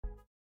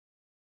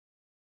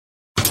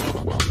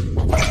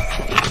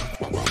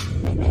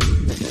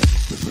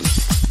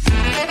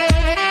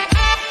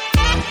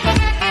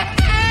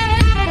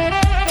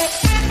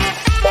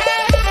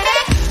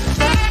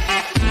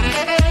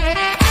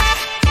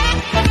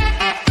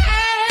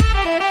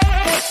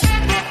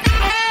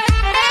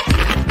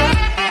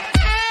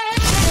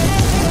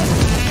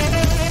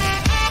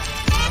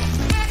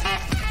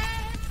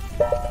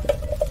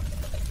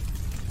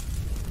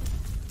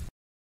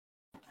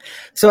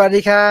สวัส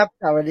ดีครับ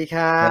สวัสดีค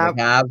รัสวัสดีบ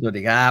ครับสวัส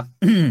ดีครับ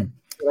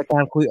รายกา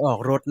รคุยออก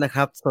รถนะค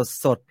รับ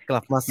สดก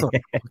ลับมาสด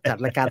จัด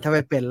รายการแทบไ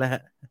ม่เป็นแล้วฮ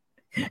ะ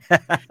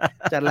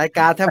จัดรายก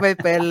ารแทบไม่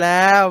เป็นแ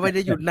ล้วไม่ไ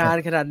ด้หยุดนาน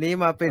ขนาดนี้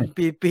มาเป็น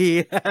ปี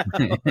ๆแล้ว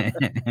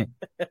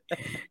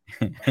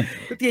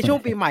ทุกทีช่วง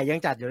ปีใหม่ยัง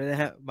จัดอยู่เลยน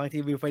ะฮะบางที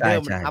วิวไฟเดอ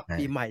ร์มันอัพ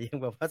ปีใหม่ยัง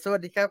แบบว่าสวัส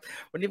ดีครับ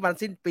วันนี้วัน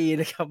สิ้นปี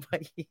นะครับ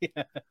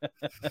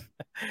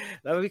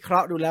แล้ววิเครา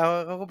ะห์ดูแล้ว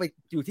เขาก็ไป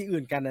อยู่ที่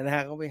อื่นกันนะฮ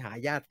ะเขาไปหา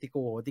ญาติโก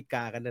โหติก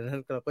ากันนะ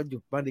เราก็หยุ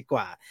ดบ้างดีก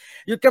ว่า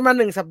หยุดกันมา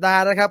1 สัปดา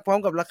ห์นะครับพร้อม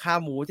กับราคา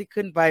หมูที่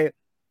ขึ้นไป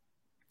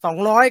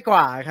200ก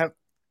ว่าครับ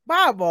บ้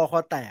าบอคอ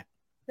แตก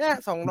เนี่ย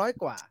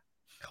200กว่า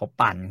เขา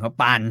ปั่น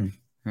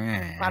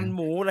ปั่นห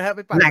มูเลยครับไ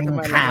ปปั่น แหล่ง ทำไ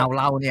ม ข่าว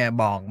เราเนี่ย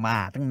บอกมา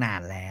ตั้งนา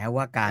นแล้ว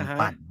ว่าการ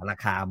ปั่นรา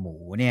คาหมู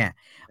เนี่ย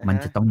มัน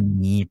จะต้อง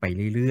มีไป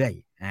เรื่อย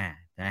ๆน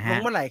ะล ฮะ ง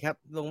เมื่อไหร่ครับ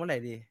ลงเมื่อไหร่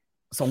ดี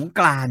สงก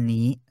รานต์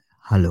นี้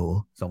ฮัลโหล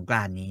สงกร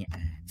านต์นี้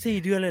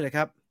4 เดือนเลยเหรอค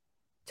รับ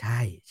ใช่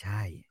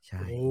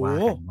ว่า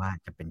กันว่า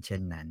จะเป็นเช่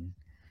นนั้น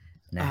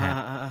นะฮะ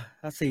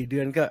ถ้า4 เดื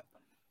อน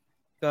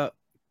ก็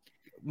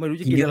ไม่รู้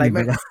จะกินอะไรไ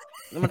ม่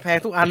มันแพง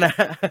ทุกอันนะ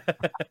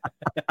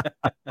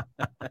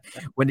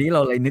วันนี้เร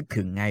าเลยนึก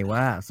ถึงไงว่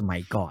าสมั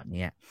ยก่อนเ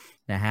นี่ย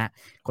นะฮะ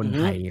คนไ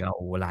ทยเรา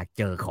เวลา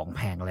เจอของแ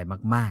พงอะไร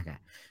มากๆอ่ะ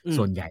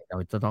ส่วนใหญ่เรา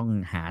จะต้อง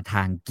หาท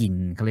างกิน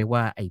เขาเรียก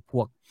ว่าไอ้พ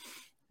วก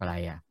อะไร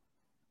อ่ะ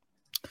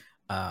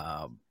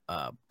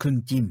เครื่อง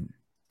จิ้ม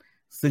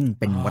ซึ่ง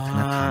เป็นวัฒ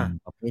นธรรม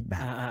ประเภทแบ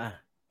บ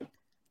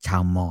ชา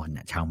วมอญ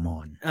ชาวมอ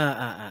ญ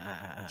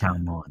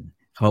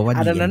เพราะว่า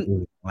ดีนั้น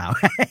เรา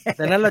แ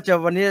ต่นั้น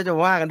วันนี้เราจะ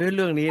ว่ากันด้วยเ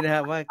รื่องนี้นะค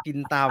รับว่ากิน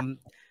ตาม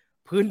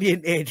พื้น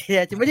DNA ที่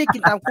จะไม่ใช่กิ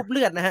นตามคุบเ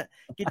ลือดนะฮะ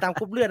กินตาม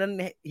คุบเลือดนั้น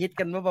ฮิต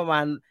กันเมื่อประมา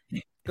ณ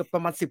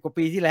10 กว่า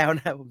ปีที่แล้วน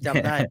ะผมจ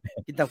ำได้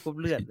กินตามคุบ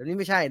เลือดอันนี้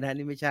ไม่ใช่นะ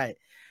นี่ไม่ใช่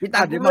กินต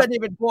ามคุบเลือด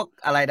นี่เป็นพวก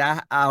อะไรนะ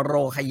โร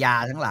คยา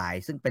ทั้งหลาย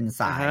ซึ่งเป็น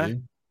สาย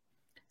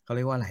เขาเ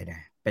รียกว่าอะไรน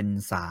ะเป็น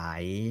สา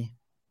ย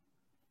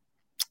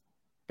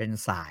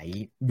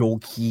โย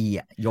คี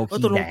โย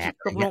คีแดก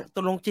ต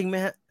กลงจริงไหม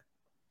ฮะ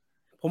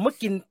ผมเมื่อ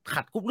กิน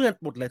ขัดคุบเลือด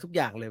หมดเลยทุกอ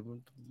ย่างเลย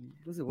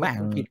รู้สึกว่า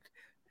ผิด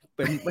เ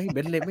ป็นไม่เ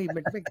ป็นเลยไม่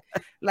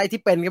อะไร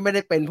ที่เป็นก็ไม่ไ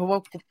ด้เป็นเพราะว่า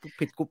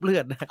ผิดกรุ๊ปเลือ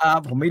ดนะ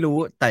ผมไม่รู้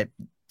แต่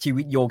ชี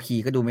วิตโยคี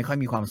ก็ดูไม่ค่อย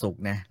มีความสุข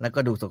นะแล้วก็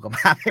ดูสุขภ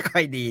าพไม่ค่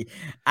อยดี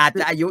อาจ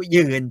จะอายุ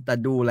ยืนแต่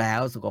ดูแล้ว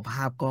สุขภ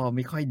าพก็ไ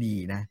ม่ค่อยดี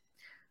นะ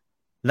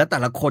แล้วแต่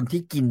ละคน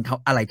ที่กิน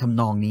อะไรทำ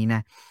นองนี้น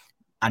ะ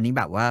อันนี้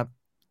แบบว่า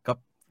ก็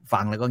ฟั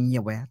งแล้วก็เงี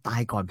ยบไว้ตา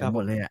ยก่อนผมหม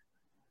ดเลย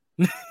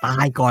ตา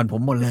ยก่อนผ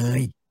มหมดเล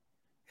ย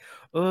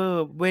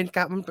เวรกร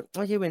รมมันไ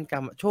ม่ใช่เวรกร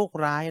รมโชค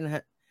ร้ายนะฮ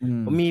ะ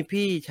ผมมี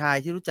พี่ชาย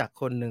ที่รู้จัก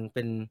คนหนึ่งเ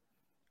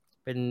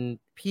ป็น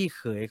พี่เ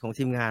ขยของ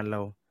ทีมงานเร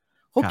า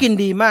เขากิน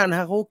ดีมากนะ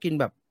ฮะเขากิน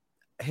แบบ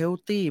เฮล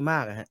ตี้มา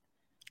กฮะ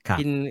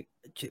กิน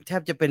แท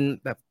บจะเป็น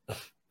แบบ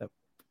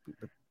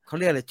เขา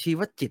เรียกอะไรชี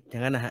วจิตอย่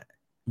างนั้นนะฮะ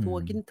ถั่ว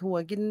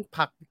กิน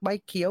ผักใบ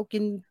เขียวกิ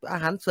นอา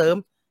หารเสริม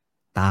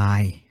ตา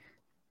ย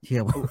เชื่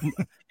อว่า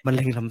มันเ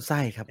ล็งลำไส้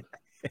ครับ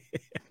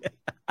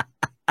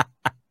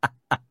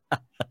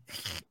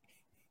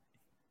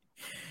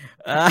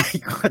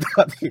ขอโท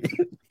ษ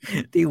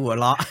ที่หัว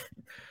เราะ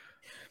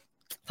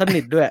สนิ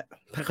ทด้วย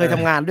เคยท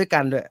ำงานด้วยกั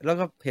นด้วยแล้ว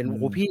ก็เห็นโอ้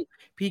โห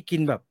พี่กิ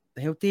นแบบ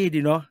เฮลตี้ดี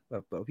เนาะแบ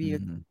บพี่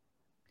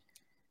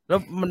แล้ว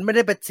มันไม่ไ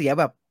ด้ไปเสีย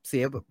แบบ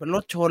ร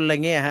ถชนอะไร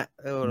เงี้ยฮะ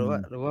หรื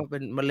อว่าเป็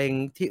นมะเร็ง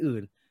ที่อื่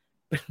น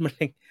เป็นมะเ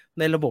ร็ง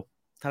ในระบบ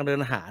ทางเดิน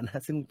อาหารน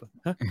ะซึ่ง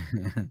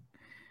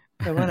แ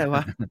ปลว่าอะไรว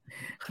ะ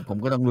ผม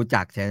ก็ต้องรู้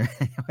จักใช่ไหม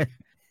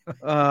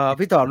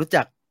พี่ต่อรู้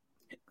จัก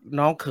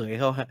น้องเขย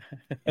เขาฮะ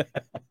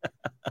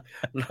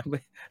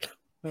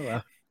ไม่ว่า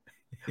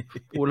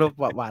พูดแล้ว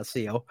หวาดเ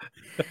สียว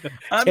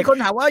มีคน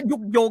ถามว่ายุ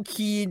คโย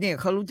คีเนี่ย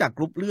เขารู้จักก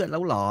รุ๊ปเลือดแล้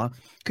วหรอ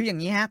คืออย่า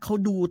งนี้ฮะเขา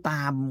ดูต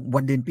ามวั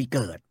นเดือนปีเ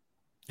กิด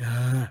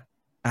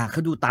เข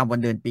าดูตามวัน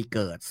เดือนปีเ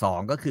กิด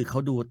2ก็คือเขา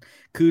ดู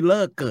คือเ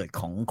ลิกเกิด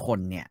ของคน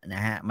เนี่ยน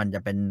ะฮะมันจะ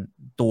เป็น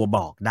ตัวบ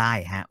อกได้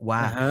ฮะ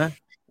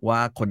ว่า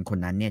คน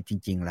นั้นเนี่ยจ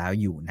ริงๆแล้ว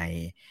อยู่ใ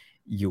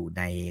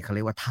นเขาเ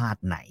รียกว่าธาตุ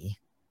ไหน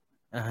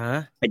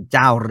เป็นเ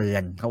จ้าเรือ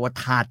นเขาว่า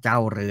ธาตุเจ้า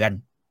เรือน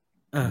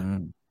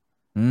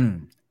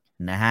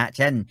นะฮะเ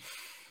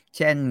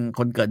ช่นค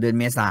นเกิดเดือน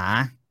เมษา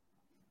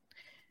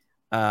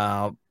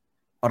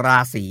รา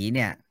ศีเ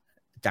นี่ย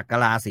จักร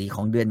ราศีข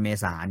องเดือนเม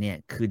ษาเนี่ย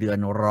คือเดือน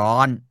ร้อ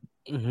น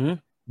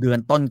เดือน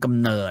ต้นกำ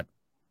เนิด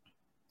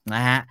น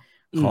ะฮะ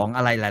ของอ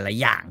ะไรหลาย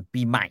ๆอย่าง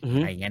ปีใหม่อ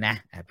ะไรเงี้ยนะ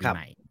ปีให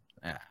ม่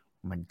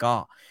มันก็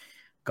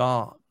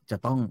จะ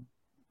ต้อง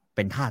เ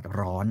ป็นธาตุ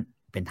ร้อน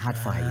เป็นธาตุ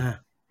ไฟ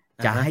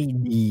จะให้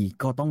ดี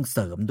ก็ต้องเส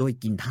ริมด้วย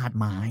กินธาตุ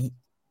ไม้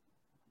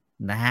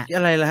นะฮะอ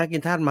ะไรล่ะฮะกิ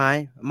นธาตุไม้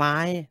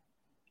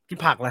กิน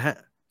ผักล่ะฮะ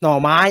หน่อ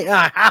ไม้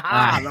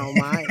หน่อ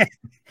ไม้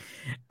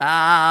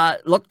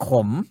รสข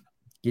ม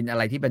กินอะไ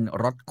รที่เป็น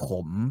รสข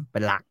มเป็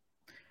นหลัก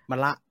มะ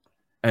ละ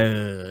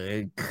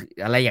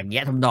อะไรอย่างเงี้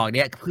ยทำนองเ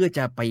นี้ยเพื่อจ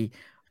ะไป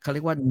เขาเรี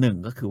ยกว่า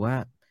1ก็คือว่า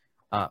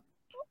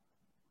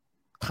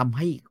ทำใ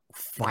ห้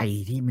ไฟ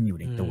ที่มันอยู่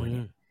ในตัวเ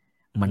นี่ย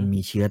มันมี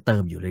เชื้อเติ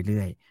มอยู่เ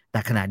รื่อยๆแต่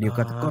ขณะเดียว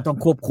กันก็ต้อง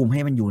ควบคุมใ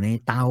ห้มันอยู่ใน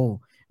เตา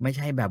ไม่ใ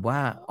ช่แบบว่า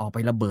ออกไป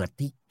ระเบิด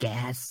ที่แ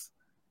ก๊ส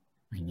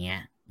อย่างเงี้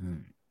ย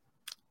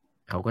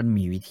เขาก็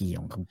มีวิธีข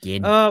องเขากิน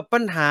ปั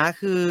ญหา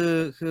คือ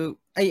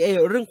ไอ้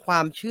เรื่องควา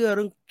มเชื่อเ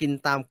รื่องกิน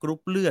ตามกรุ๊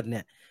ปเลือดเ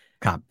นี่ย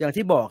ครับอย่าง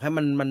ที่บอกครับ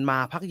มันมา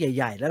พักใ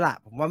หญ่ๆแล้วล่ะ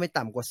ผมว่าไม่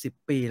ต่ำกว่า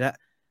10 ปีแล้ว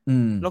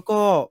แล้วก็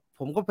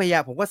ผมก็พยายา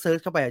มผมก็เซิร์ช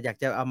เข้าไปอยาก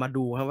จะเอามา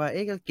ดูครับว่า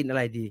ก็กินอะไ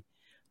รดี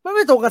มันไ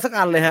ม่ตรงกันสัก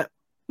อันเลยฮะ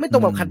ไม่ตร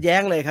งแบบขัดแย้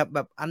งเลยครับแบ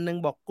บอันนึง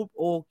บอกกรุ๊ป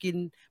โอกิน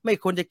ไม่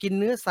ควรจะกิน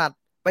เนื้อสัตว์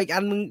ไปอีกอั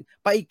นนึง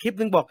ไปอีกคลิป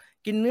นึงบอก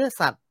กินเนื้อ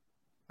สัตว์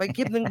ไปค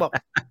ลิปนึงบอก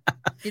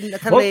กิน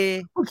ทะเล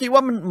ผมคิดว่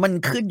ามัน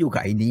ขึ้นอยู่กั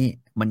บไอ้นี้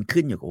มัน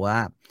ขึ้นอยู่กับว่า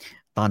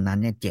ตอนนั้น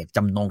เนี่ยเจตจ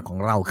ำนงของ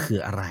เราคือ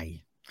อะไร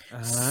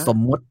สม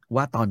มติ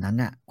ว่าตอนนั้น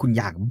น่ะคุณ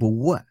อยาก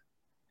บู๊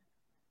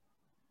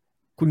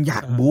คุณอยา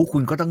กบู๊คุ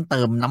ณก็ต้องเ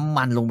ติมน้ำ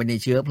มันลงไปใน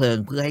เชื้อเพลิง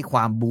เพื่อให้คว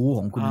ามบู๊ข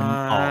องคุณมัน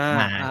ออก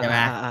มาใช่ไหม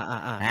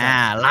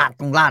ลาด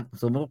ต้องลาด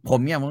สมมติผม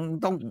เนี่ยมัน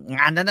ต้องง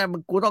านนั้นนะ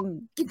กูต้อง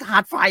กินธา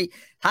ตุไฟ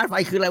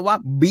คืออะไรวะ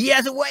เบีย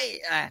ร์ซะเว้ย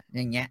อ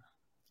ย่างเงี้ย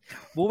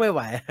บู๊ไม่ไห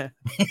ว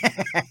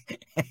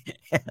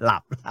หลั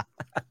บ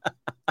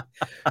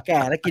แก่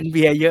แล้วกินเ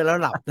บียร์เยอะแล้ว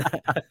หลับ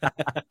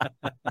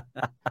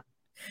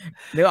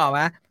นึกออกไหม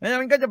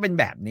มันก็จะเป็น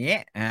แบบนี้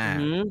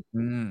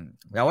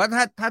แต่ว่า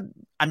ถ้า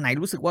อันไหน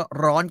รู้สึกว่า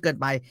ร้อนเกิน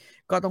ไป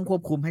ก็ต้องคว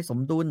บคุมให้สม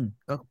ดุล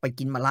ก็ไป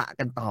กินมะระ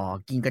กันต่อ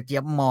กินกระเจี๊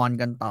ยบมอน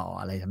กันต่อ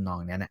อะไรทำนอง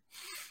นี้นะ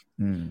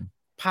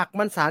ผัก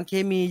มันสารเค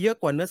มีเยอะ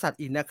กว่าเนื้อสัตว์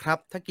อีกนะครับ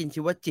ถ้ากิน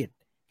ชีวจิต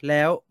แ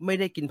ล้วไม่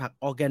ได้กินผัก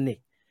ออร์แกนิก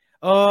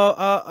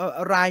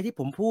รายที่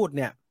ผมพูดเ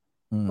นี่ย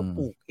ก็ป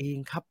ลูกเอง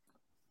ครับ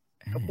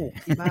ก็ปลูก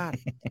ที่บ้าน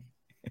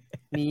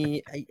มี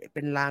ไอเ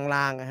ป็นร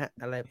างๆนะฮะ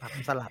อะไรผัก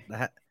สลัดน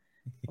ะฮะ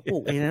ปลู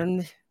กเองนั้น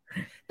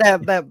แต่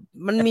แบบ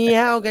มันมี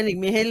ฮะออร์แกนิก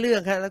มีให้เลือ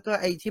กฮะแล้วก็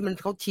ไอที่มัน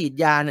เขาฉีด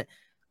ยาเนี่ย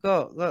ก็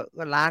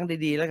ล้าง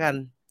ดีๆแล้วกัน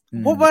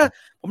เพราะว่า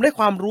ผมได้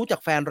ความรู้จาก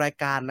แฟนราย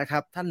การนะครั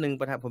บท่านหนึ่ง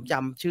ประธานผมจ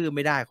ำชื่อไ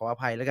ม่ได้ขออ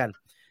ภัยแล้วกัน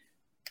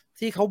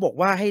ที่เขาบอก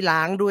ว่าให้ล้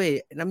างด้วย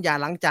น้ำยา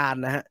ล้างจาน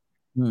นะฮะ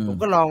ผม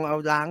ก็ลองเอา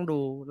ล้างดู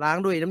ล้าง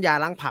ด้วยน้ำยา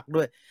ล้างผัก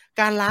ด้วย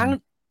การล้าง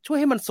ช่วย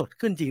ให้มันสด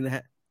ขึ้นจริงนะฮ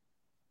ะ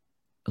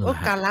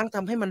การล้างท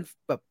ำให้มัน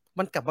แบบ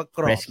มันกลับมาก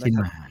รอบนะค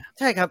รับ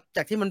ใช่ครับจ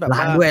ากที่มันแบบ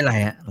ล้างด้วยอะไร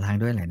ฮะล้าง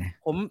ด้วยอะไรนะ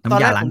ผมตอน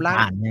แรกผมล้าง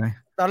ใช่ไหม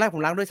ตอนแรกผ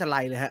มล้างด้วยสไล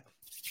ด์เลยฮะ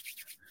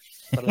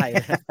สไลด์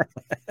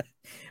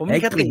ผมมี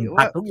คติ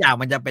ว่าทุกอย่าง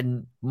มันจะเป็น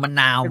มะ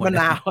นาว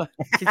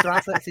ซิต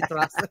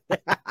รัส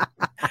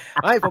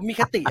ผมมี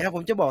คติครับผ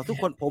มจะบอกทุก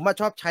คนผม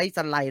ชอบใช้ส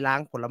ไลด์ล้าง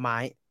ผลไม้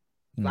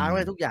ล้างไ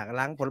ว้ทุกอย่าง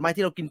ล้างผลไม้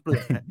ที่เรากินเปลื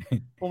อก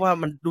เพราะว่า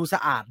มันดูสะ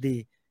อาดดี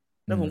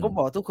แล้วผมก็บ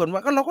อกทุกคนว่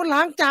าก็เราก็ล้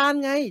างจาน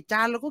ไงจ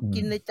านเราก็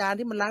กินในจาน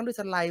ที่มันล้างด้วย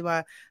สไลด์มา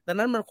ดัง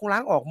นั้นมันคงล้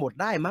างออกหมด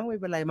ได้มั้งไม่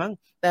เป็นไรมั้ง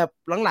แต่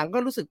หลังๆก็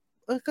รู้สึก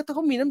ก็ถ้าเข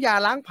ามีน้ำยา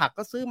ล้างผัก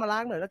ก็ซื้อมาล้า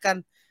งหน่อยแล้วกัน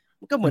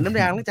มันก็เหมือนน้ำ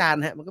ยาล้างจาน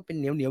ฮะมันก็เป็น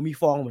เหนียวมี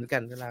ฟองเหมือนกั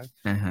นก็ล้าง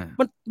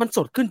มันส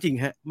ดขึ้นจริง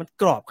ฮะมัน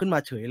กรอบขึ้นมา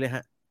เฉยเลยฮ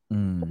ะ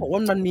เขาบอกว่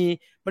ามัน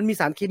มี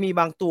สารเคมี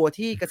บางตัว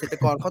ที่เกษตร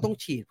กรเขาต้อง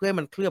ฉีดเพื่อให้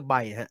มันเคลือบใบ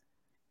ฮะ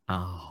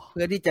เ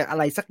พื่อที่จะอะ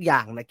ไรสักอย่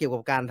างนะเกี่ยวกั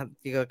บการ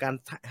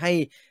ใ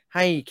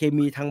ห้เค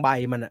มีทางใบ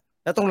มันอะ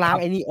แล้วต้องล้าง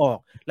ไอ้นี่ออก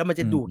แล้วมัน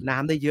จะดูดน้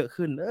ำได้เยอะ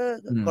ขึ้น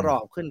กรอ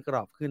บ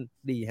ขึ้น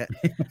ดีฮะ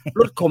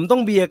รสขมต้อ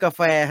งเบียร์กาแ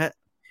ฟฮะ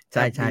ใ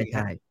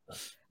ช่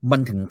มั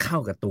นถึงเข้า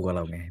กับตัวเร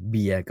าไงเ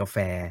บียร์กาแฟ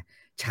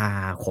ชา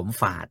ขม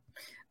ฝาด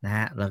นะฮ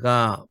ะแล้วก็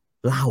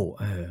เหล้า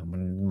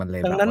มันเล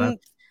ยแบบว่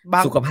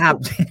าสุขภาพ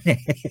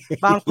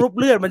บางกรุ๊ป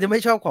เลือดมันจะไม่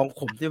ชอบของ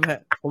ขมใช่ไหม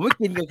ผมไม่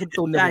กินกับคุณ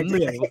ตุลเนี่ย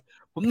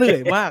ผมเหนื่อ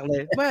ยมากเล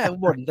ยแม่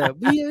บ่นแต่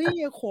เบีย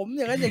ร์ขมอ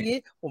ย่างนั้นอย่างนี้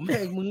ผมใ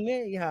ห้มึงไง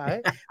หาย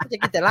จะ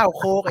กินแต่เหล้า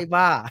โค้กไอ้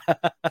บ้า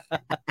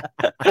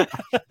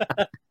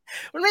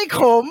มันไม่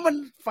ขมมัน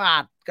ฝา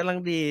ดกำลัง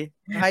ดี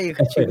ให้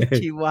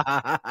ชีวา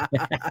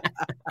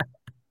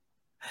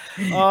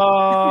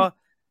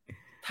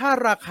ถ้า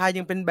ราคา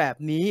ยังเป็นแบบ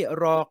นี้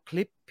รอค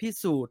ลิปพิ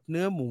สูจน์เ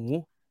นื้อหมู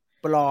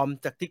ปลอม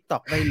จาก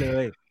TikTok ได้เล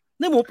ยเ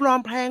นื้อหมูปลอม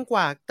แพงก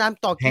ว่าตาม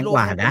ต่อกิโลก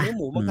ว่าเนื้อ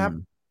หมูมั้งครับ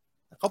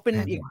เขาเป็น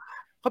อี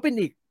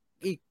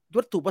ก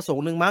วัตถุประสง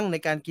ค์หนึ่งมั้งใน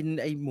การกิน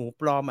ไอหมู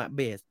ปลอมเ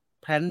บส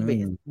แพลนเบ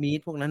สมีท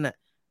พวกนั้นน่ะ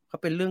เขา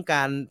เป็นเรื่องก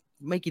าร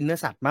ไม่กินเนื้อ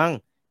สัตว์มั้ง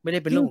ไม่ได้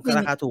เป็นเรื่องร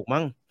าคาถูก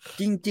มั้ง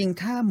จริง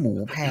ๆถ้าหมู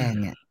แพง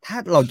เนี่ยถ้า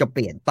เราจะเป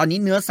ลี่ยนตอนนี้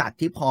เนื้อสัตว์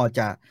ที่พอจ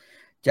ะ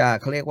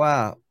เขาเรียกว่า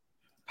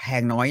แพ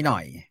งน้อยหน่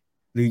อย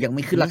หรือยังไ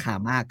ม่ขึ้นราคา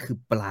มากคือ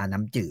ปลาน้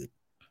ำจืด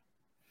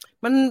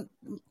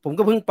ผม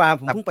ก็เพิ่งปลา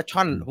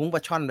ช่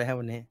อนไปครับ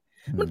วันนี้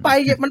มันไ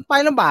ป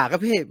ลำบากครั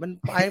บพี่มัน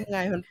ไปไง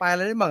มันไปอะไ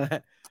รได้บ้าง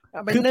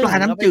คือปลา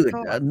น้ำจืด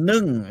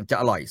นึ่งจะ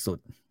อร่อยสุด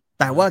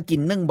แต่ว่ากิน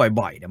นึ่ง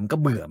บ่อยๆเนี่ยมันก็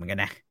เบื่อเหมือนกัน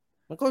นะ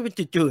มันก็เป็น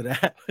จืดๆนะ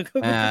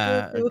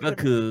ก็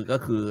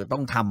คือต้อ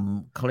งท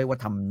ำเขาเรียกว่า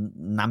ท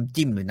ำน้ำ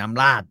จิ้มหรือน้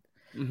ำราด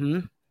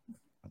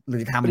หรื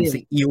อทำซี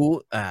อิ๊ว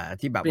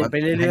ที่แบบว่าไป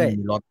เรื่อย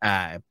ๆรส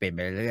เปลี่ยนไป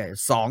เรื่อย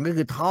ๆสองก็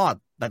คือทอด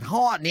แต่ท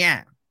อดเนี่ย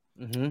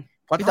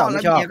พอทอดแล้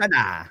วเมียก็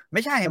ด่าไ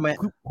ม่ใช่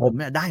ผม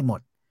เนี่ยได้หมด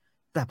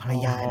แต่ภรร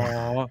ยาด่า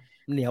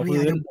เหนียว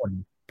พื้น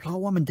เพราะ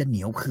ว่ามันจะเห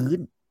นียวพื้น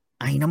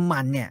ไอ้น้ำมั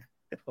นเนี่ย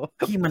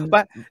ที่มัน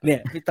เนี่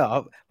ยพี่ต่อ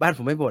บ้านผ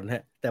มไม่บ่นฮ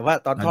ะแต่ว่า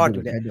ตอนทอดอ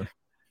ยู่เนี่ย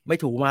ไม่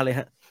ถูมาเลย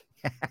ฮะ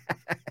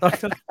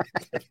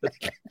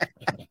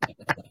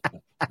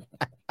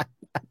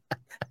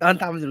ตอน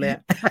ทำอยู่เลย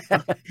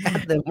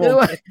คือ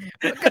ว่า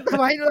ทำ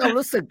ไมเรา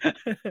รู้สึก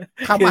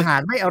ทำอาหาร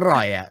ไม่อร่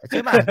อยใ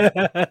ช่ป่ะ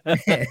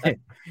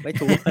ไม่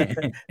ถูก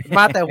ม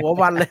าแต่หัว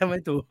วันเลยไ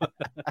ม่ถูก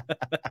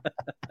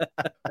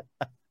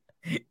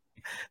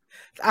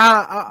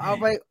เอา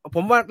ไปผ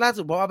มว่าล่า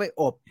สุดผมเอาไป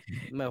อบ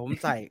ผม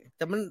ใส่แ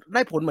ต่มันไ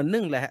ด้ผลเหมือน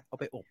นึ่งเลยฮะเอา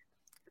ไปอบ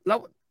แล้ว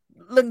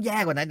เรื่องแย่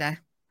กว่านั้นนะ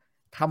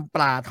ทำป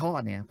ลาทอด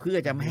เนี่ยเพื่อ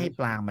จะไม่ให้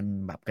ปลามัน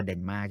แบบกระเด็น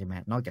มากใช่ไหม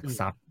นอกจาก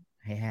ซับ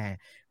ให้แห้ง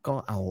ก็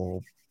เอา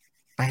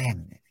แป้ง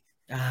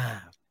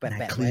แป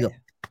ะเคลือบ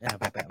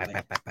แ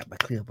ปะ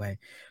เคลือบไว้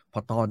พอ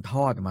ตอนท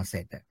อดมาเส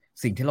ร็จอะ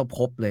สิ่งที่เราพ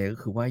บเลยก็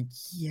คือว่า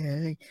เย้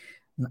ย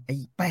ไอ้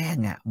แป้ง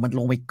อ่ะมันล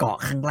งไปเกาะ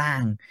ข้างล่า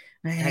ง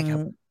แม่ง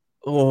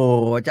โอ้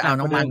จะเอา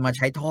น้ำมันมาใ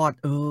ช้ทอด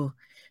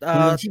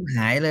ชิบห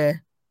ายเลย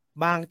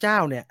บางเจ้า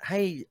เนี่ยให้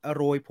โ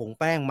รยผง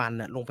แป้งมัน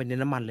ลงไปใน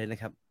น้ำมันเลยน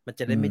ะครับมัน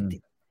จะได้ไม่ติ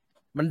ด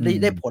มัน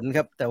ได้ผลค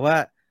รับแต่ว่า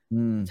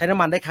ใช้น้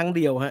ำมันได้ครั้งเ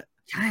ดียวฮะ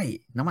ใช่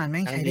น้ำมันแ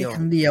ม่งใช้ได้ค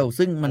รั้งเดียว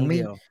ซึ่งมันไม่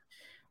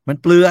มัน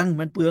เปลือ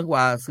งก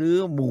ว่าซื้อ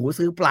หมู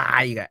ซื้อปลา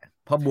อีกอะ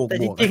พอบวกแต่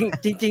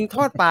จริงท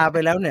อดปลาไป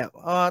แล้วเนี่ย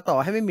ต่อ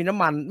ให้ไม่มีน้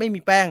ำมันไม่มี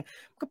แป้ง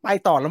ก็ไป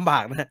ต่อลำบา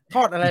กนะท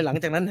อดอะไรหลัง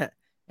จากนั้นฮะ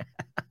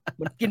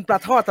มันกินปลา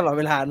ทอดตลอด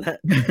เวลานะ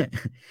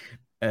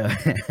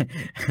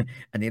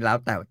อันนี้แล้ว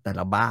แต่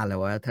ละบ้านเลย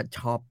ว่าถ้า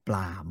ชอบปล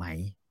าไหม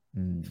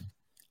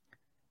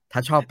ถ้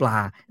าชอบปลา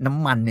น้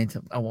ำมันเนี่ย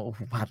เอา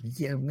ผัดเ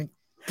ยี่ยม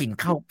กลิ่น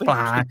ข้าวปล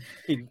า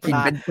กลิ่น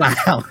เป็นปลา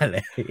อะไร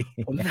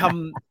ผม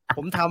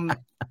ท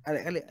ำอะไร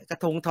กระ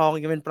ทงทอง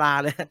ยังเป็นปลา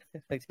เลย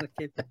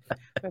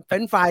เฟร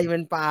นช์ฟรายเป็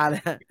นปลาเล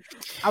ย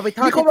เอาไปท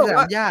อดที่สนา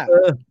มหญ้า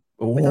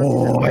โอ้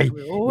ย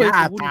หญ้า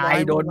ตาย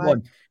โดนบ่น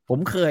ผม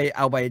เคยเ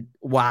อาไป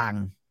วาง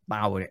เต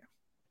าเนี่ย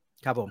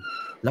ครับผม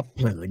แล้วเผ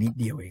ลอนิด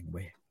เดียวเองเ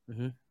ว้ย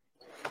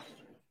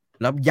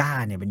แล้วหญ้า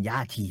เนี่ยเป็นหญ้า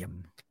เทียม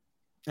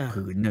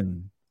ผืนหนึ่ง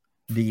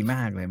ดีม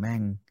ากเลยแม่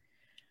ง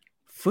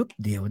ฟึบ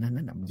เดียวนั้น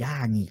น่ะหญ้า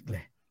หงิกเล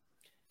ย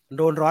โ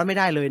ดนร้อนไม่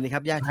ได้เลยนะครั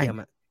บหญ้าเทียม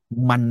อ่ะ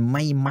มันไ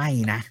ม่ไหม้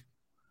นะ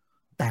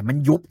แต่มัน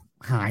ยุบ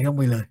หายลง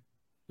ไปเลย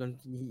โดน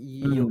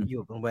ยุ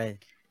บลงไป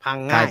พัง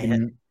ง่ายเป็น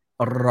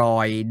รอ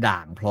ยด่า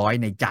งพร้อย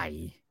ในใจ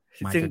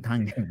มาจนทั้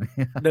ง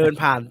เดิน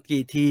ผ่าน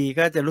กี่ที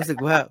ก็จะรู้สึก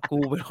ว่ากู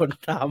เป็นคน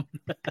ท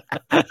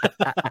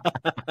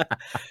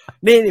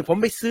ำนี่ผม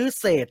ไปซื้อ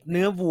เศษเ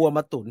นื้อวัวม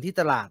าตุ๋นที่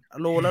ตลาด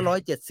โลละ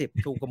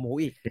170ถูกกว่าหมู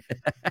อีก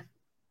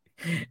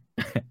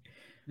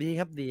ดี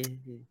ครับดี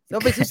แล้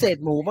วไปซื้อเศษ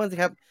หมูบ้างสิ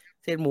ครับ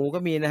เศษหมูก็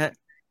มีนะฮะ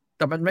แ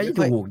ต่มันไม่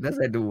ถูกนะเ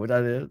ศษหมู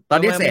ตอน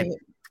นี้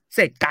เศ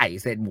ษไก่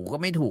เศษหมูก็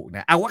ไม่ถูกน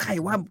ะเอาว่าใคร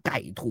ว่าไก่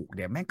ถูกเ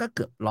นี่ยแม่งก็เ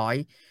กือบ140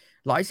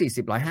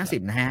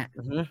 150นะฮะ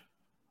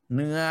เ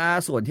นื้อ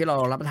ส่วนที่เรา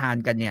รับประทาน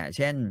กันเนี่ยเ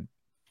ช่น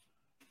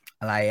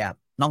อะไร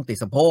น่องติด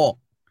สะโพก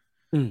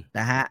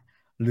นะฮะ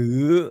หรื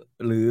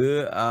อ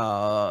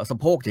สะ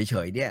โพกเฉ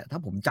ยๆเนี่ยถ้า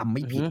ผมจำไ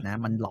ม่ผิดนะ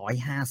มัน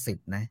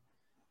150นะ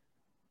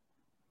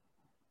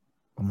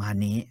ประมาณ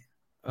นี้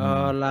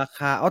ราค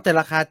าแต่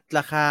ราค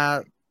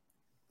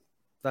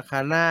า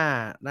ห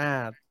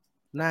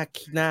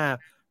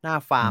น้า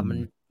ฟาร์มมัน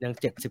ยัง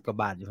70 กว่า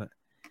บาทอยู่ฮะ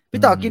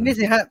พี่ต่อกินนี่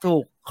สิฮะถู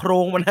กโคร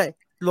งมันได้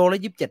โลละ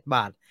27 บ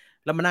าท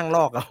แล้วมานั่งล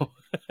อกเอา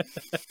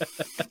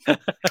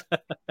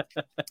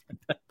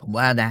ผม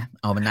ว่านะ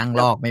เอามานั่ง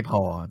ลอกไม่พ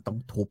อต้อง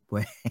ทุบไ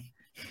ว้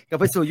ก็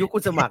ไปสู่ยุคคุ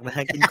ณสมัครนะฮ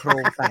ะกินโคร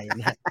งไก่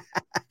นะ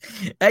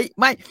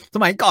ไม่ส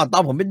มัยก่อนตอ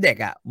นผมเป็นเด็ก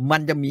มั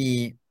นจะ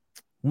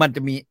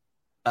มี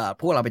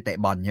พวกเราไปเตะ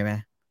บอลใช่ไหม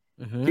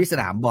ที่ส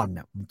นามบอลเ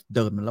นี่ยเ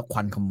ดินมันแล้วค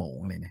วันขโมง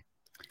เลยนะ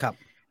ครับ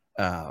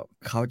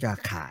เขาจะ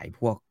ขาย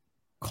พวก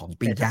ของ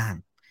ปิ้งย่าง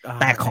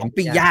แต่ของ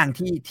ปิ้งย่าง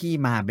ที่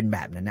มาเป็นแบ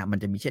บนั้นนะมัน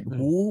จะมีเช่นห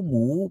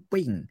มู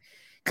ปิ้ง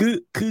คื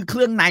อเค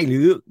รื่องในหรื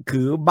อคื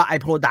อบาย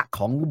โปรดักต์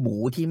ของหมู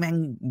ที่แม่ง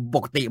ป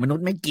กติมนุษ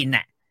ย์ไม่กิน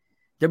น่ะ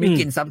จะมีก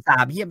ลิ่นซ้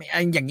ำๆที่อ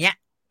ย่างเงี้ย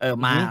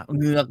มาเ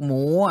หงือกห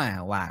มู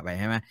ว่าไป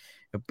ใช่ไหม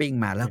ปิ้ง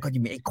มาแล้วก็จะ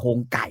มีไอ้โครง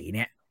ไก่เ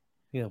นี่ย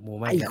เหงือกหมู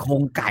ไอ้โคร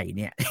งไก่เ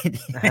นี่ย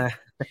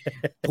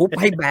ทุบ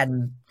ให้แบน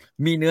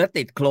มีเนื้อ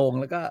ติดโครง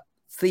แล้วก็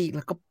ซีกแ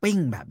ล้วก็ปิ้ง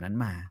แบบนั้น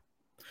มา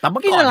แต่เมื่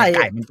อก่อนไ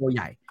ก่มันตัวใ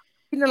หญ่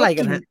กินอะไร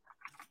กันฮะ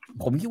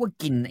ผมคิดว่า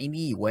กินไอ้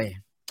นี่เว้ย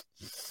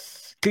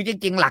คือจ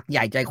ริงๆหลักให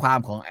ญ่ใจความ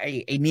ของ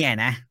ไอ้เนี่ย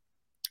นะ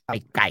ไอ้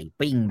ไก่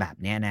ปิ้งแบบ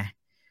เนี้ยนะ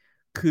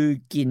คือ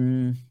กิน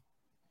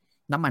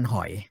น้ำมันห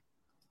อย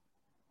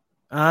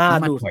น้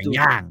ำมันหอย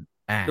ย่าง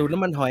ดูดน้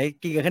ำมันหอย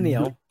กินกับข้าวเหนีย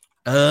ว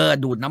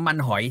ดูดน้ำมัน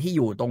หอยที่อ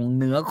ยู่ตรง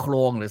เนื้อโคร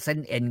งหรือเส้น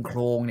เอ็นโคร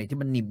งเนี่ยที่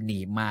มันหนี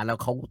บมาแล้ว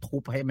เขาทุ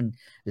บให้มัน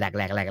แหลก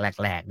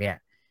เนี่ย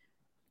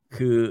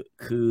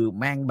คือ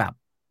แม่งแบบ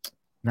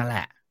นั่นแหล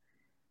ะ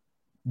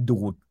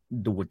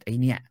ดูดไอ้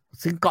เนี่ย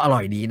ซึ่งก็อร่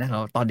อยดีนะเรา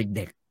ตอนเ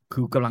ด็กๆคื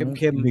อกำลัง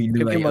เค็ม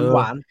หว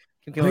าน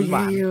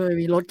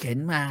มีรถเข็น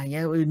มาเ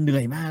งี้ยเหนื่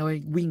อยมากเว้ย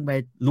วิ่งไป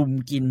ลุม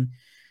กิน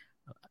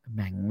แ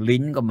ม่ง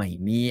ลิ้นก็ไม่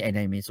มีไอ้ไหน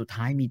มีสุด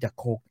ท้ายมีแต่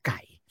โครงไก่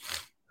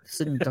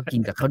ซึ่งก็กิ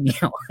นกับข้าวเหนี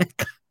ยว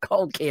ก็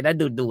โอเคนะ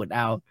ดูดเอ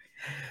า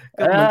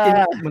ก็เห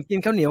มือนกิน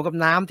ข้าวเหนียวกับ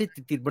น้ำที่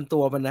ติดบนตั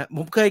วมันนะผ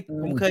ม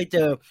เคยเจ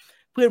อ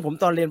เพื่อนผม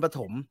ตอนเรียนประถ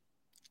ม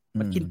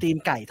มันกินตีน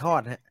ไก่ทอ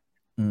ดฮะ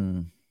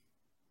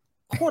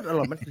โคตรอ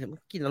ร่อยมัน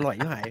กินอร่อย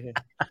ยิ่งหายเลย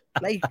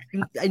แล้ว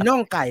ไอ้น่อ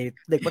งไก่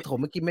เด็กประถม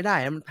มันกินไม่ได้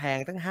นะมันแพง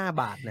ตั้ง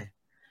5 บาทเลย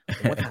ผ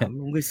มก็ถาม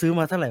มึงเคยซื้อ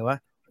มาเท่าไหร่วะ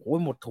โอ้ย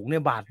หมดถุงเนี่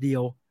ยบาทเดีย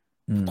ว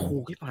ถู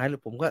กที่หายเล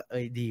ยผมก็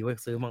ดีเว้ย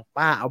ซื้อมั่ง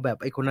ป้าเอาแบบ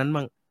ไอ้คนนั้น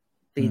มั่ง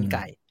ตีนไ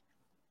ก่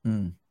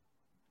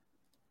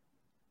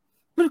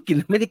ไม่ไ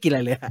ด้กินอะไร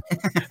เลย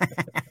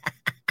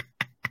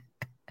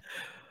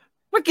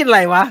มันกินอะไร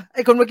วะไ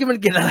อ้คนเมื่อกี้มัน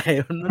กินอะไร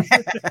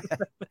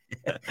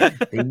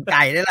ตีนไ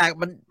ก่นี่แหละ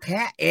มันแท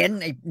ะเอ็น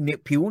ไอ้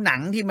ผิวหนั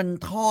งที่มัน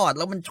ทอดแ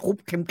ล้วมันชุบ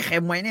เค็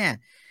มๆไว้เนี่ย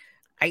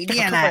ไอ้เ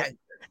นี่ยนะ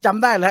จ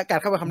ำได้แล้วกัด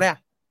เข้าไปคำแรก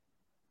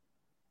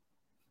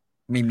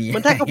ไม่มีมั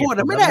นถ้าเขาพูด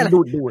ไม่ได้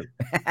ดูด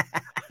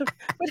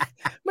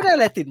ไม่ได้อะ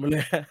ไรติดมาเล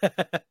ย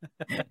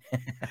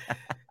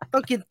ต้อ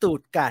งกินตู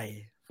ดไก่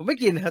ผมไม่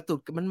กินครับตูด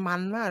มัน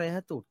มากเลยฮ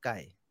ะตูดไก่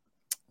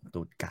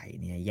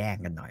เนี่ยแย่ง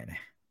กันหน่อยนะ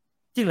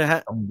จริงเหรอฮ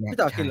ะพี่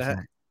ต่อกินเหรอฮะ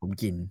ผม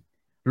กิน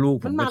ลูก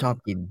ผมก็ชอบ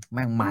กินแ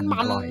ม่งมัน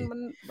อร่อยมั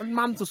น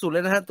มันสุดๆเล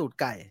ยนะฮะตูด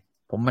ไก่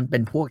ผมมันเป็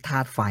นพวกธา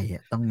ตุไฟอ่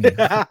ะต้องมี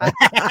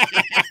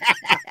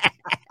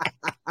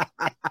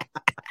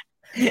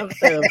ต้อง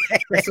เติม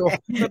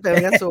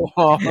งั้นโซฮ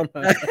อล์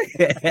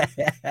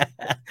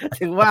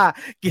ถึงว่า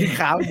กิน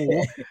ขาหมู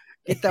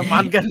กินแต่มั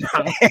นกันหนั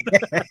ง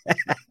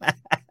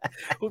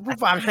คุณผู้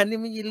ฟังนี่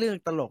ไม่ใช่เรื่อง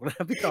ตลกนะ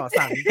พี่ต่อ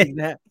สั่งจริง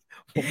นะ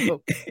ผมโอ้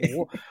โห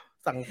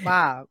สั่งป้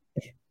า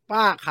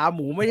ขาห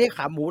มูไม่ใช่ข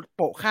าหมูโ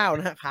ปะข้าว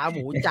นะฮะขาห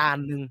มูจาน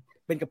นึง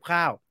เป็นกับข้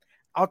าว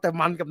เอาแต่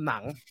มันกับหนั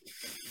ง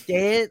เ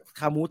จ๊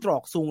ขาหมูตรอ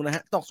กซุงนะฮ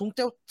ะตรอกซุงเ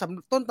จ้า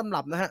ต้นตำ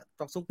รับนะฮะ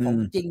ตรอกซุงของ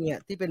จริงเนี่ย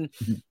ที่เป็น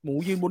หมู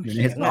ยืนบนเขี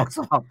ยง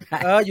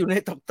อยู่ใน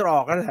ตรอ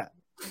กนั่นแหละ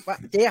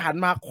เจ๊หัน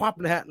มาควับ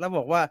เลยฮะแล้วบ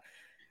อกว่า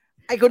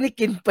ไอ้คนนี้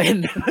กินเป็น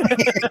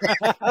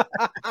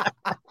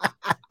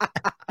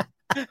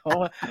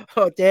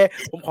เจ๊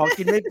ผมขอ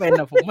กินไม่เป็น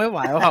อ่ะผมไม่ไหว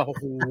ว่ะโอ้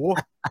โห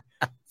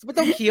ไม่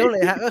ต้องเคี้ยวเล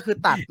ยฮะก็คือ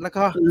ตัดแล้ว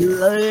ก็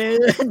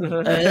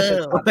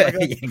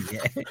อย่างเงี้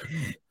ย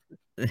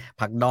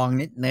ผักดอง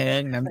นิดนึง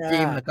น้ำ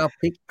จิ้มแล้วก็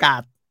พริกกั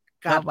ด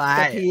เข้าไป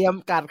กระเทียม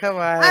กัดเข้า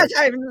ไปใ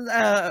ช่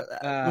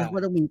แล้วก็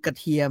ต้องมีกระ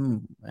เทียม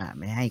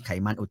ไม่ให้ไข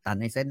มันอุดตัน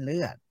ในเส้นเลื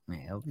อดแหม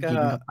กิน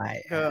เข้าไป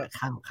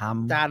ข้าวค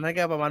ำจานนั้น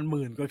ก็ประมาณ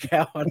10,000 กว่าแก้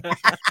วนะ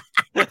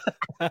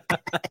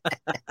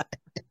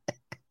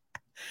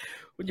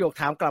คุณโยก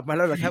ถามกลับมาแ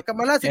ล้วเหรอครับกลับ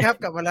มาแล้วสิครับ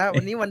กลับมาแล้ว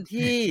วันนี้วัน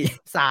ที่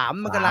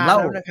3 มกราคมแล้ว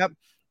นะครับ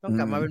ต้อง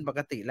กลับมาเป็นปก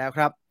ติแล้วค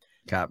รับ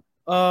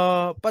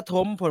ประถ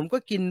มผมก็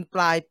กินป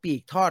ลายปี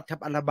กทอดครับ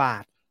อัลบา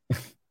ท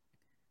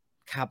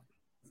ครับ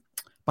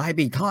ปลาย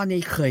ปีกทอด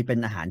นี่เคยเป็น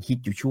อาหารฮิต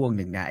อยู่ช่วงห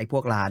นึ่งนะไอ้พว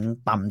กร้าน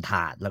ตำถ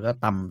าดแล้วก็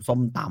ตำส้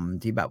มต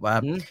ำที่แบบว่า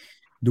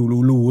ดู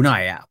รูๆหน่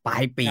อยอ่ะปลา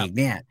ยปีก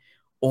เนี่ย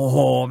โอ้โห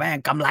แม่ง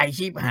กำไร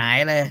ชีพหาย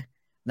เลย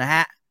นะฮ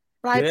ะ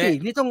ปลายปีก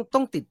นี่ต้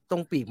องติดตร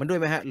งปีกมันด้วย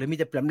ไหมฮะหรือมี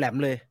แต่แหลม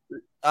ๆเลย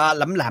แ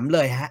หลมเล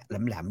ยฮะแห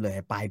ลมเลย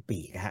ปลายปี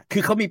กฮะคื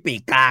อเขามีปี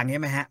กกลางใช่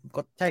ไหมฮะ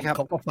ก็ใช่ครับเ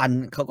ขาก็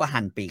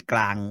หั่นปีกกล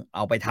างเอ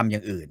าไปทำอย่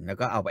างอื่นแล้ว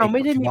ก็เอาไปไ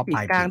ม่ได้มีปี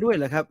กกลางด้วยเ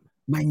หรอครับ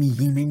ไม่มี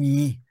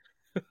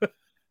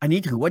อันนี้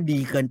ถือว่าดี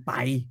เกินไป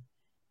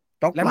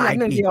ต้องปลาย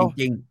ปีก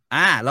จริง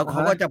ๆแล้วเข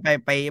าก็จะ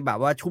ไปแบบ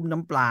ว่าชุ่มน้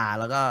ำปลา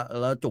แ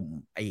ล้วจุ่ม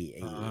ไอ้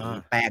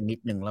แป้งนิด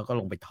นึงแล้วก็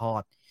ลงไปทอ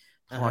ด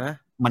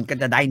มันก็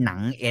จะได้หนัง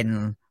เอ็น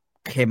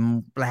เค็ม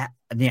แปะ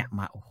เนี่ย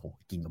มาโอ้โห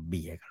กินกับเ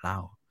บียร์กับเหล้า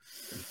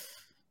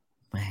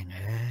แม่ง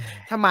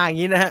ถ้ามาอย่า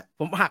งนี้นะฮะผ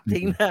มหัก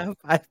ทิ้งนะ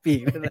ปลายปี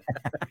กนะ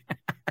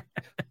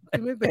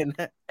ไม่เป็นน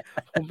ะ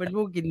ผมเป็น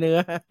ผู้กินเนื้อ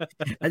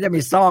แล้วจะ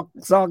มีซอก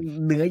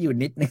เนื้ออยู่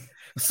นิดนึง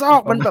ซอ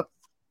กมันแบบ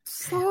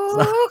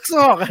ซ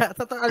อกอะ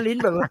ถ้าต้องลิ้น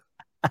แบบ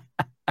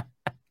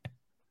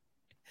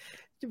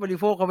จะบริ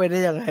โภคเข้าไปได้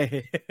ยังไง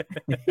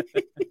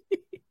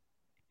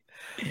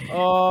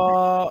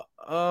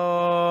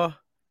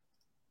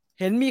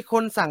เห็นมีค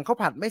นสั่งข้าว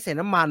ผัดไม่ใส่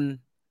น้ำ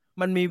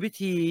มันมีวิ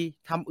ธี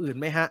ทำอื่น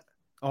ไหมฮะ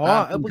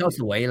ข้าว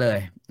สวยเลย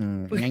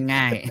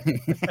ง่าย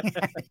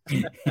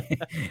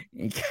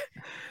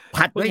ๆ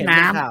ผัดด้วยน้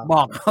ำบ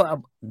อกเขา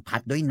ผั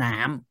ดด้วยน้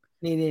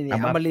ำนี่เอ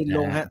ามาลินล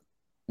งฮะ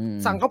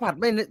สั่งข้าวผัด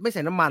ไม่ใ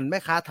ส่น้ำมันแม่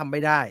ค้าทำไ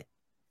ม่ได้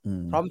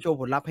พร้อมโชว์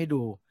ผลลัพธ์ให้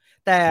ดู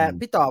แต่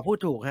พี่ต่อพูด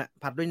ถูกฮะ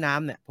ผัดด้วยน้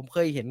ำเนี่ยผมเค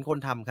ยเห็นคน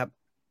ทำครับ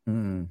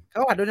เข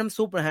าผัดด้วยน้ำ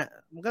ซุปนะฮะ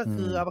มันก็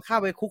คือเอาข้าว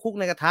ไปคลุก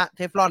ในกระทะเท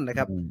ฟลอนนะ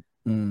ครับ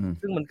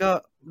ซึ่งมันก็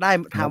ได้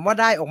ถามว่า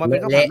ได้ออกมาเป็น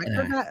ข้าวผัดไหม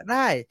ก็ไ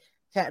ด้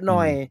แฉะห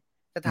น่อย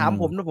แต่ถาม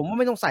ผมนะผมว่า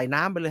ไม่ต้องใส่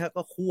น้ำไปเลยครับ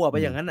ก็คั่วไป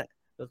อย่างนั้นอ่ะ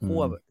ก็คั่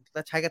วแ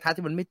ล้วใช้กระทะ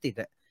ที่มันไม่ติด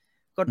อ่ะ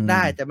ก็ไ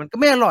ด้แต่มันก็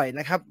ไม่อร่อย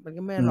นะครับมัน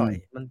ก็ไม่อร่อย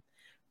มัน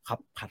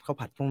ผัดข้าว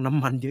ผัดต้องน้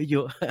ำมันเย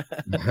อะ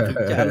ๆถึง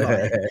จะอร่อย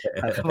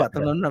ข้าวผัดต้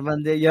องน้ำมัน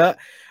เยอะ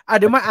ๆ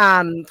เดี๋ยวมาอ่า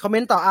นคอมเม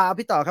นต์ต่อ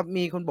พี่ต่อครับ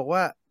มีคนบอกว่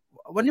า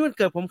วันนี้วันเ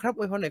กิดผมครับ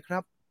อวยพรหน่อยครั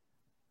บ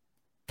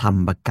ท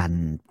ำประกัน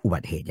อุบั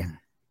ติเหตุยัง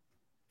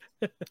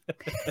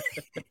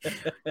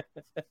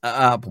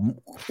ผม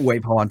อวย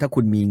พรถ้า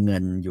คุณมีเงิ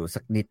นอยู่สั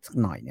กนิดสัก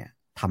หน่อยเนี่ย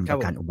ทำปร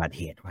ะกันอุบัติ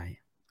เหตุไว้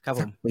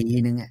สักปี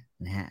นึง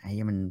นะฮะให้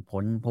มัน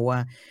พ้นเพราะว่า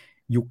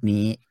ยุค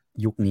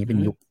นี้เป็น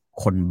ยุค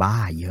คนบ้า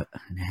เยอะ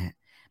นะฮะ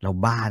เรา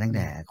บ้าตั้งแ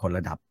ต่คนร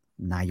ะดับ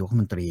นายกรัฐ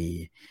มนตรี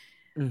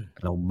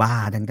เราบ้า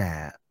ตั้งแต่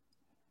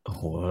โอ้โ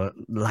ห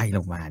ไล่ล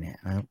งมาเนี่ย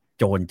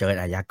โจรเจอ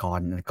อาชญากร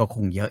ก็ค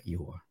งเยอะอ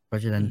ยู่เพรา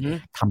ะฉะนั้น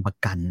ทำประ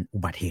กันอุ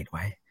บัติเหตุไ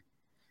ว้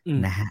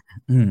นะฮะ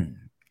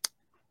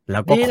แล้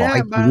วก็ขอใ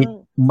ห้ชีวิต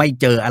ไม่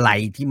เจออะไร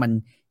ที่มัน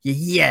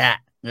เหี้ย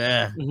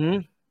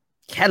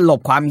แค่หล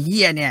บความเ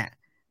หี้ยเนี่ย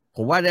ผ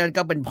มว่านั่น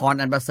ก็เป็นพร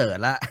อันประเสริฐ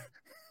แล้ว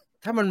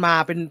ถ้ามันมา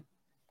เป็น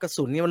กระ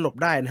สุนนี่มันหลบ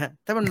ได้นะฮะ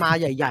ถ้ามันมา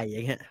ใหญ่ๆอ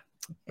ย่างเงี้ย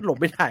หลบ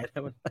ไม่ได้น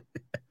ะมัน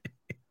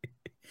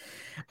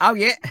เอา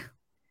เยอะ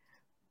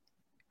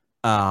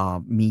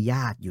มีญ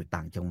าติอยู่ต่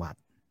างจังหวัด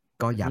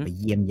ก็อย่าไป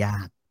เยี่ยมญา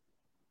ติ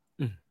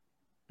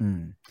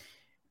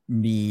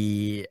มี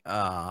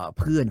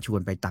เพื่อนชว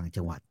นไปต่าง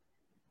จังหวัด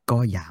ก็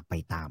อย่าไป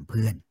ตามเ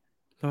พื่อน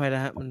ทำไมล่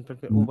ะฮะมัน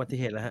เป็นอุบัติ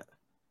เหตุแล้วฮะ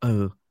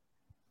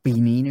ปี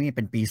นี้นี่เ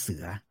ป็นปีเสื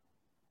อ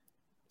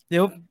เดี๋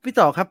ยวพี่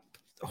ต่อครับ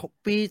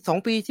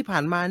2 ปีที่ผ่า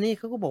นมานี่เ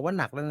ขาก็บอกว่า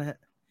หนักแล้วนะฮะ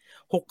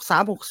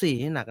63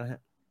 64นี่หนักนะฮ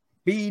ะ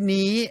ปี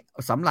นี้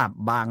สำหรับ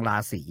บางรา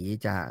ศี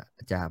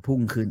จะพุ่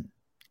งขึ้น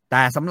แ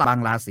ต่สำหรับบา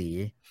งราศี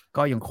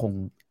ก็ยังคง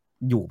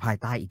อยู่ภาย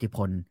ใต้อิทธิพ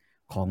ล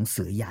ของเ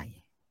สือใหญ่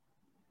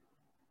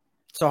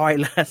ซอย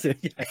ละเสือ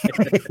ใหญ่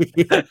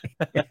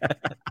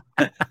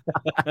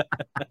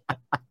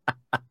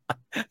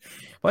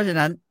เพราะฉะ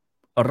นั้น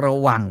ระ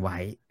วังไ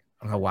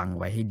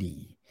ว้ให้ดี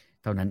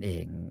เท่านั้นเอ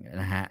ง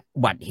นะฮะ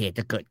อุบัติเหตุ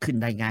จะเกิดขึ้น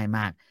ได้ง่ายม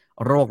าก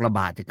โรคระบ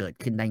าดจะเกิด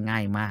ขึ้นได้ง่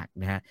ายมาก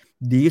นะฮะ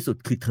ดีที่สุด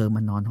คือเธอม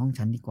านอนห้อง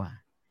ฉันดีกว่า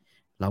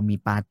เรามี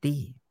ปาร์ตี้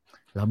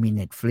เรามี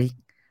Netflix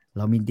เ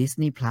รามี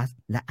Disney Plus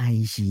และ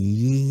IG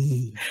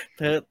เ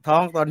ธอท้อ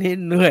งตอนนี้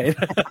เหนื่อย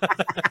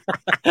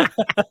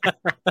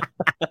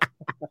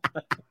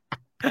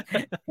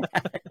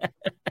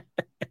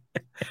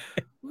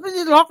ไม่ไ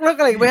ด้ล็อกแล้ว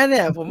อะไรไหมเ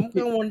นี่ยผม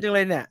กังวลจังเล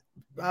ยเนี่ย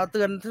เอาเตื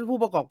อนท่านผู้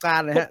ประกอบการ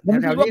เลยฮะ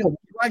แถวๆนี้ผม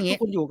คิดว่าอย่างงี้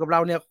คุณอยู่กับเรา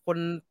เนี่ยคน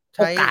ใ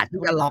ช้โอกาสที่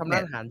จะล็อกเนี่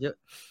ยอาหารเยอะ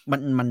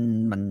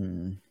มัน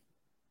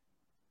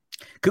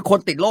คือคน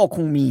ติดโรคค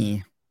งมี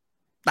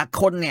แต่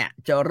คนเนี่ย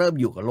จะเริ่ม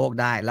อยู่กับโรค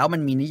ได้แล้วมั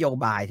นมีนโย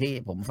บายที่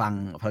ผมฟัง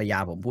ภรรยา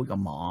ผมพูดกับ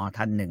หมอ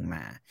ท่านหนึ่งม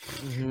า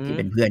ที่เ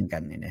ป็นเพื่อนกั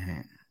นเนี่ยนะฮ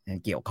ะ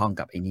เกี่ยวข้อง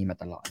กับไอ้นี้มา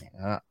ตลอดเนี่ยแ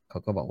ล้วเขา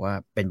ก็บอกว่า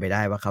เป็นไปไ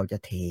ด้ว่าเขาจะ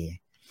เท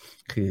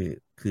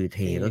คือเท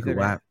ก็คือ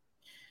ว่า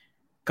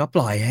ก็ป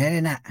ล่อยให้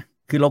น่ะ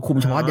คือเราคุม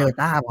เฉพาะเดล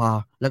ต้าพอ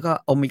แล้วก็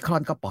โอมิครอ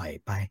นก็ปล่อย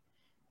ไป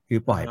คือ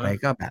ปล่อยไป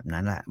ก็แบบ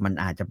นั้นแหละมัน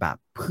อาจจะแบบ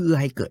เพื่อ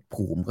ให้เกิด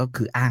ภูมิก็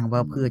คืออ้างว่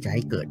าเพื่อจะใ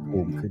ห้เกิดภู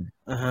มิขึ้น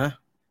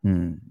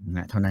น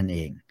ะเท่านั้นเอ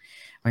ง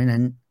เพราะฉะนั้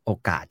นโอ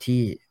กาส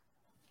ที่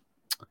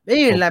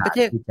หลายประเท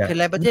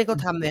ศเขา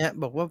ทำเนี่ยฮะ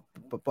บอกว่า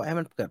ปล่อยให้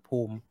มันเกิดภู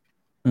มิ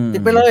ติ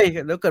ดไปเลย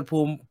แล้วเกิดภู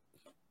มิ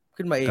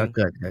ขึ้นมาเองก็เ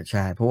กิดใ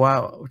ช่เพราะว่า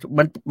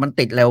มัน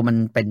ติดเร็วมัน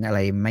เป็นอะไร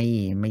ไ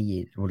ม่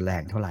รุนแร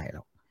งเท่าไหร่หร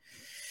อก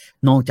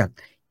นอกจาก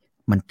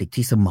มันติด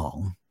ที่สมอง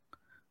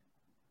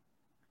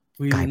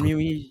กลายเป็น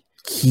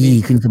ขี้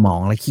ขึ้นสมอง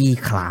แล้วขี้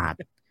ขลาด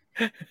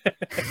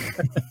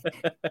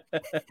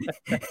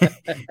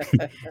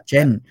เ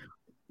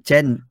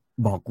ช่น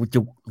บอกกูจะ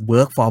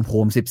work from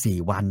home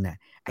 14 วันน่ะ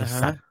ไอ้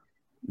สัตว์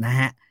นะ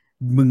ฮะ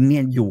มึงเนี่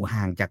ยอยู่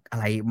ห่างจากอะ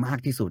ไรมาก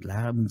ที่สุดแล้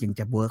วมึงจึง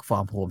จะ work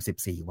from home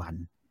 14 วัน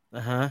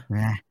น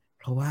ะ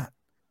เพราะว่า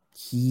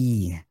ขี้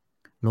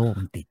โรค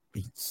มันติดไป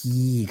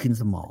ขี้ขึ้น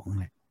สมอง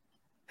เลย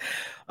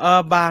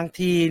บาง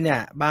ทีเนี่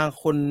ยบาง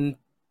คน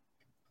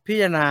พิ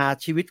จารณา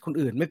ชีวิตคน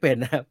อื่นไม่เป็น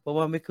นะเพราะ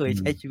ว่าไม่เคย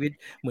ใช้ชีวิต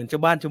เหมือนชา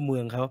วบ้านชาวเมื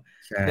องเขา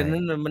ดังนั้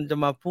นมันจะ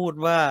มาพูด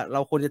ว่าเร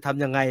าควรจะท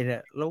ำยังไงเนี่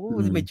ยเราก็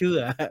ไม่เชื่อ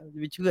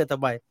ทำ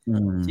ไม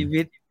ชี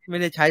วิตไม่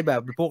ได้ใช้แบ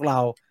บพวกเรา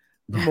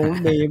มง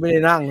เมย์ไม่ได้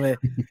นั่งเลย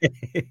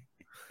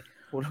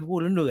ผมพูด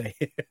แล้วเหนื่อย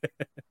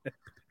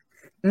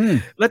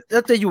แล้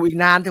วจะอยู่อีก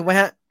นานถูกไหม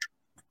ฮะ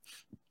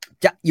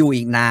จะอยู่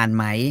อีกนานไ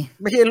หม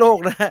ไม่ใช่โรค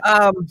นะ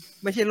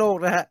ไม่ใช่โรค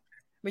นะฮะ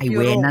ไอเ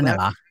วนนั่นเห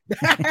รอ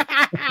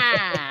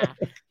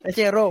ไม่ใ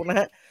ช่โรคนะ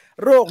ฮะ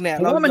โรคเนี่ยเ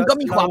พราะว่ามันก็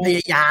มีความพย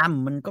ายาม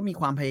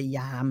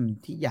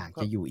ที่อยาก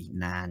จะอยู่อีก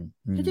นาน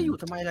จะอยู่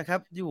ทำไมล่ะครับ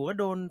อยู่ก็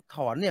โดนถ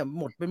อนเนี่ย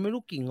หมดเป็นไม่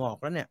รู้กี่งอก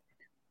แล้วเนี่ย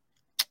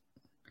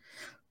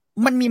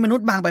มันมีมนุษ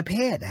ย์บางประเภ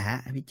ทนะฮะ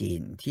พี่จี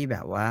นที่แบ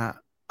บว่า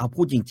เอา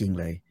พูดจริงๆ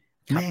เลย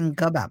แม่ง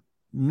ก็แบบ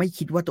ไม่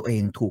คิดว่าตัวเอ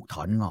งถูกถ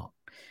อนงอก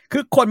คื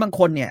อคนบาง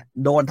คนเนี่ย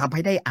โดนทำใ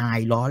ห้ได้อาย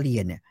ล้อเลี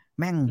ยนเนี่ย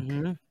แม่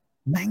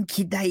ง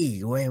คิดได้อีก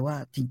เว้ยว่า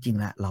จริง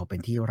ๆละเราเป็น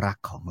ที่รัก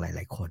ของห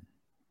ลายๆคน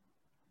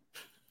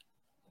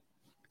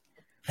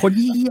เ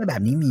หี้ยแบ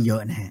บนี้มีเยอ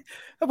ะนะฮะ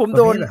ถ้าผม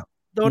โด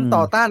น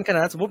ต่อต้านขนา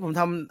ดสมมติผม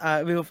ท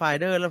ำวิวไฟ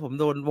เดอร์แล้วผม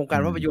โดนวงการ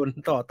ภาพยนตร์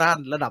ต่อต้าน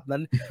ระดับนั้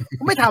นผ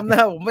มไม่ทำนะ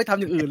ครับผมไม่ทำ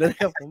อย่างอื่นเลย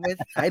ครับผมไม่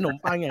ขายขนม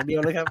ปังอย่างเดีย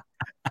วเลยครับ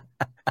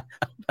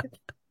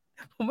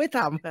ผมไม่ท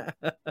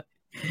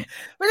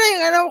ำไม่ได้ยั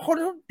งไงนะคน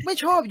ไม่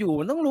ชอบอยู่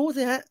ต้องรู้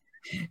สิฮะ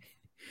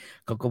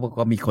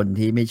ก็มีคน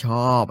ที่ไม่ช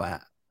อบอ่ะ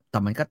แต่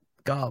มัน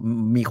ก็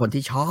มีคน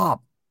ที่ชอบ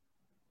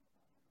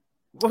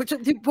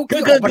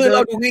คือเร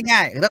าดูง่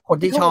ายๆถ้าคน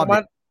ที่ชอบ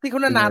ที่เข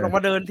านานๆออกม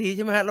าเดินทีใ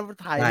ช่ไหมฮะแล้ว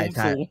ถ่ายมุม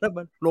สูงแล้ว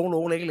มันล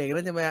งเล็กๆ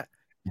นั่นใช่ไหมฮะ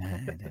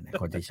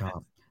คนที่ชอบ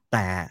แ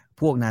ต่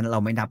พวกนั้นเรา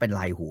ไม่นับเป็น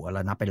รายหัวเร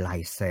านับเป็นราย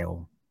เซล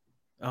ล์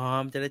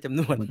มันจะได้จำ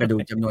นวนมันก็ดู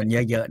จำนวน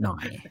เยอะๆหน่อ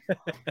ย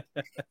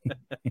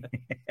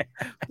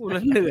พูดแ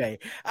ล้วเหนื่อย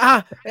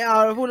ไม่เอา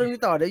พูดเรื่อง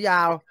นี้ต่อเดี๋ยวย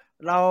าว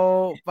เรา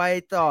ไป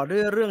ต่อด้ว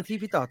ยเรื่องที่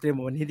พี่ต่อเตรีย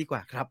มวันนี้ดีกว่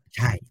าครับใ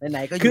ช่ไหน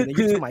ๆก็อยู่ใน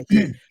ยุคสมัย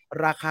ที่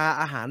ราคา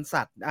อาหาร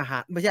สัตว์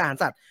ไม่ใช่อาหาร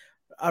สัตว์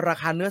รา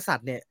คาเนื้อสัต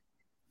ว์เนี่ย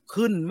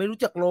ขึ้นไม่รู้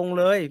จักลง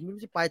เลยไม่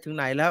รู้จะไปถึงไ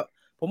หนแล้ว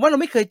ผมว่าเรา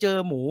ไม่เคยเจอ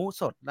หมู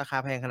สดราคา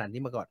แพงขนาด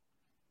นี้มาก่อน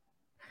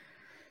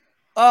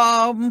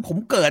ผม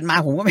เกิดมา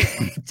ผมก็ไม่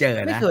เจอน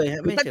ะไม่เคย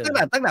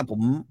ตั้งแต่ผ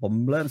ม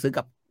เริ่ม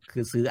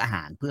ซื้ออาห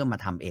ารเพื่อมา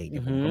ทำเองเนี่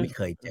ยผมก็ไม่เ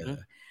คยเจอ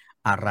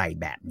อะไร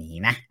แบบนี้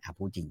นะ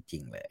พูดจริ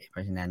งๆเลยเพร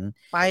าะฉะนั้น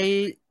ไป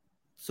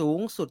สูง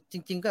สุดจ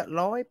ริงๆก็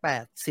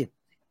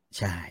180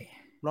ใช่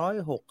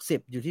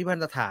160อยู่ที่มา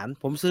ตรฐาน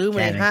ผมซื้อ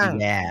ในห้าง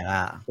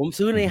ผม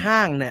ซื้อในห้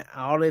างเนี่ยเอ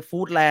าเลย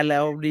ฟู้ดแลนด์แล้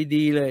ว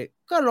ดีๆเลย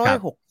ก็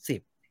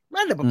160แ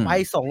ม้แต่ไป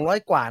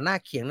200กว่าหน้า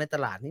เขียงในต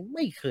ลาดนี้ไ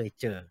ม่เคย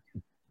เจอ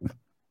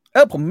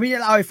ผมไม่ได้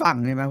เล่าให้ฟัง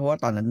ใช่ไหมเพราะว่า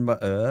ตอนนั้น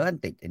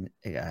ติด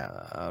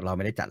เราไ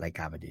ม่ได้จัดรายก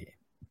ารพอดี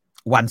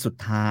วันสุด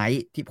ท้าย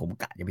ที่ผม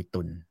กะจะไป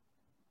ตุน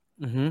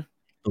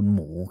ห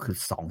มูคือ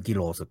2 กิโ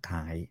ลสุด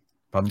ท้าย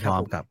พร้อ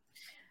มๆกับ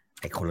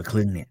ไอ้คนละค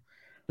รึ่งเนี่ย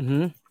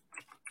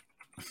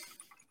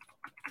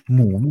ห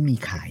มูไม่มี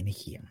ขายใน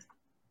เขียง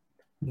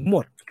หมูหม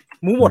ด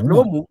หรือ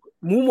ว่าห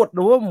มูหมดห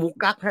รือว่าหมู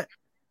กั๊กฮะ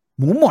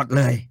หมูหมด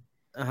เลย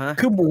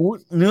คือหมู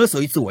เนื้อ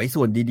สวยๆ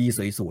ส่วนดีๆ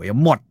สวย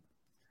ๆหมด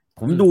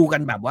ผมดูกั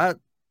นแบบว่า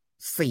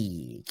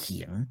4 เขี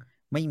ยง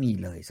ไม่มี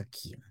เลยสักเ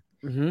ขียง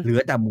เหลือ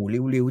แต่หมู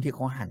ริ้วๆที่เข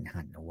าหั่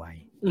นเอาไว้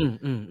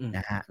น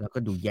ะฮะแล้วก็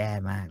ดูแย่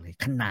มากเลย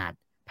ขนาด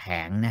แผ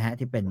งนะฮะ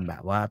ที่เป็นแบ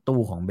บว่าตู้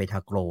ของเบท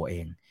าโกรเอ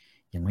ง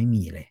ยังไม่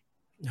มีเลย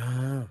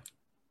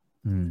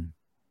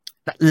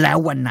แล้ว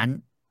วัน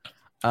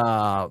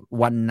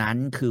นั้น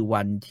คือ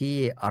วันที่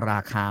รา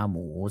คาห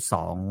มู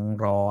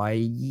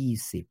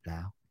220แ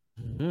ล้ว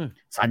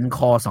สันค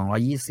อ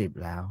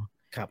220แล้ว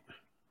ครับ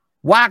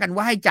ว่ากัน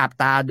ว่าให้จับ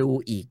ตาดู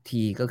อีก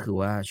ทีก็คือ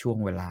ว่าช่วง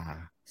เวลา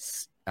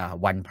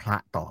วันพระ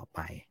ต่อไป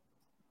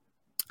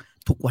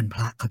ทุกวันพ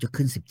ระเขาจะ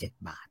ขึ้น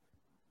17 บาท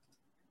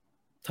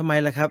ทำไม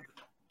ล่ะครับ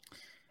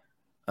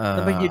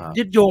มันไป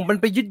ยึดโย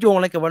งอ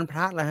ะไรกับวันพร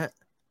ะล่ะฮะ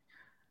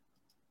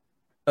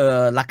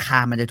ราคา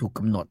มันจะถูกก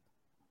ำหนด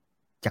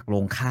จากโร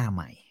งฆ่าใ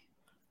หม่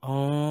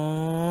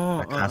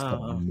ราคาส่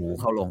งหมู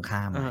เข้าโรงฆ่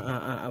าใหม่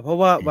เพราะ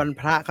ว่าวัน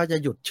พระเขาจะ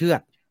หยุดเชือ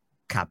ด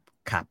ครับ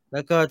แ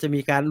ล้วก็จะมี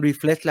การรีเ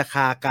ฟรชราค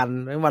ากัน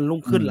วันรุ่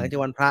งขึ้นหลังจา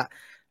กวันพระ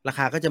ราค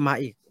าก็จะมา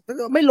อีกแล้ว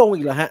ก็ไม่ลง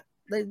อีกเหรอฮะ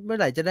ได้เมื่อ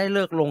ไหร่จะได้เ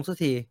ลิกลงสัก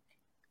ที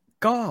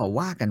ก็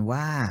ว่ากัน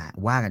ว่า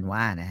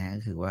นะฮะ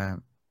ก็คือว่า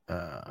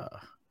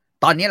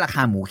ตอนนี้ราค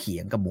าหมูเขี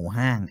ยงกับหมู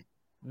ห้าง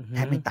แท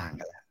บไม่ต่าง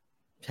กันแล้ว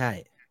ใช่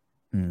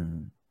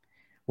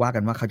ว่ากั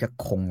นว่าเขาจะ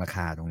คงราค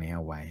าตรงนี้เ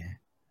อาไว้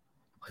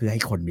เพื่อใ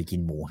ห้คนไปกิ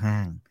นหมูห้า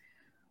ง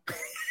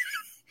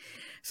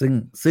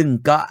ซึ่ง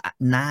ก็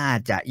น่า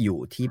จะอยู่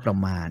ที่ประ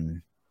มาณ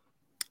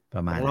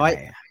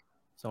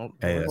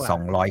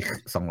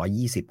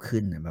220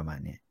ขึ้นประมาณ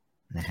นี้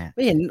นะฮะไ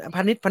ม่เห็นพ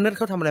าณิชย์เ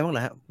ขาทำอะไรบ้างเหร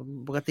อฮะ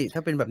ปกติถ้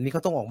าเป็นแบบนี้เข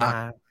าต้องออกมา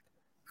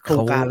โคร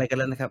งการอะไรกัน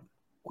แล้วนะครับ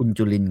คุณ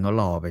จุลินทร์เขา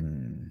รอเป็น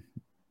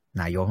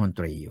นายกรัฐมน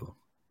ตรีอยู่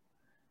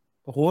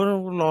โอ้โห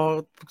รอ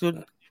จน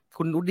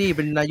คุณอุดี้เ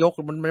ป็นนายก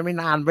มันไม่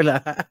นานไปเหรอ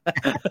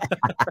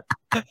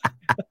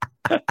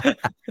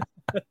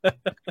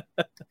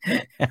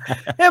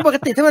ปก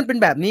ติถ้ามันเป็น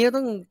แบบนี้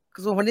ต้องกร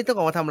ะทรวงพาณิชย์ต้องอ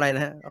อกมาทำอะไรน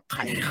ะฮะเอาไ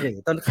ข่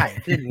ต้นไข่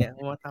ขึ้นเงี้ย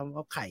มาทำเอ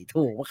าไข่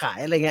ถูกมาขาย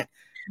อะไรเงี้ย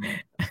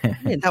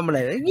ไม่เห็นทำอะไร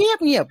เงีย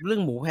บเรื่อ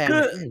งหมูแพง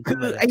คื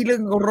อไอ้เรื่อ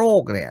งโร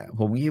คเนี่ย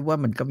ผมคิดว่า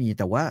มันก็มี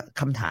แต่ว่า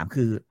คำถาม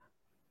คือ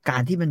กา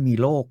รที่มันมี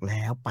โรคแ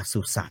ล้วป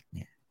ศุสัตว์เ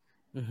นี่ย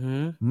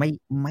ไ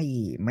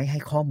ม่ให้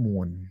ข้อมู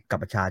ลกับ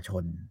ประชาช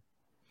น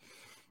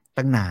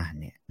ตั้งนาน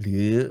เนี่ยหรื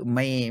อไ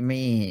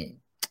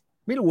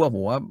ม่รู้ว่าผ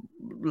มว่า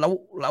แ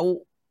ล้ว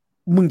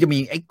มึงจะมี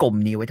ไอ้กลม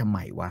นี้ไว้ทำไม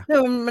วะเนี่ย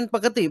มันป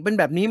กติเป็น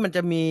แบบนี้มันจ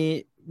ะมี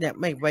เนี่ย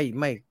ไ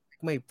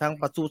ม่ทาง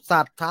ปศุสั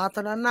ตว์สาธ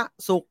ารณ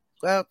สุข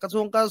กระทร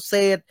วงเกษ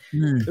ตร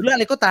หรืออะ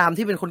ไรก็ตาม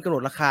ที่เป็นคนกำหน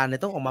ดราคาเนี่ย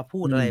ต้องออกมาพู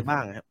ดอะไรบ้า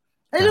งครับ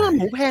ไอ้เรื่อง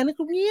หมูแพงนี่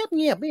ก็เงียบ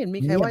ไม่เห็นมี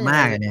ใครว่าม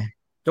ากเลยเนี่ย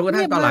จนกระ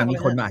ทั่งตอนหลังมี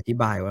คนมาอธิ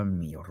บายว่ามัน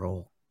มีโร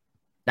ค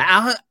แต่เอา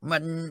มั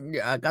น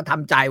ก็ท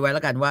ำใจไว้แ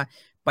ล้วกันว่า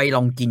ไปล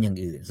องกินอย่าง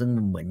อื่นซึ่ง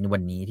เหมือนวั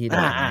นนี้ที่เรา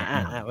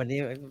วันนี้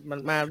มัน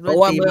มาเพราะ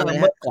ว่าเ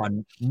มื่อ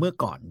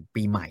ก่อน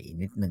ปีใหม่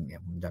นิดนึงเนี่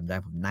ยผมจำได้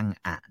ผมนั่ง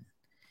อ่า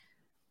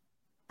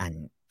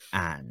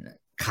น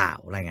ข่าว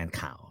รายงาน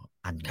ข่าว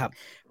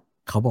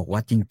เขาบอกว่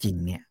าจริง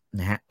ๆเนี่ย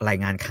นะฮะราย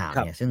งานข่าวเ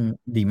นี่ยซึ่ง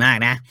ดีมาก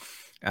นะ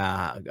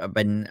เ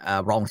ป็น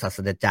รองศาส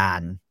ตราจาร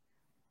ย์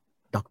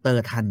ด็อกเตอ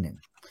ร์ท่านหนึ่ง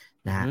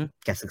นะฮะ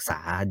แกศึกษา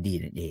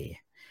DNA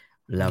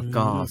แล้ว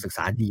ก็ศึกษ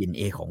า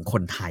DNA ของค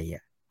นไทย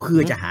เพื่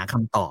อจะหาค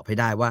ำตอบให้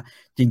ได้ว่า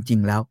จริง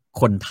ๆแล้ว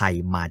คนไทย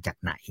มาจาก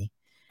ไหน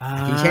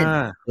ที่เช่น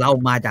เรา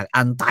มาจาก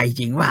อันไต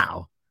จริงเปล่า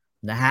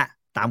นะฮะ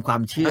ตามควา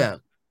มเชื่อ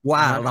ว่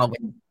าเราเป็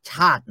นช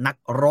าตินัก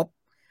รบ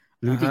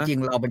หรือจริง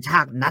ๆเราเป็นชา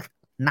ติ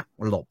นัก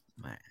หลบ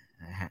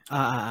นะฮะ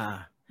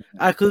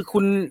คือคุ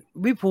ณ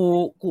วิภู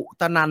กุ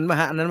ตนันท์ป่ะ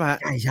ฮะอันนั้นป่ะฮะ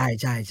ใ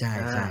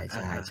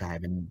ช่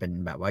เป็น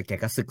แบบว่าแก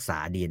ก็ศึกษา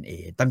DNA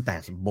ตั้งแต่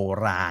โบ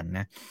ราณน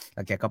ะแ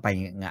ล้วแกก็ไป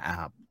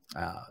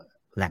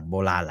แหล่งโบ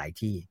ราณหลาย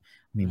ที่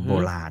มีโบ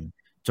ราณ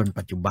จน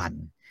ปัจจุบัน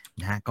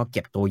นะฮะก็เ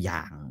ก็บตัวอย่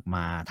างม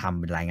าทำ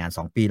เป็นรายงาน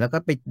2 ปีแล้วก็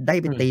ไป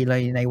ตีเล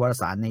ยในวาร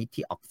สารใน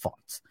ที่ออกฟอร์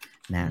ด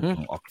นะข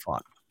องออกฟอ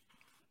ร์ด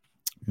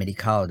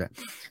medical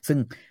ซึ่ง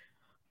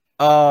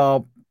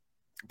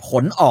ผ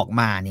ลออก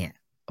มาเนี่ย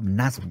มัน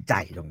น่าสนใจ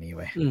ตรงนี้เ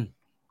ว้ย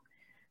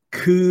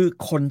คือ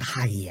คนไท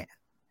ย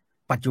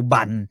ปัจจุ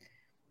บัน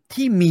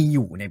ที่มีอ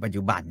ยู่ในปัจ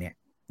จุบันเนี่ย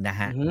นะ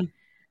ฮะ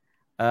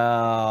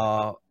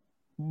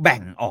แบ่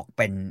งออกเ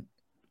ป็น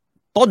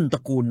ต้นตร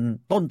ะ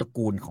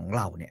กูลของเ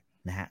ราเนี่ย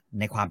นะฮะ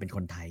ในความเป็นค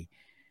นไทย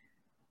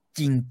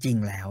จริง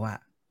ๆแล้วอะ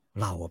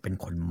เราเป็น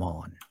คนมอ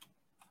ญ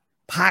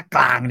ภาคก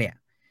ลางเนี่ย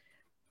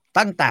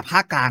ตั้งแต่ภา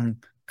คกลาง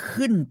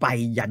ขึ้นไป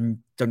ยัน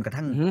จนกระ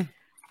ทั่ง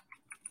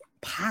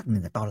ภาคเห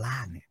นือตอนล่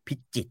างเนี่ยพิ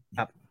จิตร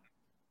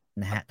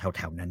นะฮะแ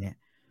ถวๆนั้นเนี่ย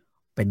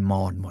เป็นม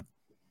อญหมด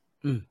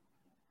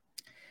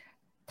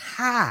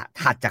ถ้า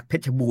ถัดจากเพ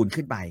ชรบูรณ์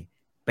ขึ้นไป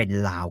เป็น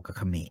ลาวกับเ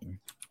ขมร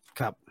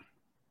ครับ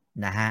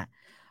นะฮะ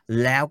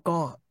แล้วก็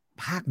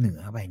ภาคเหนื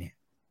อไปเนี่ย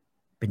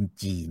เป็น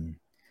จีน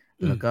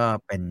แล้วก็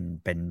เ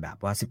ป็นแบบ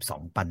ว่า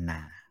12ปันน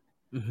า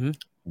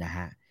นะฮ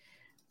ะ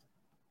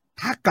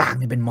ภาคกลาง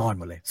นี่เป็นมอญ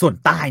หมดเลยส่วน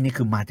ใต้นี่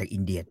คือมาจากอิ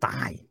นเดียใ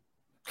ต้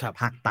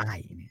ภาคใต้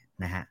เนี่ย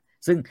นะฮะ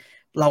ซึ่ง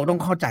เราต้อง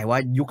เข้าใจว่า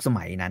ยุคส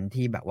มัยนั้น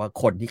ที่แบบว่า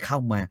คนที่เข้า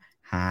มา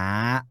หา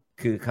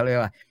คือเขาเรียก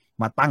ว่า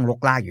มาตั้งรก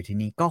รากอยู่ที่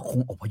นี่ก็ค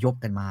งอพยพ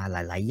กันมาห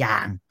ลายๆอย่า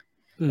ง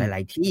หล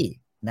ายๆที่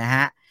นะฮ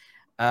ะ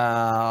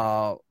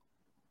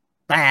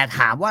แต่ถ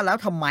ามว่าแล้ว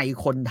ทำไม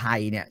คนไทย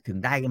เนี่ยถึง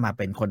ได้มาเ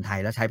ป็นคนไทย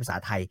แล้วใช้ภาษา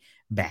ไทย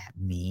แบบ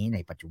นี้ใน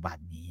ปัจจุบัน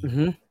นี้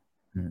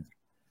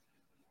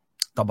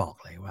ก็บอก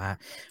เลยว่า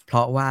เพร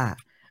าะว่า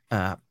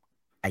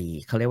ไอ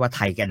เขาเรียกว่าไ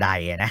ทยกระได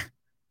นะ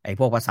ไอ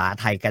พวกภาษา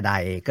ไทยกระได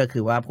ก็คื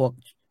อว่าพวก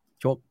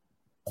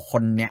ค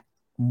นเนี่ย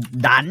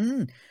ดัน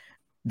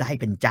ได้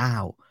เป็นเจ้า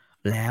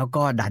แล้ว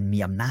ก็ดันมี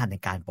อำนาจใน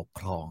การปก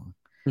ครอง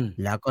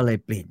แล้วก็เลย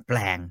เปลี่ยนแปล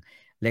ง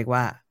เรียกว่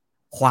า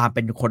ความเ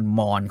ป็นคน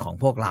มอญของ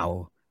พวกเรา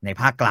ใน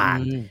ภาคกลาง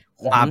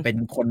ความเป็น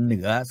คนเห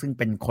นือซึ่ง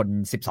เป็นคน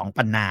12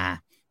ปันนา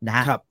น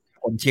ะ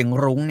คนเชียง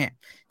รุ้งเนี่ย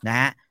น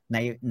ะ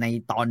ใน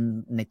ตอ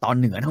น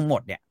เหนือทั้งหม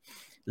ดเนี่ย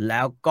แ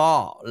ล้ว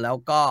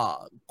ก็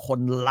คน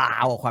ลา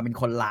วความเป็น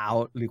คนลาว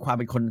หรือความ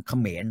เป็นคนเข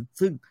มร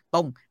ซึ่งต้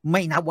องไ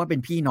ม่นับว่าเป็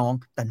นพี่น้อง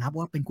แต่นับ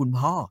ว่าเป็นคุณ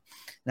พ่อ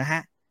นะฮ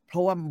ะเพรา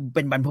ะว่าเ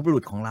ป็นบรรพบุรุ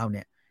ษของเราเ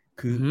นี่ย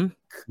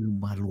คือ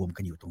มารวม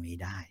กันอยู่ตรงนี้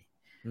ได้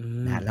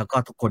นะแล้วก็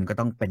ทุกคนก็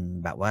ต้องเป็น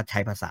แบบว่าใช้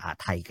ภาษา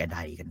ไทยกระได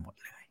กันหมด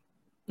เลย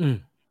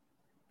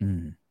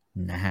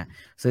นะฮะ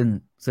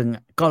ซึ่ง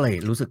ก็เลย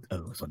รู้สึก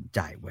สนใจ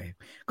เว้ย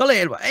ก็เลย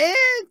ว่า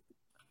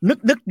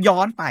นึกย้อ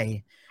นไป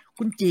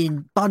คุณจีน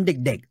ตอนเ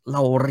ด็กๆเร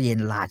าเรียน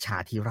ราชา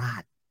ธิรา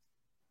ช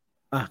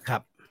ครั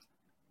บ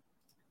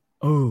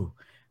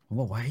ผม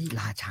บอกว่า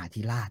ราชา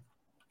ธิราช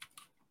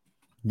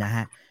นะฮ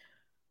ะ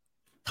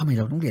ทำไมเ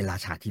ราต้องเรียนรา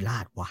ชาธิรา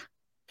ชวะ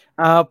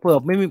เ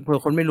ผื่อ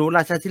คนไม่รู้ร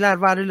าชาธิราช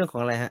ว่าด้วยเรื่องขอ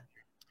งอะไรฮะ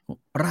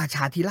ราช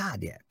าธิราช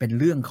เนี่ยเป็น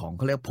เรื่องของเ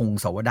ขาเรียกพง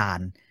ศาวดาร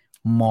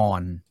มอ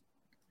ญ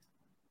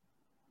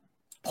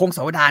พงศ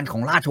าวดารขอ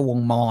งราชวง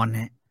ศ์มอญ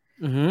ฮะ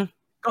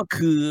ก็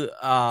คือ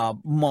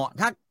หมอ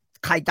ถ้า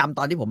ใครจำต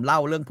อนที่ผมเล่า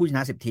เรื่องผู้ชน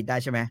ะ10 ทิศได้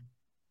ใช่ไหม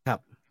ครับ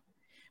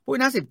ผู้ช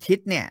นะ10 ทิศ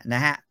เนี่ยน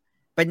ะฮะ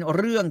เป็น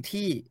เรื่อง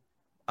ที่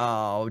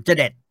เจ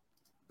เด็ด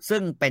ซึ่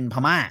งเป็นพ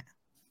ม่า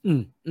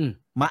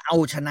มาเอา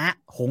ชนะ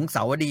หงส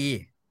าวดี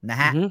นะ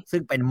ฮะซึ่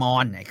งเป็นมอ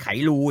ญไอ้ไข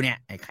ลูเนี่ย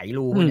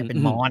เป็น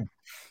มอญ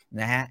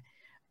นะฮะ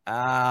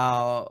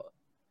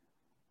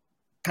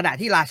ขณะ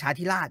ที่ราชา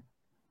ธิราช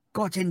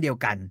ก็เช่นเดียว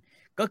กัน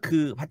ก็คื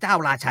อพระเจ้า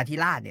ราชาธิ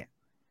ราชเนี่ย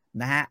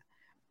นะฮะ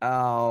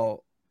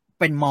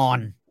เป็นมอญ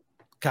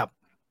ครับ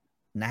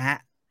นะฮะ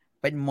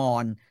เป็นมอ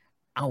ญ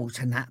เอาช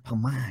นะพ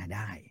ม่าไ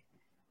ด้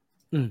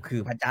คื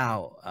อพระเจ้า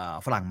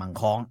ฝรั่งมัง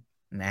ค้อง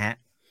นะฮะ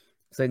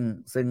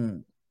ซึ่ง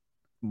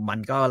มัน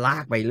ก็ลา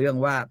กไปเรื่อง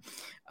ว่า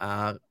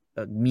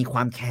มีคว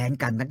ามแค้น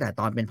กันตั้งแต่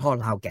ตอนเป็นพ่อ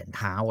ลาวแก่นเ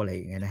ท้าอะไรอ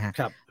ย่างเงี้ยนะฮะ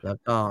แล้ว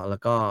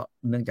ก็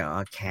เนื่องจาก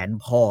แค้น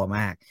พ่อม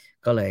าก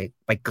ก็เลย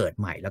ไปเกิด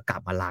ใหม่แล้วกลั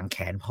บมาล้างแ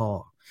ค้นพ่อ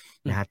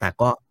นะฮะแต่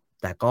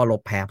ก็ล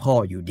บแพ้พ่อ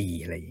อยู่ดี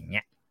อะไรอย่างเ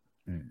งี้ย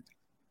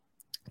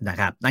นะ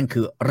ครับนั่นคื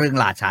อเรื่อง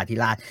ราชาธิ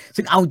ราช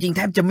ซึ่งเอาจริงแท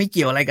บจะไม่เ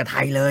กี่ยวอะไรกับไท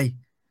ยเลย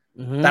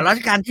แต่รัช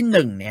กาลที่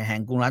1เนี่ยแห่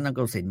งกรุงรัตนโก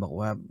สินทร์บอก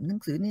ว่าหนั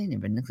งสือนี่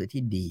เป็นหนังสือ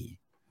ที่ดี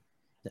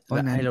เพรา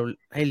ะนั้น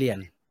ให้เรียน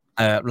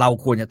เรา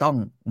ควรจะต้อง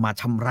มา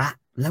ชำระ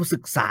แล้วศึ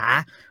กษา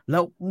แล้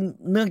ว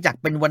เนื่องจาก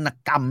เป็นวรรณ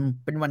กรรม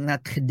เป็นวรรณ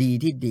คดี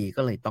ที่ดี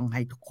ก็เลยต้องใ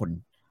ห้ทุกคน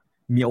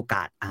มีโอก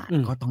าสอ่าน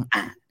ก็ต้อง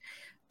อ่าน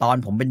ตอน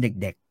ผมเป็น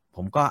เด็กๆผ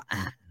มก็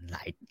อ่าน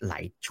หลา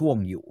ยช่วง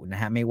อยู่นะ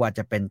ฮะไม่ว่าจ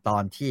ะเป็นตอ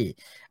นที่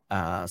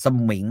ส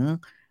มิง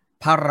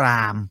พระร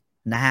าม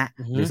นะฮะ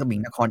หรือสมิง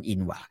นครอิน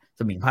ทร์ว่ะ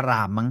สมิงพระร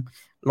ามมั้ง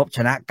รบช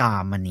นะกา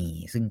มณี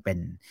ซึ่งเป็น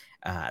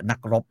นัก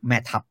รบแม่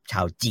ทัพช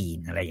าวจีน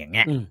อะไรอย่างเ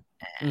งี้ย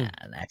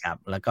นะครับ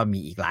แล้วก็มี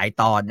อีกหลาย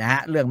ตอนนะฮ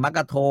ะเรื่องมักก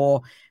ะโท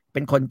เป็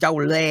นคนเจ้า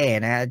เล่ห์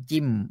นะ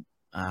จิ้ม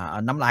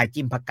น้ำลาย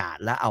จิ้มผักกาด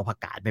แล้วเอาผัก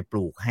กาดไปป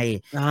ลูกให้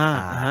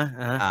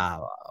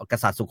ก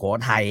ษัตริย์สุโข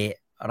ทัย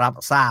รับ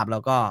ทราบแล้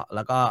ว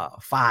ก็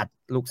ฟาด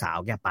ลูกสาว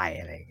แกไป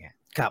อะไรอย่างเงี้ย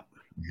ครับ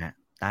นะฮะ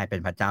ได้เป็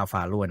นพระเจ้าฟ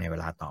ารั่วในเว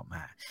ลาต่อม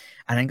า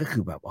อันนั้นก็คื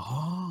อแบบ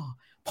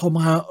พอม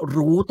า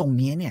รู้ตรง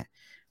นี้เนี่ย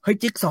เฮ้ย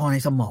จิ๊กซอใน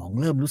สมอง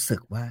เริ่มรู้สึ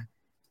กว่า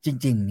จ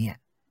ริงๆเนี่ย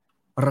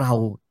เรา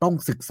ต้อง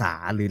ศึกษา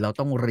หรือเรา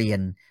ต้องเรีย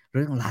นเ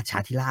รื่องราชา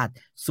ธิราช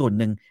ส่วน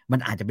หนึ่งมัน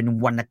อาจจะเป็น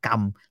วรรณกรร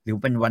มหรือ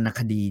เป็นวรรณ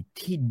คดี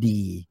ที่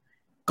ดี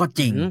ก็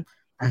จริง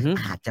แต่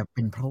อาจจะเ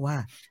ป็นเพราะว่า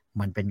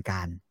มันเป็นก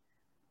าร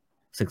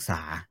ศึกษ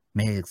าไ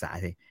ม่ใช่ศึกษา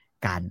สิ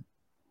การ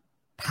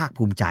ภาค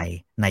ภูมิใจ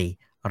ใน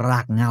รา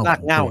กเหง้าข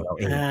องตัวเรา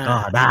เองก็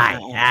ได้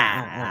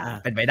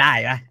เป็นไปได้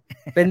ไหม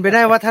เป็นไปไ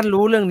ด้ว่าท่าน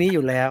รู้เรื่องนี้อ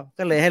ยู่แล้ว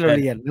ก็เลยให้เรา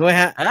เรียนด้วย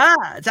ฮะ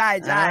ใช่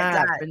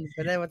เป็นไป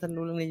ได้ว่าท่าน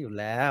รู้เรื่องนี้อยู่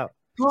แล้ว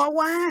เพราะ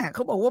ว่าเข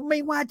าบอกว่าไม่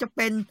ว่าจะเ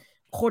ป็น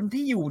คน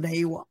ที่อยู่ใ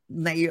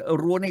น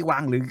รั้วในวั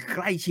งหรือใก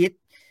ล้ชิด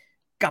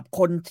กับค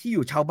นที่อ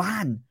ยู่ชาวบ้า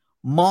น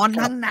มอญ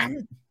ทั้งนั้น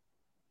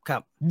ครั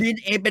บ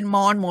DNAเป็นม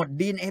อญหมด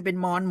DNAเป็น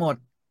มอญหมด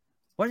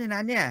เพราะฉะ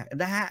นั้นเนี่ย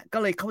นะฮะก็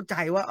เลยเข้าใจ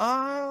ว่าอ๋อ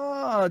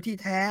ที่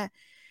แท้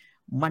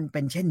มันเป็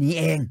นเช่นนี้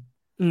เอง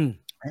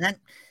เพราะฉะนั้น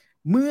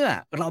เมื่อ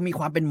เรามี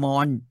ความเป็นมอ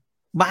ญ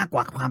มากก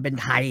ว่าความเป็น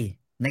ไทย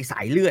ในส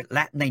ายเลือดแล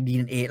ะใน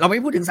DNA เราไม่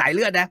พูดถึงสายเ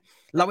ลือดนะ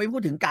เราไม่พู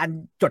ดถึงการ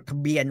จดทะ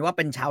เบียนว่าเ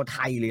ป็นชาวไท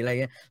ยหรืออะไร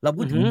เรา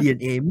พูดถึง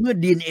DNA เมื่อ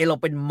DNA เรา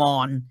เป็นมอ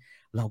ญ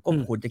เราก็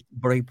ควรจะ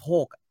บริโภ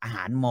คอาห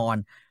ารมอญ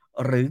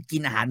หรือกิ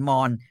นอาหารม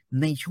อญ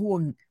ใน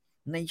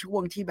ช่ว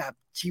งที่แบบ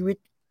ชีวิต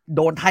โ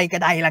ดนไทยกระ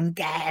ไดรัง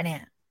แกเนี่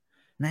ย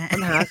นะปั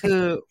ญหาคือ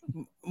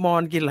มอ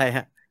ญกินอะไรฮ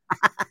ะ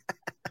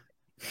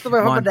ต้องไป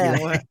พระประแดง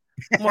วะ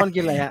มอญกิ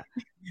นอะไรฮะ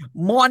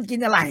มอญกิน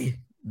อะไร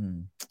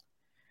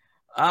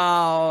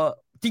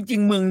จริ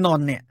งๆเมืองน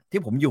นท์เนี่ย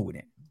ที่ผมอยู่เ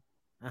นี่ย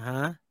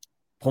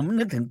ผม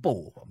นึกถึง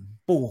ปู่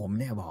ผม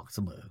เนี่ยบอกเส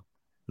มอ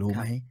รู้ไ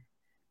หม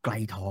ไกล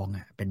ทอง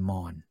อ่ะเป็นม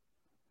อญ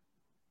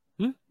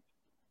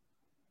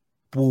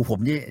ปู่ผม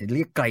เนี่ยเ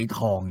รียกไกลท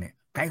องเนี่ย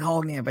ไกลทอง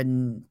เนี่ยเ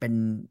ป็น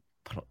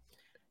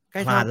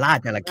พลาล่า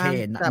จระเข้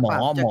หมอ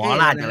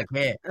ล่าจระเ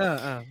ข้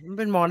มัน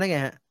เป็นมอญได้ไง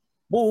ฮะ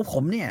ปู่ผ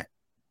มเนี่ย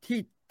ที่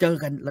เจอ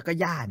กันแล้วก็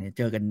ย่าเนี่ยเ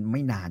จอกันไ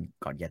ม่นาน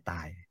ก่อนแกต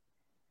าย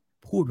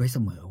พูดไว้เส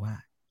มอว่า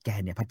แก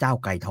เนี่ยพระเจ้า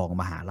ไกลทอง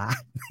มหารา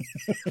ช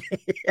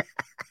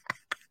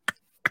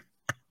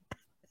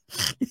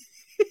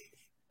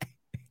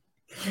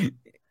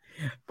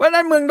เพราะ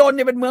นั้นเมืองนนท์เ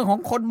นี่ยเป็นเมืองของ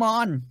คนมอ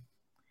ญ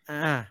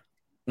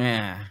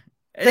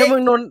แต่เมื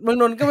องน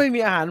นท์ก็ไม่มี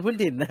อาหารพื้น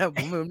ถิ่นนะผ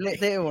มเละ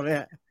เทะหมดเลย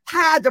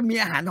ถ้าจะมี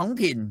อาหารท้อง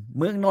ถิ่น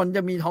เมืองนนท์จ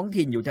ะมีท้อง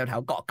ถิ่นอยู่แถ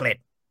วๆเกาะเกร็ด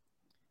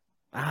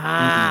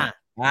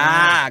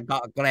เกา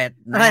ะเกร็ด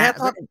อะไรฮะ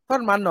ทอ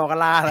ดมันหน่อกะ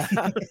ลาเหรอ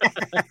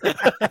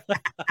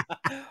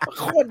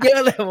โคตรเยอะ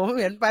เลยผม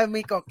เห็นไป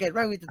มีเกาะเกร็ด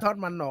บ้างมีแต่ทอด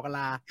มันหน่อกะล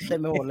าเต็ม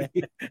ไปหมดเลย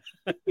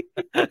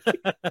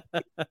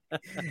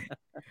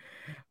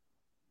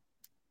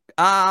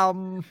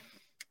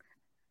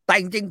แต่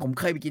จริงๆผม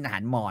เคยไปกินอาหา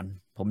รมอญ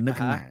ผมนึก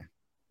ขึ้นมา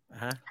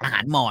อาหา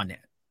รมอญเนี่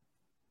ย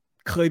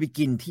เคยไป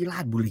กินที่รา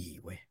ชบุรี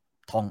เว้ย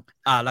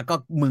แล้วก็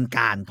เมืองก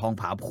ารทอง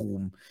ผาภู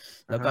มิ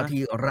แล้วก็ที่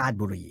ราช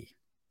บุรี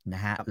น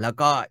ะฮะแล้ว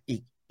ก็อี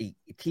ก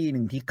ที่ห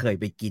นึ่งที่เคย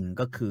ไปกิน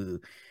ก็คือ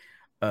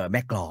แ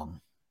ม่กลอง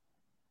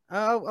เ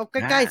อาใ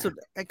กล้ๆสุด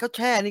ข้าวแ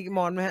ช่นี่ม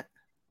อญไหมฮะ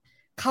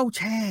ข้าวแ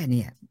ช่เ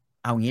นี่ย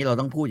เอางี้เรา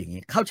ต้องพูดอย่าง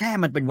นี้ข้าวแช่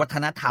มันเป็นวัฒ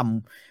นธรรม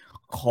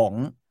ของ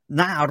ห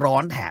น้าร้อ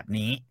นแถบ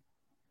นี้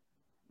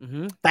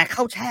แต่ข้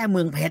าวแช่เ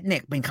มืองเพชรเนี่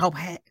ยเป็นข้า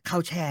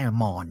วแช่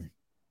มอญ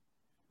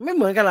ไม่เ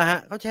หมือนกันเหรอฮะ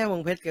ข้าวแช่เมือ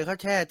งเพชรกับข้าว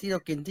แช่ที่เรา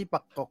กินที่ปั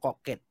กเกาะ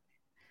เกร็ด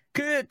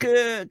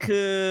คื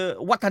อ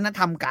วัฒนธ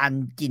รรมการ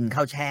กินข้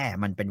าวแช่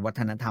มันเป็นวั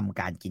ฒนธรรม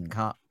การกิน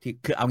ข้าวที่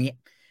คือเอางี้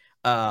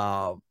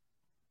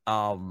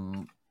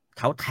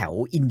แถว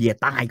อินเดีย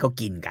ใต้ก็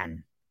กินกัน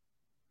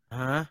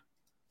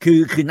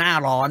คือหน้า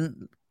ร้อน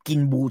กิน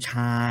บูช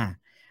า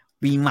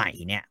ปีใหม่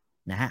เนี่ย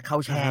นะฮะข้า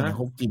วแช่เนี่ยเ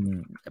ขากิน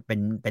เ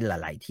ป็นห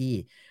ลายๆที่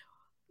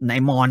ใน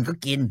มอญก็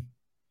กิน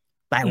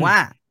แต่ว่า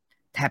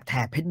แถ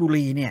บเพชรบุ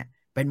รีเนี่ย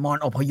เป็นมอญ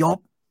อพยพ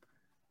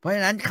เพราะฉ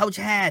ะนั้นข้าวแ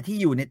ช่ที่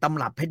อยู่ในต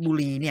ำรับเพชรบุ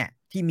รีเนี่ย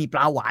ที่มีปล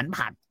าหวาน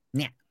ผัดเ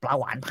นี่ยปลา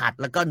หวานผัด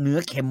แล้วก็เนื้อ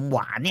เค็มหว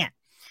านเนี่ย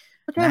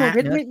ใช่เพ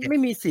ชรไม่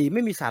มีสีไ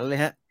ม่มีสันเลย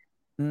ฮะ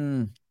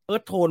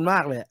โทนมา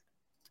กเลย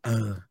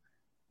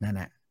นั่นแห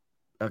ละ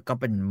แล้วก็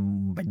เป็น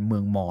เมื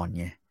องมอญ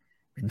ไง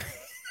เป็น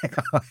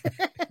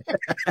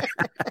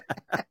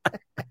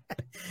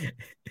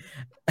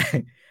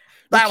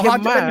แต่พอ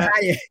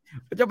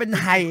จะเป็น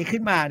ไทยขึ้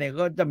นมาเนี่ย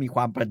ก็จะมีค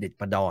วามประดิษฐ์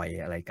ประดอย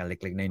อะไรกันเ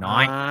ล็กๆน้อ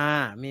ย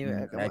ๆมี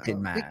ขึ้น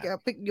มา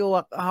พริกหยว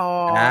กห่อ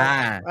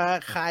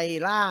ไข่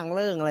ล่างเ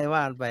รื่องอะไรว่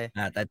าไป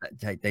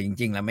แต่จ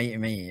ริงๆแล้วไม่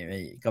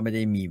ก็ไม่ไ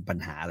ด้มีปัญ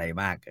หาอะไร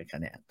มากกัน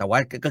เนี่ยแต่ว่า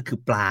ก็คือ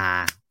ปลา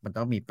มัน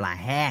ต้องมีปลา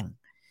แห้ง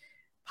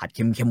ผัดเ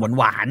ค็ม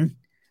หวาน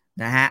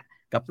ๆนะฮะ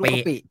กะปิ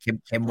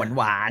เค็ม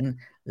หวาน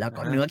ๆแล้ว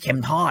ก็เนื้อเค็ม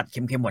ทอดเ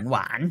ค็มหว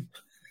าน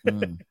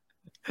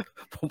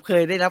ผมเค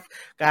ยได้รับ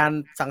การ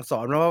สั่งสอ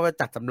นว่า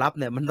จัดสำรับ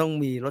เนี่ยมันต้อง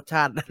มีรสช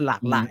าติหลา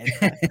กหลาย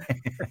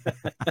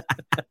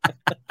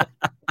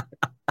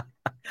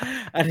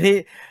อันนี้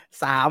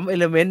3 เอ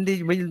ลิเมนต์ที่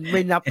ไ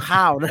ม่นับ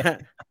ข้าวนะ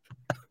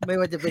ไม่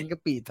ว่าจะเป็นกะ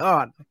ปิทอ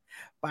ด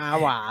ปลา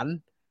หวาน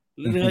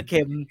เนื้อเ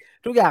ค็ม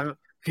ทุกอย่าง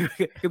เ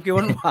ค็ม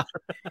หวาน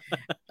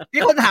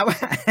พี่คนถามว่า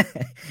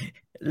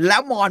แล้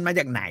วมอญมา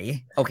จากไหน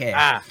โอเ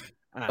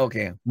ค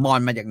มอญ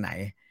มาจากไหน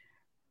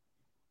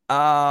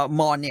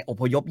มอญเนี่ยอ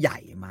พยพใหญ่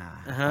มา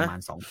ประมา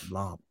ณ2-3 ร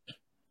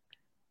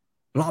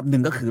อบหนึ่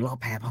งก็คือรอบ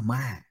แพ้พ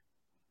ม่า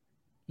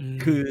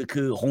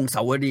คือหงส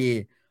าวดี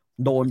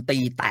โดนตี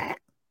แตก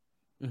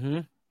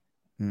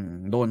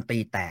โดนตี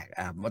แตก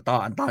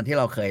ตอนที่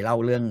เราเคยเล่า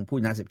เรื่องผู้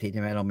ชนะ10 ทิศใ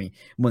ช่ไหมเรามี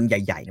เมืองใ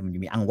หญ่ๆมันจ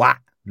ะมีอังวะ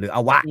หรืออ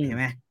วะใช่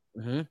ไหม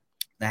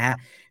นะฮะ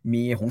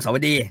มีหงสาว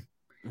ดี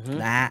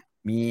นะฮะ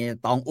มี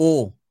ตองอู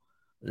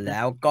แ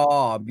ล้วก็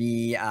มี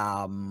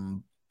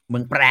เมื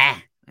องแปร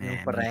เมือง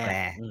แปร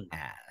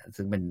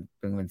ซึ่งเ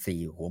ป็น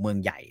4หัวเมือง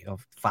ใหญ่ก็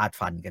ฟาด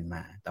ฟันกันม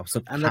าแต่สุ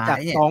ดท้าย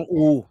เนี่ยตอง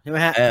อูใช่ไหม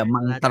ฮะ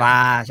มังตรา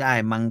ใช่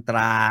มังตร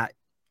า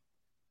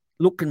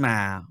ลุกขึ้นมา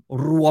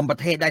รวมประ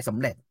เทศได้สำ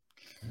เร็จ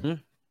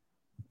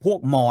พวก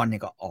มอญเนี่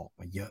ยก็ออก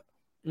มาเยอะ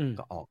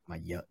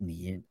หนี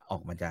ออ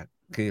กมาจาก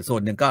คือส่ว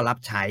นหนึ่งก็รับ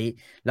ใช้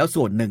แล้ว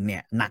ส่วนหนึ่งเนี่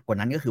ยหนักกว่า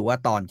นั้นก็คือว่า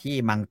ตอนที่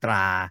มังตร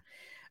า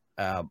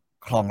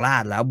ครองรา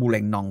ชย์แล้วบูเร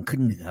งนองขึ้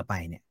นเหนือไป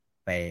เนี่ย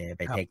ไ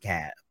ปเทคแค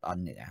ร์ตอน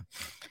เหนือ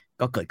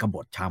ก็เกิดกบ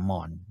ฏชาวม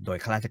อญโดย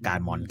ข้าราชการ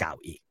มอญเก่า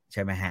อีกใ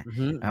ช่ไหมฮะ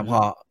แล้วพอ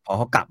เ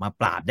ขากลับมา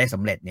ปราบได้ส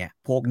ำเร็จเนี่ย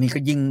พวกนี้ก็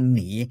ยิ่งห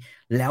นี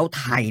แล้ว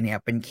ไทยเนี่ย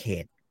เป็นเข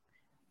ต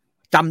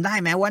จำได้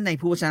ไหมว่าใน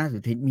พุทธศาสนาสุ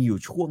ทธิมีอยู่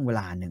ช่วงเว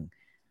ลาหนึ่ง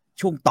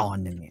ช่วงตอน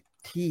หนึ่งเนี่ย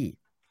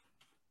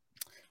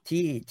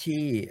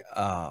ที่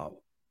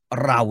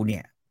เราเนี่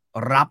ย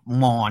รับ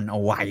มอญเอา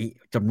ไว้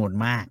จำนวน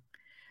มาก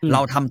เร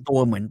าทำตัว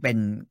เหมือนเป็น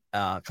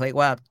เขาเรียก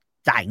ว่า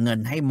จ่ายเงิน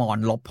ให้มอญ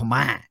ลบพ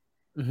ม่า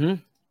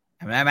เ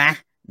ห็นไหม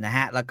นะฮ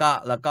ะแล้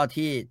วก็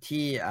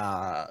ที่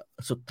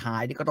สุดท้า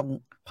ยนี่ก็ต้อง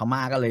พม่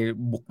าก็เลย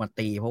บุกมา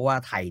ตีเพราะว่า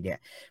ไทยเนี่ย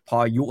พอ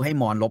ยุให้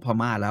มอญลบพ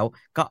ม่าแล้ว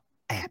ก็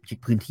แอบยึด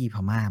พื้นที่พ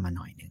ม่ามาห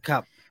น่อยนึงครั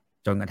บ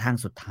จนกระทั่ง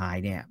สุดท้าย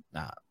เนี่ย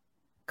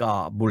ก็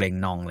บุเรง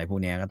นองอะไรพว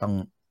กนี้ก็ต้อง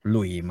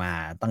ลุยมา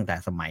ตั้งแต่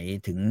สมัย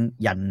ถึง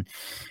ยัน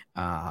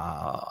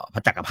พร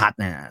ะจักรพรรดิ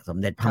นะสม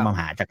เด็จพระมห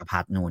าจักรพรร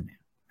ดินู่น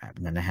แบบ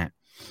นั้นนะฮะ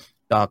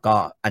ก็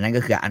อันนั้นก็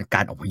คือก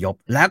ารอพยพ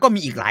แล้วก็มี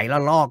อีกหลายร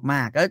ะลอกม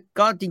าก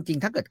ก็จริง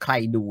ๆถ้าเกิดใคร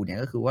ดูเนี่ย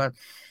ก็คือว่า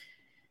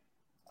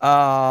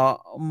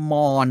ม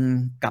อญ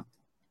กับ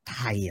ไท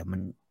ยมั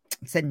น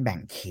เส้นแบ่ง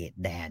เขต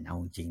แดนเอา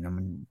จริงนะ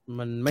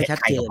มันไม่ชัด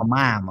เจนพ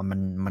ม่า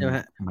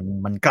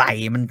มันไกล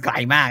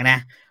มากนะ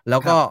แล้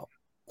วก็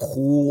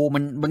คูมั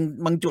น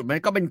บางจุดมัน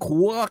ก็เป็นคู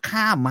ก็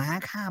ข้าม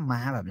ม้า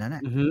แบบนั้นน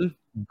ะ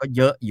มันก็เ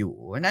ยอะอยู่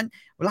เพราะนั้น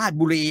ราช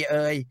บุรี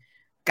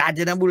กาญจ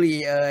นบุรี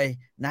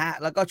นะ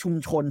แล้วก็ชุม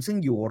ชนซึ่ง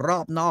อยู่รอ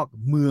บนอก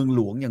เมืองห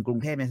ลวงอย่างกรุง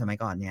เทพในสมัย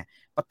ก่อนเนี่ย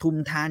ปทุม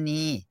ธา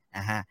นีน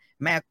ะฮะ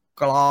แม่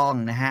กลอง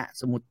นะฮะ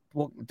สมุทรพ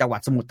วกจังหวั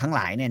ดสมุทรทั้งห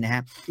ลายเนี่ยนะฮ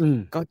ะ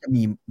ก็จะ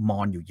มีมอ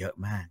ญอยู่เยอะ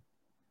มาก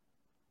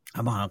เอ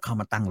ามาเข้า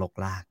มาตั้งรก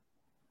ราก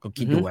ก็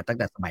คิดดูว่าตั้ง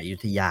แต่สมัยอยุ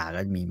ธยา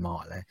ก็มีมอ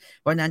ญแล้ว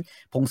เพราะนั้น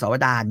พงศาว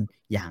ดาร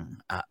อย่าง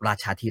รา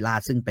ชาธิรา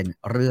ชซึ่งเป็น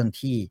เรื่อง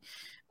ที่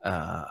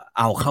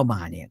เอาเข้ามา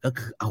เนี่ยก็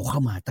คือเอาเข้า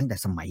มาตั้งแต่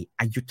สมัย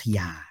อยุธย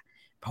า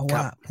เพราะว่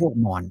าพวก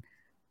มอญ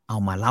เอา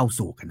มาเล่า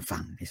สู่กันฟั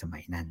งในสมั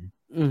ยนั้น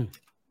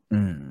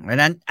เพราะ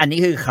นั้นอันนี้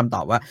คือคำต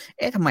อบว่า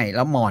ทำไมแ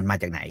ล้วมอญมา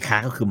จากไหนคะ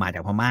ก็คือมาจา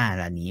กพม่า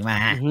หนีมา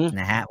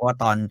นะฮะเพราะว่า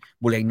ตอน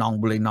บุเรงน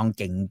อง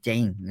เก่งจริ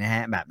งนะฮ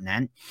ะแบบนั้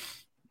น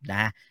น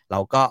ะเรา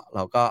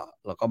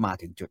ก็มา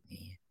ถึงจุด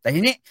นี้แต่ที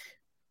นี้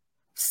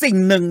สิ่ง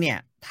หนึ่งเนี่ย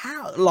ถ้า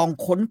ลอง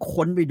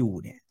ค้นไปดู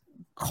เนี่ย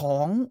ขอ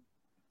ง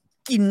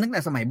กินตั้งแต่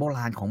สมัยโบร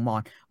าณของม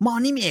อญ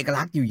นี่มีเอก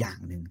ลักษณ์อยู่อย่าง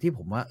หนึ่งที่ผ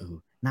มว่า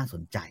น่าส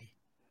นใจ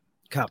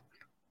ครับ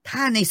ถ้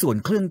าในส่วน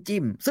เครื่องจิ้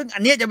มซึ่งอั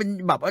นนี้จะเป็น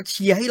แบบว่าเ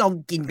ชียร์ให้ลอง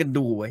กินกัน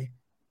ดูไว้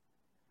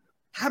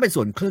ถ้าเป็น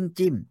ส่วนเครื่อง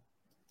จิ้ม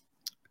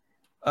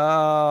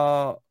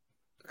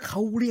เขา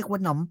เรียกว่า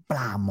น้ำปล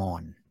ามอ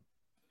ญ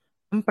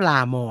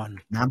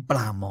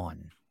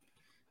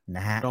น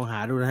ะฮะลองหา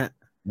ดูนะฮะ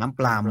น้ำ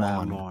ปลามอ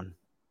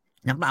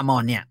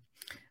ญเนี่ย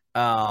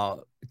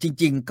จ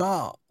ริงๆ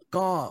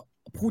ก็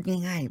พูด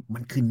ง่ายๆมั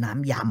นคือน้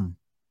ำย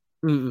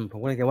ำผม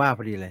ก็เลยจะว่าพ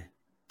อดีเลย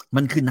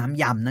มันคือน้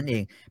ำยำนั่นเอ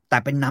งแต่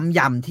เป็นน้ำย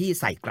ำที่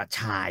ใส่กระ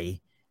ชาย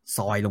ซ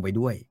อยลงไป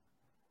ด้วย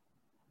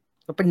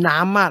ก็เป็นน้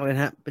ำมากเลย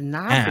ฮะเป็น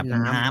น้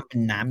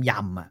ำย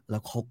ำอ่ะแล้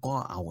วเขาก็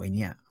เอาไอ้เ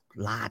นี่ย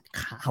ราด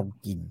ข้าว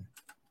กิน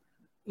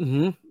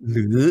ห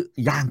รือ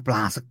ย่างปล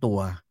าสักตัว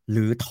ห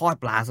รือทอด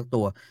ปลาสัก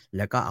ตัวแ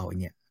ล้วก็เอาไอ้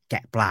เนี่ยแก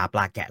ะปล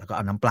าแกะแล้วก็เอ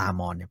าน้ำปลา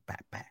มอญเนี่ยแ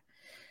ปะ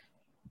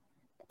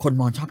คน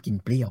มอญชอบกิน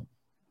เปรี้ยว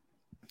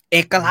เอ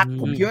กลักษณ์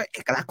ผมคิดว่าเอ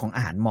กลักษณ์ของอ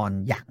าหารมอญ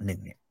อย่างหนึ่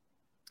งเนี่ย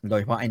โดย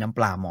เฉพาะไอ้น้ำป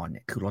ลามอญเ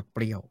นี่ยคือรสเป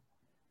รี้ยว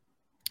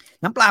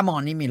น้ำปลามอ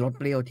ญนี่มีรส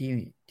เปรี้ยว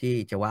ที่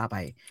จะว่าไป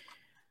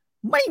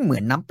ไม่เหมื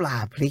อนน้ำปลา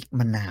พริก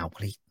มะนาวพ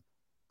ริก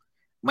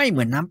ไม่เห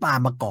มือนน้ำปลา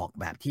มะกอก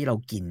แบบที่เรา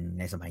กิน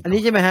ในสมัยก่อนอัน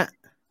นี้ใช่ไหมฮะ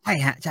ใช่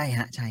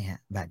ฮะ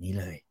แบบนี้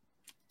เลย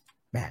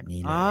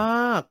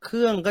เค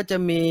รื่องก็จะ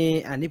มี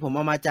อันนี้ผมเอ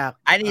ามาจาก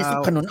อันนี้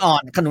ขนุนอ่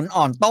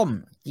อนต้ม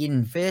กิน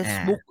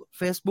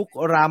Facebook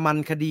รามัน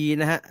คดี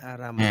นะฮะ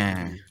รามัน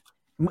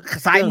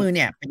ซ้ายมือเ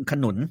นี่ยเป็นข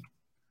นุน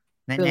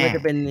เครื่องก็จ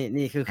ะเป็น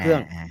นี่คือเครื่อ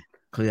ง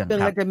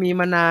ก็จะมี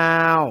มะนา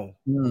ว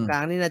กลา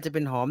งนี่น่าจะเ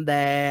ป็นหอมแด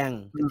ง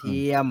กระเ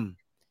ทียม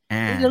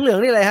เหลือง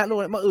ๆนี่อะไรฮะลูก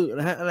มะอึ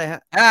นะฮะอะไรฮ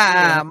ะ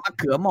มะ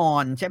เขือมอ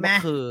ญใช่ไหม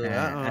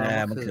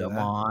มะเขือ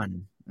มอญ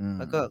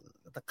แล้วก็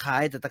ตะไคร้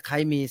แต่ตะไคร้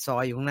มีซอ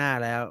ยอยู่ข้างหน้า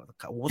แล้ว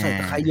โอ้ใส่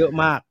ตะไคร้เยอะ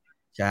มาก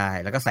ใช่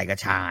แล้วก็ใส่กระ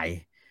ชาย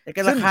แ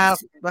ต่ร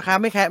าคา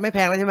ไม่แพ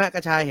งแล้วใช่ไหมก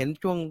ระชายเห็น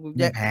ช่วง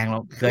ไม่แพงแล้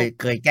ว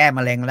เคยแก้ม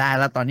ะเร็งได้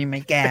แล้วตอนนี้ไ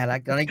ม่แก้แล้ว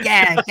ตอนนี้แก้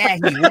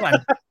หิว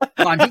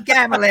ก่อนที่แก้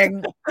มะเร็ง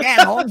แก้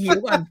ท้องหิว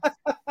ก่อน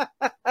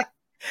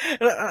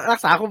รัก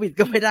ษาโควิด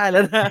ก็ไม่ได้แล้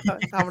วนะ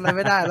ทำอะไรไ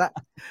ม่ได้แล้ว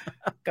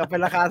กลับไป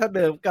ราคาเท่าเ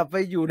ดิมกลับไป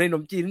อยู่ในขน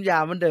มจีนยา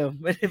เหมือนเดิม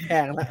ไม่ได้แพ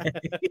งแล้ว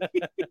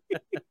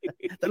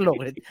ตลก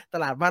เลยต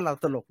ลาดบ้านเรา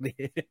ตลกดี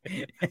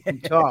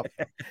ชอบ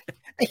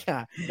ไอ้ห่า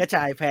กระช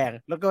ายแพง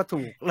แล้วก็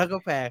ถูกแล้วก็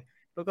แพง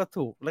ก็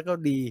ถูกแล้วก็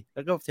ดีแ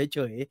ล้วก็เฉ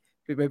ย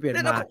ๆเปลี่ยนไปเปลี่ยน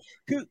มา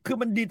คือ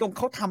มันดีตรงเ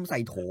ขาทำใส่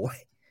โถ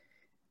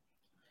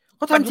เ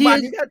ขาทำที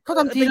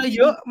ละ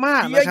เยอะมา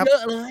กนะครับเยอ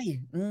ะเลย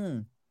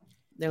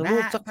อย่างรู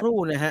ปสักครู่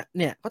เ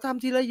นี่ยเขาท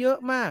ำทีละเยอะ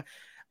มาก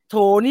โถ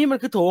นี่มัน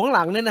คือโถข้างห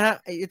ลังเนี่ยนะฮะ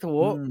ไอ้โถ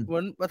เหมื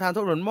อนประธานโท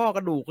ษเหมือนหม้อก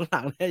ระดูกข้างห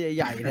ลังเนี่ย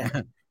ใหญ่ๆเนี่ย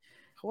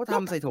เขาก็ท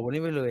ำใส่โถ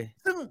นี้ไปเลย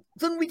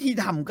ซึ่งวิธี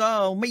ทำก็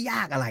ไม่ย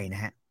ากอะไรน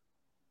ะฮะ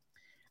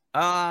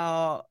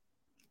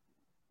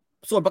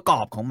ส่วนประกอ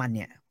บของมันเ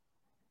นี่ย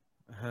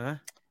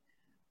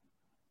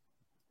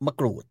มะ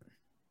กรูด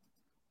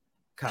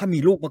ถ้ามี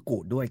ลูกมะกรู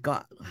ดด้วยก็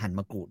หั่น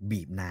มะกรูด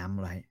บีบน้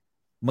ำไว้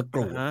มะก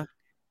รูด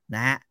น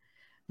ะฮะ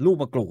ลูก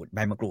มะกรูดใบ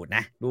มะกรูดน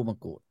ะลูกมะ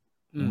กรูด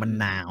มะ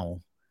นาว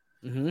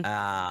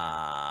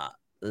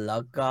แล้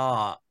วก็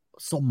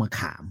ส้มมะข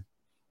าม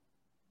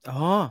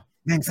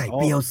แม่งใส่เ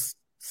ปรี้ยว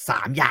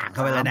3 อย่างเข้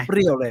าไปเลยนะเป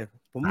รี้ยวเลย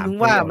ผมนึก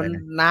ว่ามัน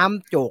น้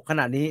ำโจกข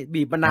นาดนี้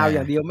บีบมะนาวอ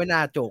ย่างเดียวไม่น่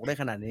าโจกได้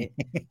ขนาดนี้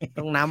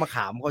ต้องน้ำมะข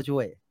ามก็ช่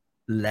วย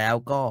แล้ว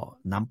ก็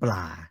น้ำปล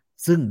า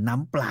ซึ่งน้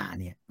ำปลา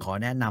เนี่ยขอ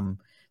แนะน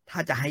ำถ้า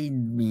จะให้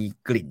มี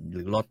กลิ่นห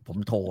รือรสผม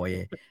โทร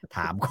ถ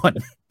ามคน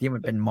ที่มั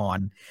นเป็นมอน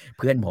เ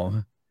พื่อนผม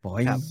บอกว่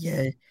า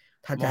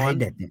ถ้าจะให้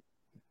เด็ดเนี่ย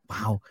เป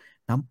ล่า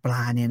น้ำปล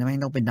าเนี่ยแม่ง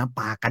ต้องเป็นน้ำ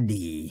ปลากระ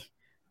ดี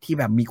ที่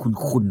แบบมี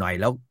ขุ่นๆหน่อย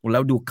แล้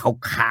วดู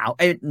ขาว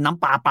ๆน้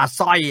ำปลา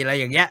สร้อยอะไร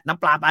อย่างเงี้ยน้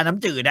ำปลาน้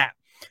ำจืดอ่ะ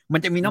มั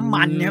นจะมีน้ำ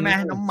มันใช่ไหม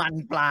น้ำมัน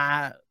ปลา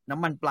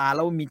แ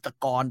ล้วมีตะ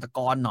กอน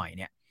หน่อย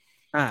เนี่ย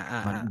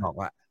มันบอก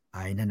ว่าไ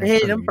อ้นั่น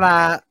น้ำปลา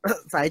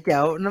สายแจ๋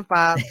วน้ำปล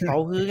าเผา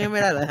ฮื้อไม่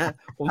ได้เหรอฮะ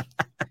ผม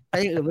ใช้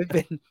อย่างอื่นไม่เ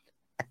ป็น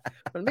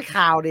มันไม่ค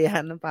าวดีฮ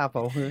ะน้ำปลาเผ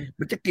าฮื้อ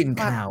มันจะกิน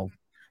คาว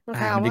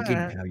มันจะกิน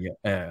คาวเยอะ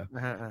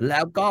แล้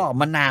วก็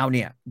มะนาวเ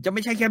นี่ยจะไ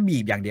ม่ใช่แค่บี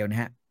บอย่างเดียวน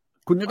ะฮะ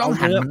คุณจะต้อง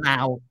หั่นมะนา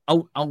วเ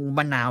อาม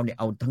ะนาวเนี่ย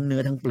เอาทั้งเนื้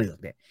อทั้งเปลือก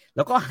เนี่ยแ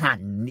ล้วก็หั่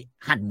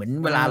นเหมือน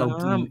เวลาเรา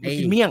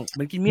กินเมี่ยงเห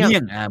มือนกินเมี่ยง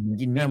เหมือน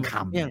กินเมี่ยงค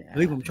ำเ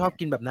ฮ้ยผมชอบ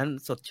กินแบบนั้น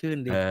สดชื่น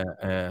ดี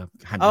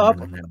หั่น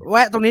แว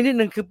ะตรงนี้นิด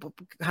นึงคือ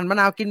หั่นมะ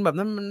นาวกินแบบ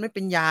นั้นมันไม่เ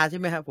ป็นยาใช่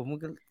ไหมครับผม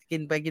กิ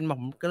นไปกินมา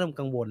ผมก็เริ่ม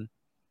กังวล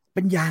เ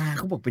ป็นยาเ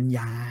ขาบอกเป็นย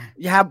า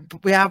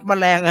แม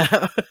ลงอะ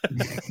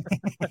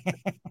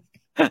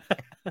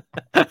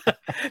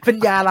เป็น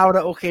ยาเรา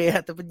โอเค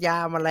แต่เป็นยา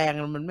แมลง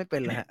มันไม่เป็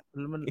นเลยฮะ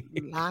มัน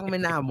ล้างไม่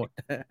น่าหมด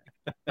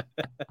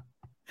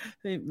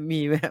มี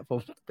ไหมผม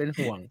เป็น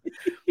ห่วง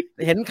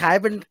เห็นขาย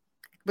เป็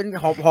น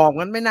หอบ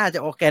งั้นไม่น่าจะ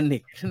ออร์แกนิ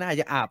กน่า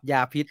จะอาบย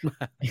าพิษมา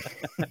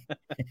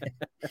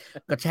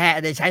ก็แช่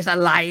ได้ใช้ส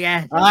ไลด์ไง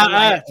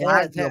ใช่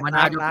เดี๋ยวมะน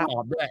าวจะกร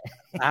อบด้วย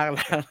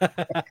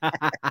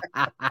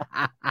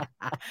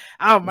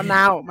อ้าวมะน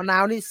า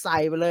วนี่ใส่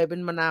ไปเลยเป็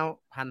นมะนาว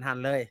หั่น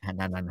เลยหั่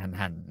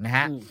นนะฮ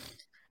ะ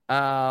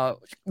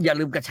อย่า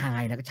ลืมกระชา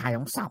ยนะกระชาย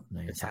ต้องสับเล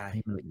ยสับให้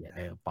ละเอียด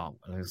ปอก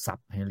แล้วสับ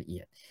ให้ละเอี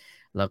ยด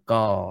แล้วก็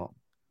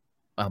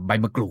ใบ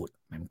มะกรูด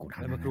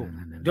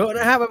เยอะน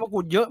ะฮะใบมะกรู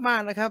ดเยอะมา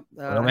กนะครับ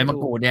ใบมะ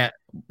กรูดเนี่ย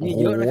นี่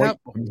เยอะนะครับ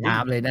ยา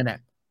บเลยนั่นแหละ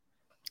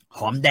ห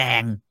อมแด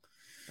ง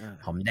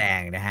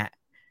นะฮะ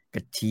กร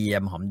ะเทีย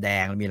มหอมแด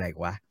งแล้วมีอะไร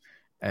กว่า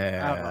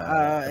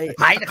ต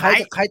ะไค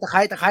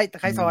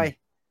ร้ซอย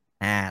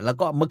แล้ว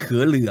ก็มะเขื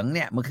อเหลืองเ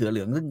นี่ยมะเขือเห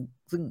ลือง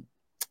ซึ่ง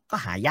ก็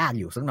หายาก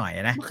อยู่สักหน่อย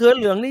นะมะเขือเ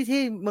หลืองนี่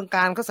ที่เมืองก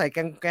ารเขาใส่แ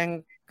กง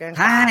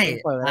ใช่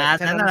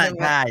นั่นแหละ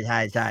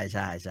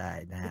ใช่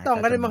นะต้อง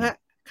กันได้มั้งฮะ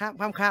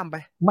ข้ามไป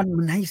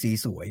มันให้สี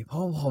สวยเพรา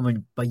ะพอมัน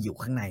ไปอยู่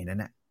ข้างในนั้น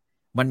น่ะ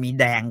มันมี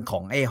แดงขอ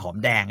งไอ้หอม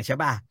แดงใช่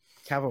ป่ะ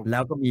ครับผมแล้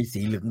วก็มี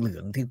สีเหลื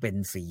องที่เป็น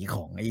สีข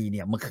องไอ้เ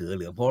นี่ยมะเขือเ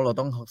หลืองเพราะเรา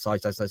ต้องซอย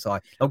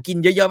เรากิน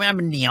เยอะๆไม่ได้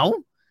มันเหนียว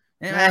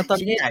ใช่ไหมตอน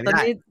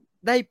นี้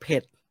ได้เผ็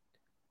ด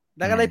แ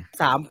ล้วก็ได้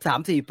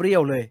3-4เปรี้ย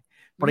วเลย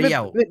ไม่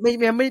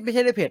ใ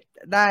ช่ได้เผ็ด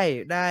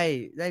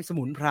ได้ส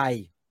มุนไพร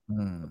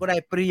ก็ได้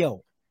เปรี้ยว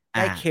ไ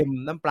ด้เค็ม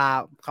น้ำปลา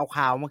ข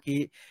าวๆเมื่อกี้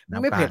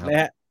ไม่เผ็ดเลย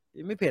ฮะ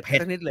ไม่เผ็ด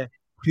สักนิดเลย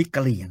พริกก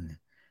ะเหรี่ยง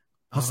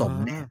ผสม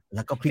เนี่ยแ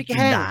ล้วก็พริกจิ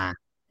นดา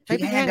ใช้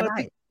พริกแห้งก็ไ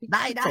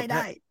ด้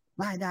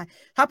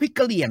ถ้าพริกก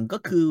ะเหรี่ยงก็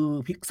คือ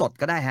พริกสด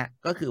ก็ได้ฮะ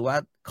ก็คือว่า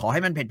ขอใ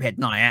ห้มันเผ็ด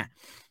ๆหน่อย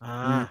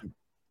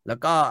แล้ว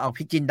ก็เอาพ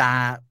ริกจินดา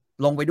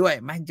ลงไปด้วย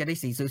มันจะได้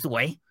สีสว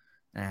ย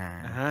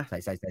ๆ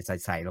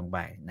ใส่ลงไป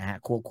นะฮะ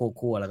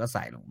คั่วแล้วก็ใ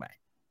ส่ลงไป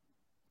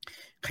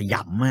ขย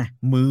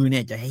ำมือเนี่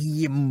ยจะให้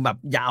ยิ้มแบบ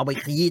ยาวไป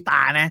ขยี้ต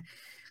านะ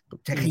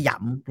ใช้ขย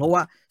ำเพราะว่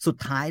าสุด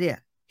ท้ายเนี่ย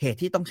เหตุ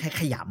ที่ต้องใช้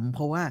ขยำเพ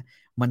ราะว่า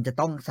มันจะ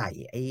ต้องใส่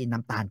ไอ้น้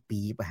ำตาล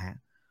ปี๊บฮะ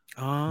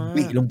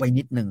บีลงไป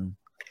นิดนึง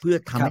เพื่อ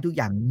ทำให้ทุกอ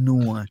ย่างนั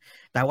ว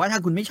แต่ว่าถ้า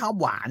คุณไม่ชอบ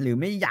หวานหรือ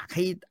ไม่อยากใ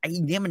ห้ไอ้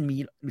นี้มันมี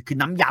คือ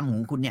น้ำยำข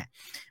องคุณเนี่ย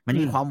มัน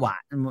มีความห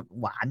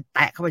วานแต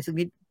ะเข้าไปสัก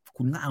นิด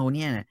คุณก็เอาเ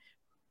นี่ย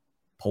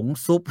ผง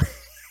ซุป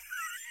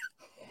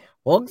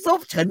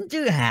เฉิน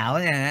จื้อหาว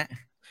เนี่ยฮะ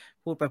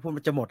พูด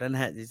มันจะหมดแล้วน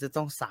ะฮะจะ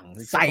ต้องสั่ง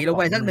ใส่ลง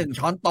ไปสัก1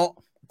 ช้อนโต๊ะ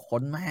ค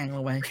นแม่งล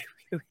งไป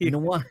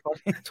นัว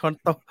ช้อน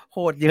โต๊ะโค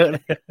ตรเยอะเล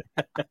ย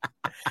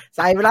ใ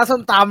ส่เวลาส้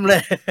มตำเล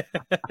ย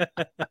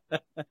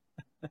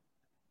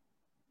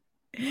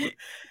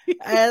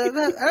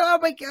เอา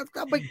ไป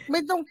ไ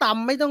ม่ต้องต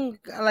ำไม่ต้อง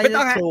อะไร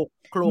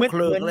โคลก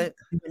เลย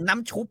เหมือนน้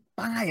ำชุบ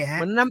ป้ายฮะ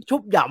เหมือนน้ำชุ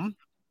บหย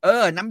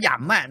ำน้ำหย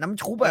ำน้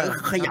ำชุบ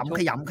ขยำ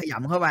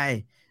เข้าไป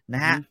น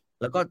ะฮะ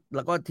แล้ว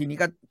ก็ทีนี้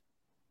ก็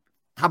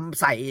ทำ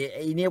ใส่ไ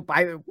อ้นี่ไป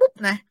ปุ๊บ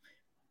นะ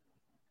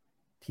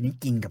ทีนี้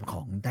กินกับข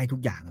องได้ทุ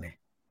กอย่างเลย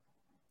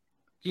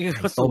กินกับ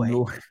ข้าวสวย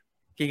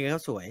กินกับข้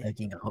าวสวย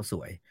กินกับข้าวส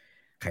วย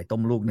ไข่ต้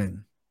มลูกหนึ่ง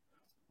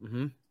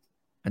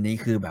อันนี้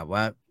คือแบบว่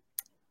า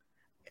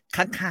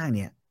ข้างๆเ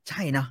นี่ยใ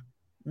ช่เนาะ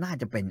น่า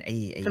จะเป็นไอ้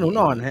ขนุน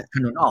อ่อนฮะข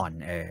นุนอ่อน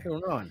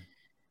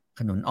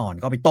ขนุนอ่อน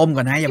ก็ไปต้มก่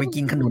อนนะอย่าไป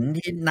กินขนุน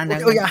ที่นั่นนะ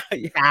อ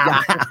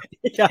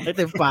ย่าเ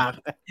ต็มปาก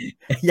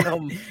อย่า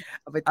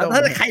เอาไปต้มถ้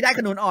าใครได้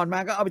ขนุนอ่อนมา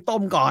ก็เอาไปต้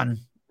มก่อน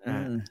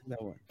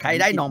ใคร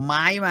ได้หน่อไ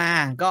ม้มา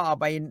ก็เอา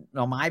ไปห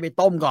น่อไม้ไป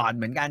ต้มก่อนเ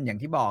หมือนกันอย่าง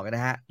ที่บอกน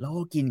ะฮะแล้ว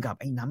ก็กินกับ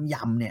ไอ้น้ำย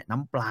ำเนี่ยน้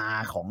ำปลา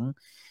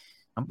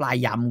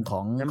ยำข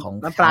อง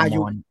น้ำปลาม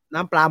อน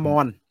น้ำปลามอ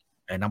น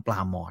น้ำปลา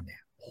มอนเนี่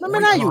ยมันไม่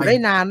น่าอยู่ได้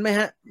นานไหมฮ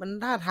ะมัน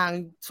ท่าทาง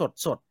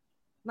สด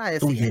น่าจะ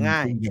เสียง่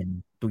าย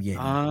ตู้เย็น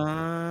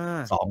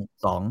ส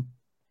อง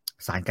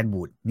สารกัน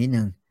บูดนิด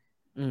นึง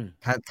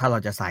ถ้าเรา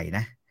จะใส่น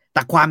ะแ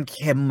ต่ความเ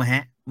ค็มฮ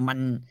ะ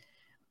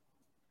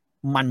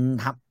มัน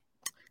ทับ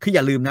คืออ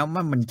ย่าลืมนะ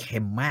ว่ามันเค็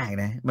มมาก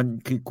นะมัน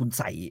คือคุณ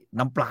ใส่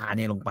น้ำปลาเ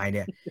นี่ยลงไปเ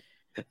นี่ย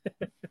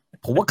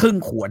ผมว่าครึ่ง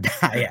ขวดไ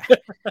ด้อะ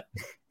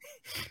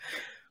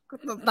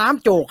น้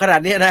ำโจกขนา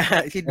ดนี้นะ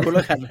คิดดูแ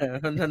ล้วกัน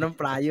น้ำ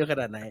ปลาเยอะข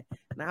นาดไหน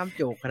น้ำโ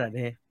จกขนาด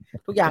นี้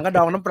ทุกอย่างก็ด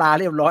องน้ำปลา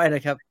เรียบร้อยน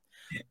ะครับ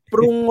ป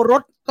รุงร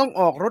สต้อง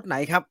ออกรสไหน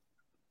ครับ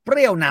เป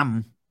รี้ยวน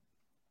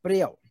ำเป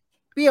รี้ย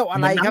วอะ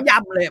ไรครับน้ำย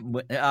ำเลย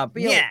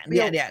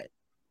เนี่ย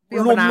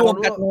รวม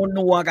กัน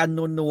นัว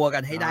กั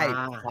นให้ได้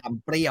ความ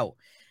เปรี้ยว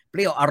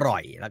อร่อ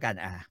ยแล้วกัน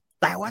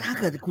แต่ว่าถ้า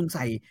เกิดคุณใ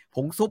ส่ผ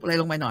งซุปอะไร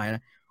ลงไปหน่อยน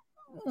ะ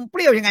เป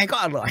รี้ยวยังไงก็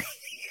อร่อย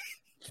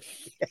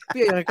เป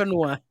รี้ยวยังไงก็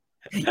นัว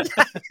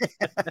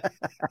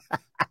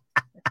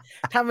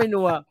ถ้าไม่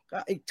นัวก็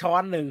อีกช้อ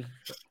นหนึ่ง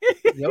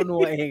เดี๋ยวนั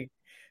วเอง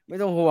ไม่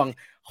ต้องห่วง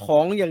ขอ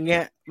งอย่างเงี้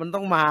ยมันต้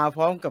องมาพ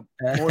ร้อมกับ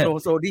โมโน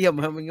โซเดียม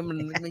ครับมัน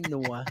ไม่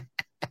นัว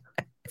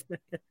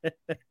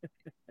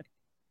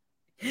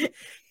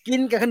กิน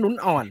กับขนุน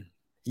อ่อน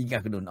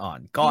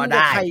ก็ไ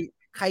ด้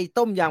ไข่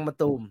ต้มยางมะ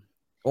ตูม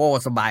โอ้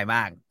สบายม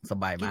าก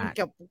กิน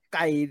กับไ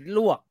ก่ล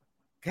วก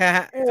แค่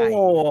โอ้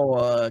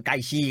ไก่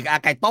ฉีก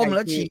ไก่ต้มแ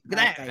ล้วฉีกก็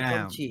ได้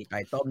ไก่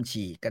ต้ม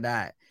ฉีกก็ได้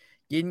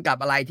กินกับ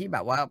อะไรที่แบ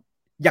บว่า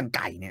อย่างไ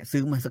ก่เนี่ย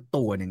ซื้อมาสัก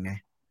ตัวหนึ่งนะ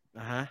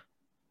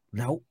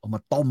แล้วเอามา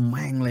ต้มแ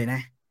ม่งเลยน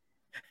ะ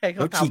ให้เข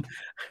าท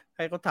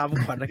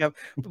ำก่อนนะครับ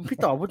พี่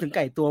ต่อพูดถึงไ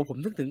ก่ตัวผม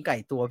นึกถึงไก่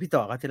ตัวพี่ต่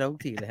อก็จะเล่าทุ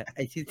กทีเลยไ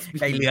อ้ที่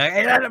ไก่เหลืองไ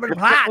อ้นั่นมัน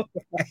พลาด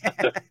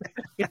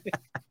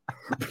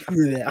เห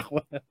ลือ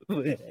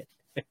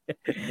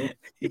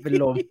ที่เป็น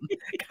ลม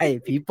ไก่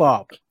ผีปอ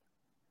บ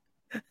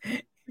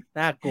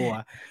น่ากลัว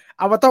เ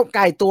อามาต้มไ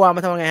ก่ตัวม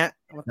าทำไงฮะ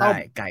มาต้ม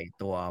ไก่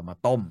ตัวมา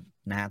ต้ม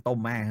นะต้ม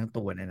แม่ทั้ง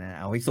ตัวเนี่ยนะ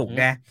เอาให้สุก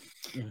นะ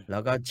แล้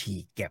วก็ฉี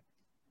กเก็บ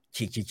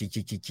ฉี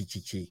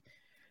ก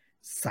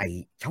ใส่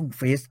ช่องฟ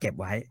รีซเก็บ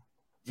ไว้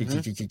ฉี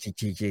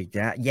กจ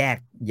ะ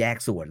แยก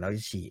ส่วนแล้ว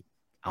ฉีก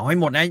เอาให้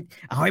หมดนะ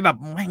เอาให้แบบ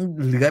แม่ง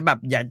เหลือแบบ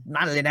อย่า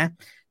นั่นเลยนะ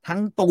ทั้ง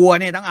ตัว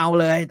เนี่ยต้องเอา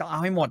เลยต้องเอา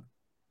ให้หมด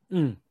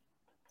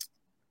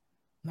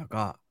แล้ว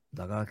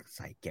ก็ใ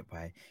ส่เก็บไ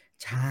ว้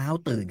เช้า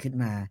ตื่นขึ้น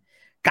มา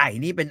ไก่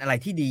นี่เป็นอะไร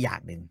ที่ดีอย่า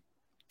งหนึ่ง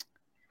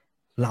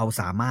เรา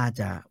สามารถ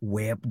จะเว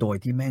ฟโดย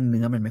ที่แม่งเ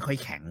นื้อมันไม่ค่อย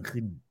แข็ง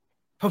ขึ้น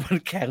เพราะมัน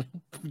แข็ง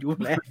อยู่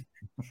แล้ว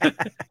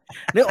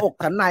เนื้ออก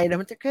สันในนะ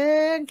มันจะแ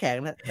ข็ง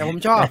นะแต่ผม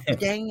ชอบ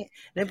แห้ง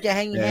เนื้อจะแ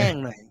ห้ง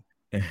ๆหน่อย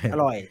อ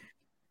ร่อย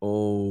โอ้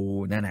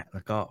นั่นแหละแ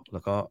ล้ว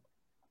ก็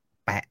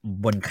แปะ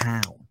บนข้า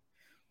ว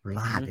ร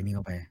าดอันนี้เ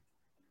ข้าไป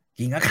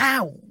กินกับข้า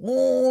วโ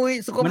อ้ย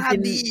สุขภาพ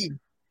ดี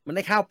มันไ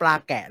ด้ข้าวปลา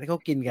แกะที่เขา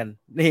กินกัน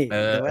นี่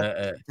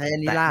ใช้อั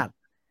นนี้ราด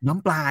น้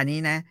ำปลานี้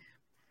นะ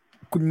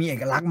คุณมีเอ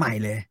กลักษณ์ใหม่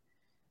เลย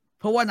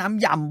เพราะว่าน้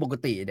ำยำปก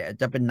ติเนี่ย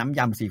จะเป็นน้ำย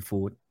ำซี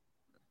ฟู้ด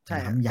ใช่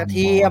กระเ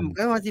ทียม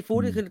ก็มาซีฟู้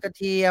ดนี่คือกระ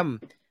เทียม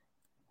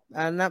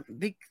น้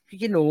ำพริก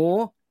ขี้หนู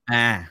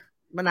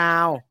มะนา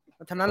ว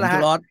เท่านั้นแหละ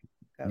รส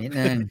นิด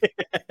นึง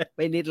ไป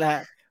นิดละ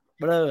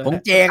เบลอผง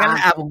เจก็ได้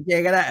ผงเจ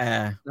ก็ได้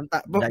น้ำตา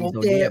ลผง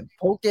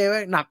เจไว้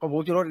หนักกว่าผ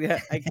งชูรสอีก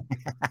ไอ้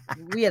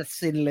เวียด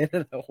ซินเลย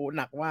โอ้โห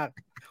หนักมาก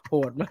โห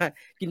ดมาก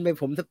กินไป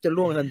ผมแทบจะ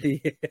ร่วงทันที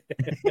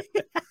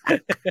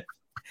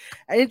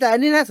อัน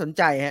นี้น่าสนใ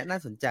จฮะน่า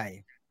สนใจ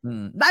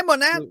ได้หมด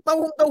นะเต้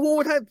าหู้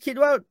ถ้าคิด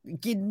ว่า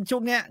กินช่ว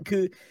งเนี้ยคื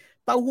อ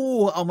เต้าหู้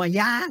เอามา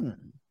ย่าง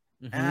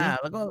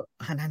แล้วก็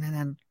หั่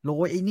นโร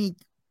ยไอ้นี่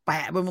แป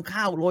ะบน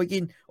ข้าวโรยกิ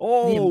นโอ้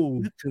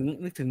นึก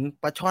ถึง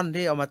ปลาช่อน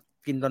ที่เอามา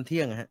กินตอนเที่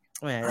ยงฮะ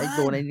แหมไอ้โด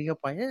นไอ้นี่เข้า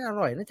ไปอ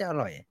ร่อยน่าจะอ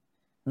ร่อย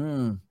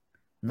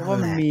เพราะว่า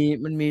มั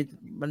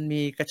น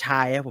มีกระช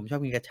ายผมชอ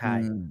บกินกระชาย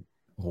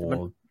โอ้โห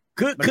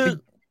คือ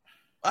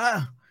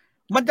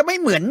มันจะไม่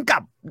เหมือนกั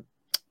บ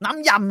น้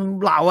ำย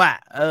ำเรา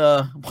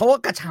เพราะว่า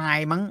กระชาย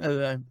มั้ง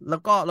แล้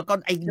วก็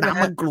ไอ้น้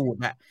ำมะกรูด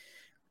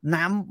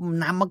น้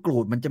ำมะกรู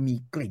ดมันจะมี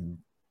กลิ่น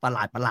ประห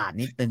ลาด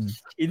นิดนึง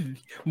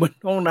เหมือน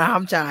ห้องน้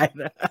ำชาย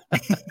นะ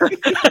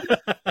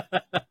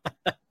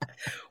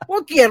ว่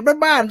าเกลียด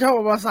บ้านชอบเ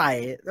อามาใส่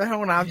ในห้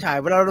องน้ำชาย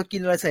เวลาเรากิ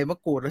นอะไรใส่มะ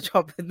กรูดเราชอ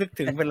บนึก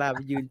ถึงเวลาไป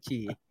ยืน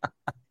ฉี่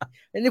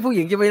อันนี้ผู้ห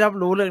ญิงจะไม่รับ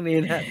รู้เรื่องนี้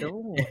นะ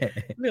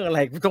เรื่องอะไร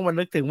กูต้องมา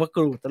นึกถึงมะก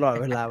รูดตลอด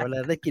เวลา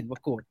ได้กลิ่นมะ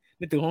กรูด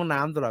นึกถึงห้องน้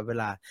ำตลอดเว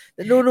ลาแ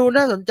ต่ดู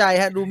น่าสนใจ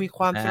ฮะดูมีค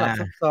วามสลับ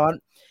ซับซ้อน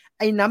ไ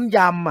อ้น้ำย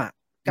ำอ่ะ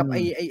กับไ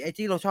อ้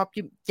ที่เราชอบ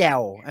กินแจ่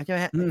วใช่ไหม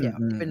ฮะแจ่ว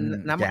ที่เป็น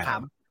น้ำมะข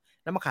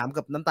าม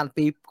กับน้ำตาล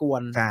ปี๊บกว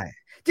นใช่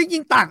จริ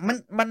งๆตัก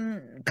มัน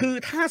คือ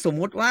ถ้าสม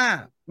มุติว่า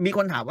มีค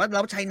นถามว่าเร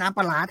าใช้น้ำป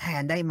ลาร้าแท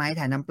นได้ไหมแ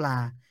ทนน้ำปลา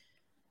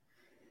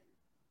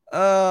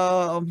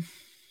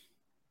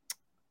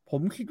ผ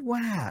มคิดว่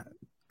า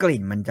ก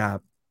ลิ่นมันจะ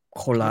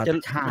คนละ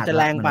ชาติมันจะ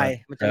แรงไป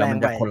มัน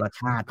จะคนละ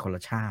ช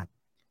าติ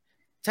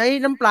ใช้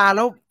น้ำปลาแ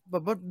ล้วแบ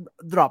บว่า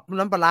ดรอป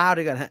น้ำปลา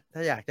ด้วยกันฮะถ้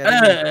าอยากจะได้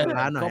น้ำปล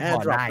าหน่อย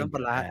ดรอปน้ำป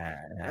ลา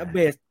เ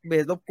บ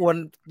สรบกวน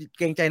เ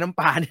กรงใจน้ำ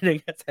ปลานิดนึง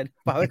ใส่น้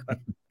ำปลาไว้ก่อน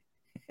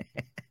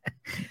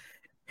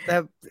แต่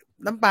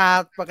น้ำปลา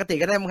ปกติ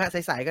ก็ได้มั้งฮะใ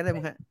สๆก็ได้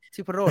มั้งฮะ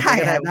ชิพโร่ไ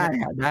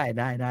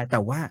ด้แต่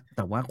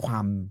ว่าควา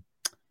ม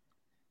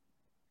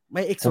ไ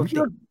ม่เอกโซติก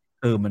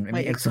มันไ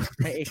ม่เอกโซ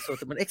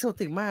ติกมันเอกโซ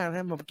ติกมากน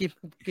ะผม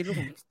กินแล้ว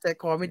ผมใจ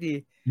คอไม่ดี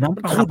น้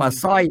ำปลา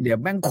สร้อยเดี๋ยว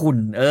แม่งขุ่น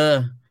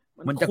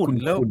มันจะขุ่น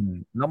แ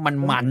ล้ว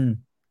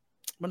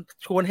มัน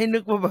ชวนให้นึ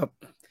กว่าแบบ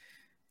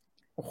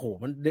โอ้โห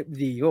มัน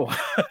ดีว่ะ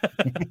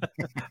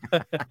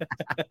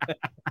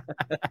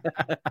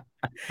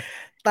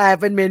แต่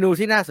เป็นเมนู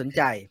ที่น่าสนใ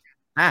จ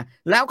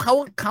แล้วเ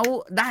ขา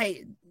ได้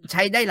ใ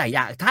ช้ได้หลายอ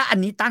ย่างถ้าอัน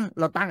นี้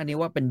เราตั้งอันนี้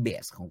ว่าเป็นเบ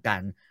สของกา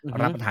ร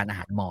รับประทานอาห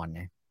ารมอญ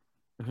นะ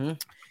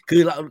คื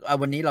อเรา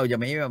วันนี้เราจะ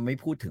ไม่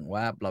พูดถึง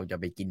ว่าเราจะ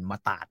ไปกินมะ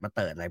ตาดมะเ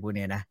ติดอะไรพวก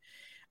นี้นะ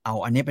เอา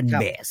อันนี้เป็น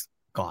เบส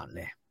ก่อนเ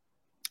ลย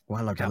ว่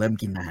าเราจะเริ่ม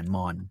กินอาหารม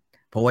อญ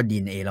เพราะว่า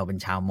DNA เราเป็น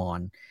ชาวมอ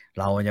ญ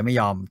เราจะไม่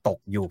ยอมตก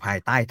อยู่ภาย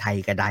ใต้ไทย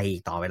กระได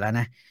ต่อไปแล้ว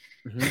นะ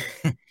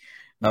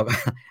เราก็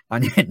อัน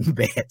นี้เป็นเ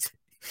บส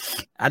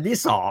อันที่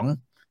สอง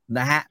น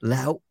ะฮะแ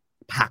ล้ว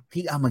ผัก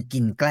ที่เอามากิ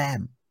นแกล้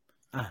ม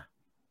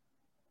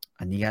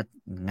อันนี้ก็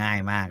ง่าย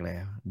มากเลย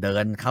เดิ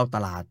นเข้าต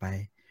ลาดไป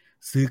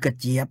ซื้อกระ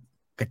เจี๊ย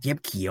บ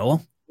เขียว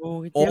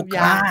โ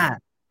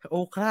อ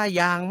คลา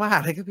ยางมาก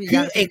เลยครับพี่คื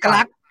อเอก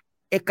ลัก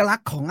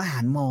ษณ์ของอาหา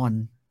รมอญ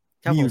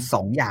มีอยู่ส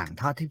องอย่างเ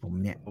ท่าที่ผม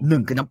เนี่ยหนึ่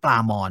งคือน้ำปลา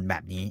มอญแบ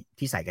บนี้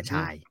ที่ใส่กระช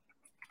าย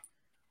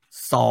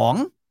สอง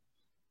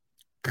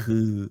คื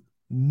อ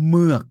เ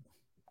มือก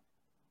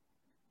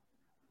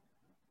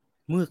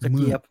กระเ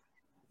จี๊ย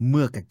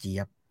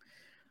บ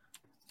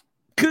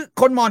คือ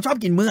คนมอญชอบ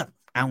กินเมือก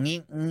เอางี้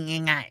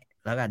ง่าย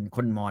ๆแล้วกันค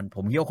นมอญผ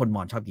มคิดว่าคนม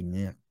อญชอบกินเ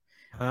มือก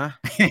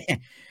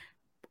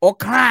โอ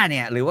คราเ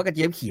นี่ยหรือว่ากระเ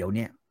จี๊ยบเขียวเ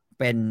นี่ย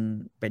เ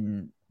ป็น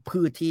พื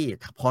ชที่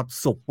พอ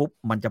สุกปุ๊บ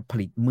มันจะผ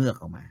ลิตเมือก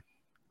ออกมา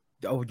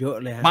เอาเยอะ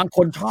เลยฮะบางค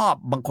นชอบ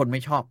บางคนไ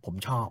ม่ชอบผม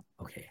ชอบ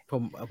โอเค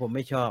ผมไ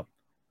ม่ชอบ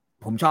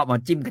ผมชอบมา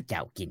จิ้มกับแจ่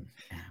วกิน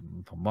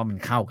ผมว่ามัน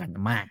เข้ากัน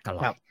มากตล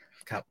อด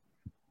ครับ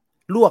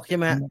ลวกใช่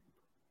ไหม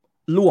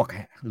ลวก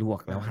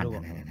แล้วหั่น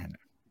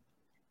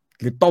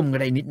หรือต้มก็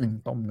ได้นิดนึง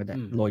ต้มก็ได้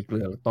โรยเก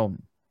ลือแล้วต้ม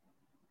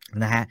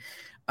นะฮะ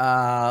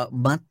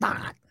มะต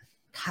าด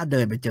ถ้าเดิ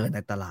นไปเจอใน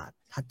ตลาด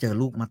ถ้าเจอ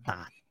ลูกมะต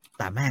าดแ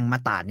ต่แม่งมะ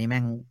ตาดนี่แ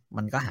ม่ง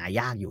มันก็หา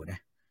ยากอยู่นะ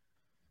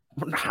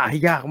มันหา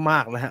ยากมา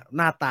กเลยฮะห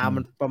น้าตามั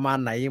นประมาณ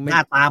ไหนยังไม่หน้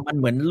าตามัน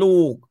เหมือนลู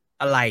ก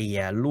อะไร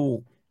ลูก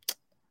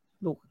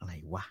อะไร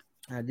วะ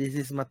this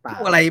is มะตาดลู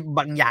กอะไรบ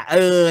างอย่าง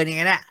นี่ไ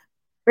งเนี่ย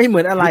ไม่เหมื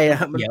อนอะไรอ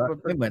ะมัน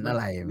ไม่เหมือนอะ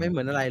ไ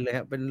รเลยค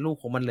รับเป็นลูก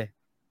ของมันเลย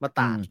มะ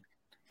ตาด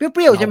เป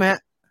รี้ยวๆใช่ไหมฮะ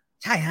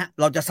ใช่ฮะ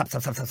เราจะ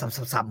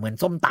สับเหมือน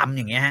ส้มตำ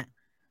อย่างเงี้ยฮะ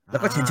แล้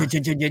วก็เฉือ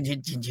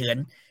น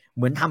เ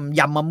หมือนทำ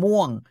ยำมะม่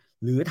วง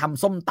หรือท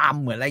ำส้มต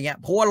ำเหมือนอะไรเงี้ย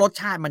เพราะว่ารส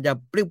ชาติมันจะ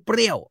เป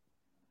รี้ยว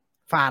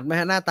ฝาดไหม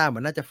ฮะหน้าตาเหมื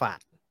อนน่าจะฝาด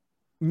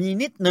มี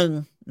นิดนึง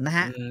นะฮ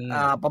ะ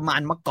ประมา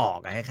ณมะกอก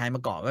คล้ายๆม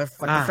ะกอก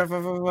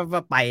ก็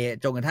ไป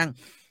จนกระทั่ง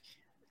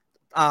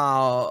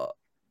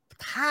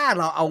ถ้า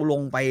เราเอาล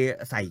งไป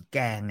ใส่แก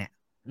งเนี่ย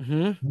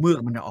เมือก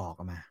มันจะออก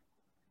มา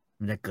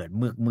มันจะเกิด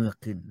เมือก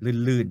ขึ้น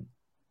ลื่น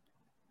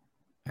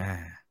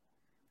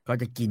ก็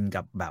จะกิน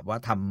กับแบบว่า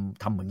ท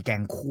ำเหมือนแก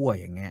งคั่ว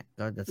อย่างเงี้ย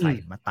ก็จะใส่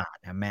มะตาด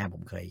นะแม่ผ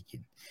มเคยกิ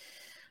น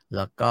แ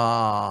ล้วก็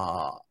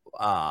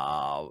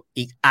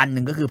อีกอันห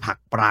นึ่งก็คือผัก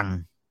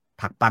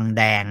ปังแ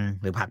ดง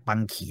หรือผักปัง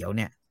เขียวเ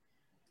นี่ย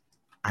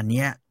อันเ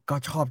นี้ยก็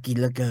ชอบกิน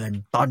เหลือเกิน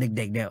ตอนเ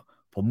ด็กๆเนี่ย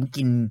ผม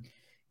กิน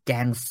แก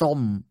งส้ม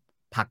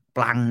ผัก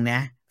ปังนะ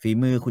ฝี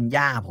มือคุณ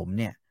ย่าผม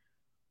เนี่ย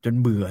จน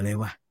เบื่อเลย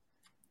ว่ะ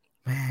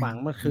แม่ปัง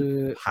มันคือ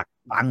ผัก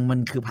ปังมัน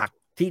คือผัก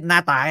ที่หน้า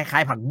ตาคล้า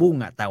ยๆผักบุ้ง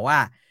อ่ะแต่ว่า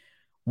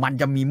มัน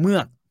จะมีเมื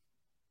อก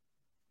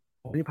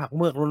โอ้นี่ผักเ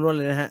มือกล้วนๆ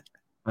เลยนะฮะ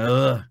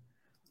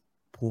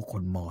ผู้ค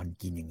นมอญ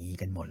กินอย่างนี้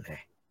กันหมดเลย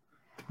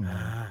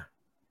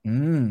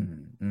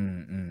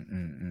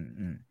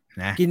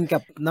นะกินกั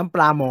บน้ำป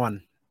ลามอญ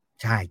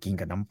ใช่กิน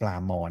กับน้ำปลา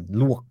มอญ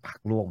ลวกผัก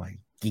ลวกมา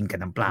กินกับ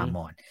น้ำปลาม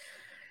อญ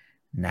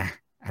นะ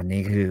อัน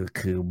นี้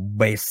คือ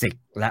เบสิก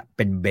และเ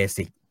ป็นเบ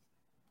สิก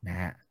นะ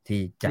ฮะ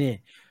ที่จะ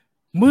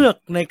เมือก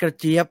ในกระ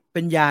เจี๊ยบเ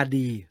ป็นยา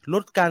ดีล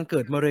ดการเกิ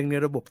ดมะเร็งใน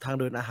ระบบทาง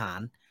เดินอาหาร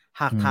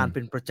หากทานเ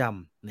ป็นประจ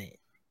ำนี่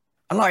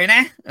อร่อยน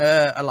ะ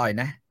อร่อย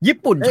นะญี่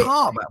ปุ่นช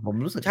อบอ่ะผม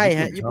รู้สึกใช่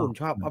ฮะญี่ปุ่น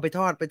ชอบเอาไปท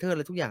อดไปเทอดอะ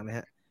ไรทุกอย่างเลยฮ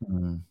ะ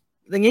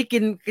อย่างนี้กิ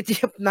นกระเจี๊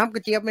ยบน้ำกร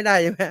ะเจี๊ยบไม่ได้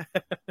ใช่ไหม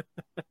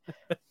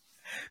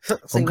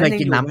ผมเคย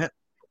กินน้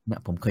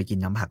ำผมเคยกิน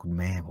น้ำผักคุณ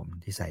แม่ผม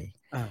ที่ใส่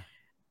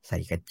ใส่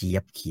กระเจี๊ย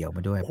บเขียวม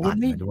าด้วย โอ้ ปั่น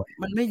ไม่ มาด้วย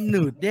มันไม่ห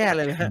นืดแย่เ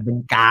ลยนะ มั ฮะ นเป็น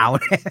กาว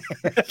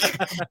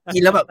กิ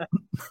นแล้วแบบ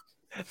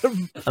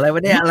อะไรว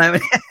ะเนี่ยอะไรวะ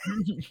เนี่ย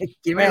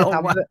กินไม่ แม่ ลง ท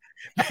ำ ว่ะ ด้วย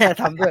แม่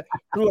ทำด้วย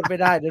รูดไม่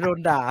ได้เดี๋ยวโดน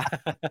ด่า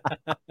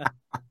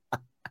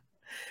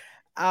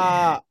อ่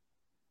า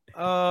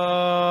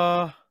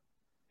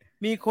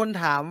มีคน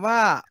ถามว่า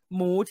ห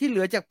มูที่เห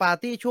ลือจากปาร์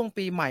ตี้ช่วง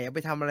ปีใหม่เอาไป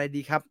ทำอะไร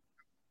ดีครับ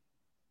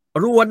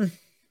รว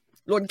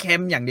นเค็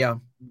มอย่างเดียว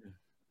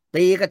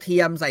ตีกระเที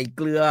ยมใส่เ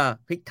กลือ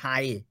พริกไท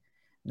ย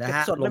นะ เก็บ ฮ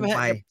ะ สด ล ได้ ง ไหมฮะ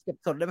ไป เก็บ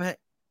สดได้ไหมฮะ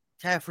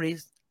แช่ฟรี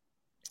ซ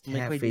แ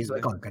ช่ฟรีซไว้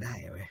ก่อนก็ได้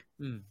เว้ย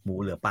หมู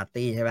เหลือปาร์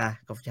ตี้ใช่ป่ะ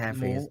ก็แช่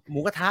ฟรีซ หมู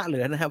กระทะเหลื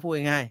อนะฮะพูด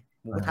ง่าย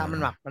ๆหมูกระทะมัน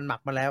หมั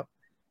กมาแล้ว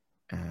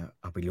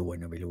เอาไปลว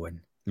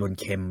น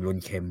เค็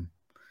ม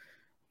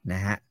น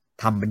ะฮะ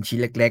ทำเป็นชิ้น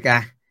เล็กๆ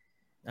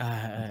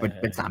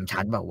เป็น3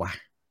 ชั้นแบบว่ะ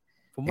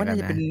ผมว่าน่า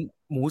จะเป็น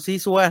หมูซี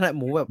ซัวนะ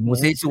หมูแบบ หมู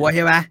ซีซัวใ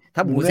ช่ไหมถ้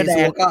าหมูซี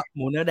ซัวก็ ห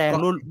มูเนื้อแดง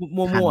รุ่น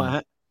มั่วๆฮ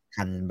ะ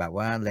หั่นแบบ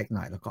ว่าเล็กห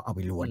น่อยแล้วก็เอาไป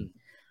ลวน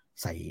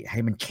ใส่ให้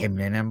มันเค็ม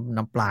เลยนะ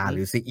น้ำปลาห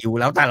รือซีอิ๊ว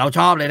แล้วแต่เราช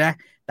อบเลยนะ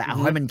แต่เอา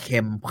ให้มันเค็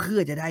มเพื่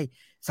อจะได้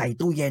ใส่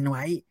ตู้เย็นไ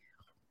ว้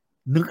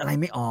นึกอะไร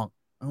ไม่ออก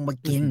เอามา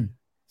กิน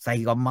ใส่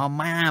กับมา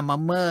ม่ามา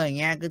เมอร์อย่าง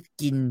เงี้ยก็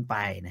กินไป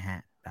นะฮะ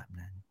แบบ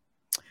นั้น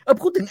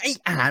พูดถึงไอ้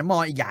อาหารมอ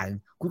ญอีกอย่าง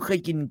คุณเคย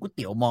กินก๋วยเ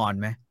ตี๋ยวมอญ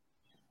ไหม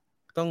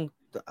ต้อง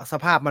ส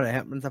ภาพมันไหนฮ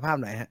ะมันสภาพ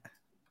ไหนฮะ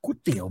ก๋วย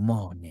เตี๋ยวม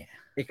อญเนี่ย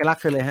เอกลักษ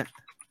ณ์คือเลยฮะ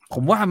ผ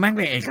มว่าแม่งเ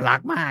ป็นเอกลัก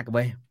ษณ์มากเ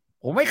ว้ย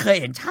ผมไม่เคย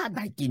เห็นชาติใ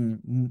ดกิน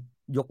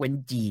ยกเว้น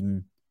จีน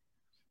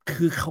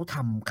คือเขาท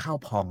ำข้าว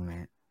พองน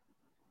ะ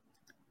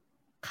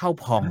ข้าว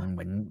พองเห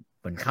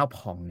มือนข้าวพ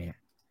องเนี่ย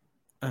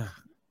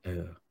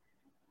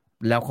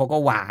แล้วเขาก็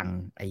วาง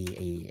ไอ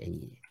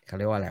เขาเ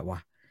รียกว่าอะไรวะ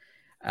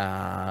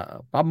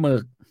ปลาหมึ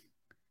ก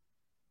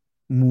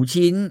หมู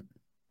ชิ้น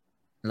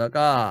แล้ว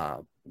ก็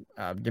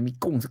จะมี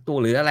กุ้งสักตัว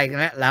หรืออะไรกัน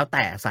แล้วแ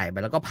ต่ใส่ไป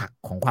แล้วก็ผัก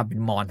ของความเป็น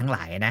มอญทั้งหล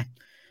ายนะ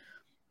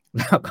แ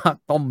ล้วก็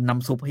ต้มน้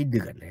ำซุปให้เ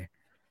ดือดเลย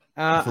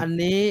อัน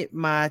นี้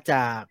มาจ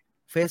าก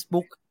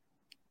Facebook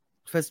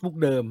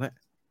เดิมฮะ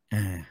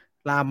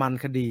รามัน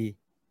คดี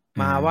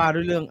มาว่าด้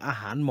วยเรื่องอา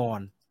หารมอ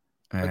ญ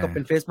แล้วก็เป็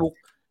น Facebook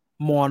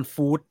มอญ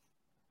ฟู้ด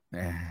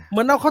เห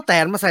มือนเอาข้าวแต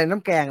นมาใส่น้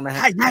ำแกงนะฮ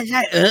ะใ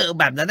ช่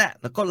แบบนั้นแหละ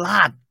แล้วก็ร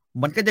าด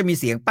มันก็จะมี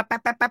เสียงแป๊ะแป๊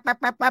ะแป๊ะแป๊ะแ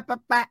ป๊ะแป๊ะแป๊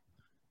ะแป๊ะ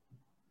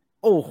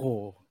โอ้โห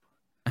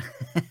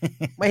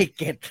ไม่เ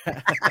ก็ต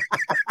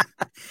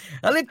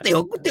แล้วเ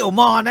ตี๋ยว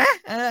มอญนะ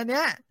เ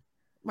นี้ย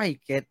ไม่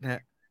เก็ตฮ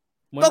ะ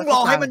ต้องร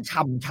อให้มัน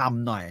ฉ่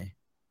ำหน่อย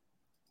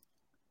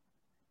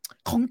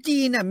ของจี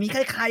นน่ะมีค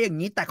ล้ายๆอย่าง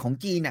นี้แต่ของ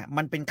จีนน่ะ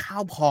มันเป็นข้า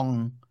วพอง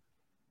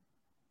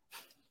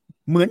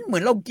เหมือ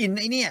นเรากิน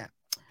ไอ้นี่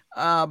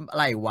อะ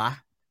ไรวะ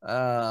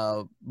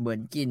เหมือน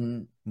กิ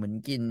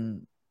น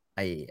ไ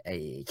อ้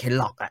เคน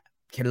ล็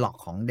อก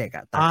ของเด็ก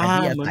แต่ที่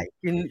เห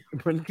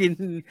มือนกิน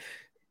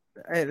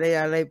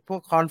อะไรพว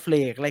กคอนเฟล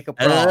กอะไรกับ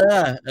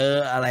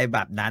อะไรแบ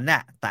บนั้นน่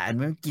ะแต่อัน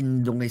นี้กิน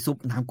ลงในซุป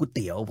น้ำก๋วยเ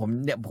ตี๋ยว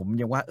ผม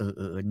ยังว่า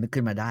นึก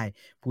ขึ้นมาได้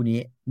ผู้นี้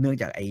เนื่อง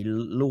จากไอ้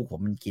ลูกผม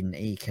มันกินไ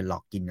อ้เคนล็อ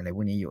กกินอะไรพ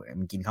วกนี้อยู่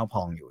มันกินข้าวพ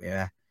องอยู่ใช่ไ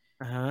หม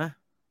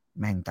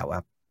แม่งแต่ว่า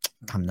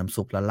ทำน้ำ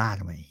ซุปแล้วราด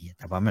ทำไม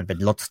แต่ว่ามันเป็น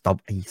รสสตร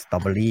อ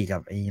เบอรี่กั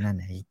บไอ้นั่น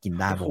ไอ้กิน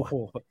ได้บ่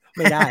ไ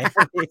ม่ได้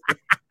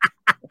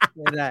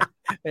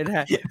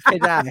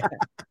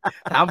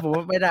ถามผม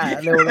ไม่ได้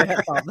เร็วเลย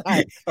ตอบได้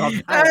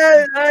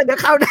เดี๋ยว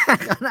เข้าหน้า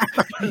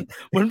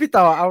เหมือนพี่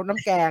ต่อเอาน้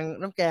ำแก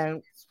ง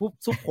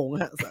ซุปผง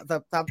ฮะ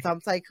ท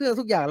ำใส่เครื่อง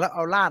ทุกอย่างแล้วเอ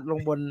าราดลง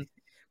บน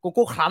โกโ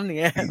ก้ครันอย่าง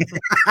เงี้ย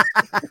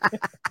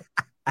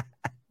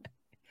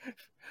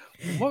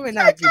ผมว่าไม่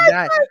น่ากินไ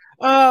ด้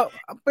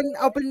เป็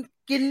น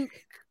กิน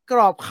กร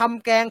อบค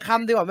ำแกงค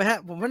ำดีกว่าไหมฮะ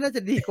ผมว่าน่าจ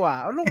ะดีกว่า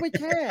เอาลงไป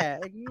แช่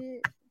อย่างนี้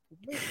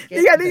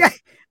นี่ไง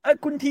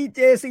คุณ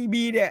TJCB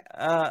เนี่ย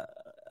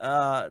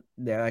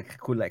เดี๋ยว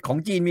คุณอะไรของ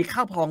จีนมีข้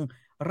าวพอง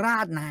รา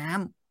ดน้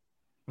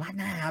ำ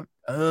ครับ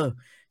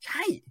ใ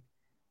ช่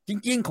จ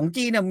ริงๆของ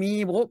จีนน่ะมี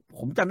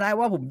ผมจำได้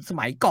ว่าผมส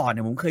มัยก่อนเ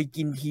นี่ยผมเคย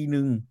กินที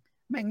นึง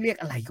แม่งเรียก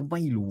อะไรก็ไ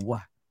ม่รู้อ่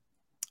ะ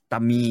แต่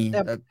มี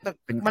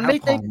เป็นมันไม่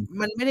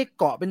ได้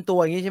เกาะเป็นตัว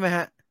อย่างนี้ใช่ไหมฮ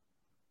ะ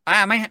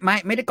ไ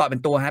ม่ได้เกาะเป็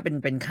นตัวฮะ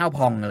เป็นข้าวพ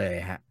องเลย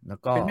ฮะแล้ว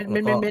ก็เป็น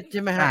เม็ดใ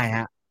ช่ไหมฮะใช่ฮ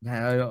ะแ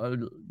ล้ว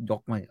ย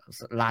กมา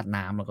ราด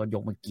น้ำแล้วก็ย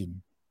กมากิน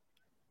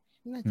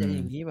น่าจะอ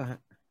ย่างนี้ป่ะฮะ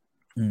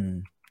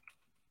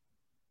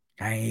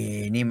ไอ้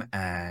นี่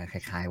ค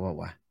ล้ายๆว่า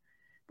วะ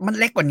มัน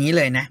เล็กกว่านี้เ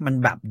ลยนะมัน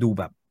แบบดู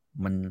แบบ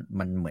มัน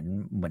เห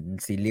มือน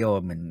ซีเรียล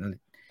เหมือน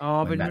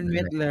เป็นเ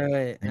ม็ดเล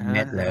ยเ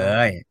ม็ดเล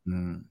ย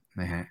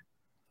นะฮะ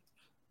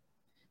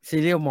ซี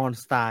เรียลมอน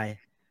สไตล์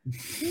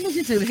ไม่ใ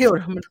ช่ซีเรียล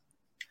มัน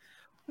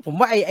ผม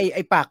ว่าไอ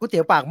ปากก๋วยเตี๋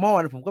ยวปากหม้อ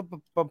นะผมก็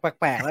แ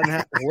ปลกๆแล้วนะฮ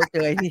ะโอ้โหเจ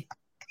อไอ้นี่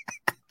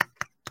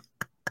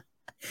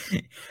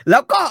แล้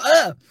วก็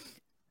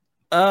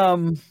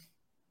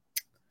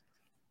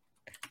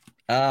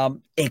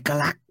เอก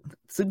ลักษณ์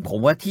ซึ่งผม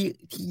ว่าที่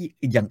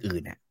อย่างอื่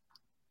นน่ะ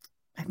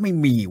ไม่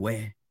มีเว้ย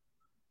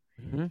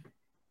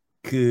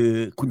คือ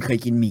คุณเคย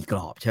กินหมี่กร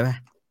อบใช่ไหม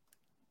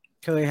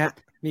เคยฮะ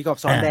มีกรอบ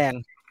ซอสแดง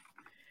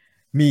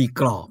หมี่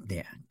กรอบเ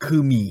นี่ยคื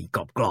อหมี่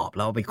กรอบแ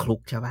ล้วไปคลุ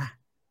กใช่ป่ะ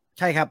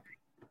ใช่ครับ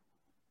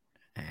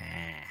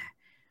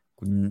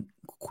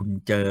คุณ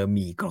เจอห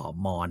มี่กรอบ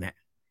มอนเนี่ย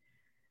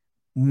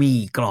หมี่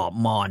กรอบ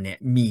มอนเนี่ย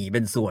หมี่เป็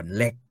นส่วน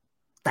เล็ก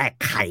แต่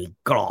ไข่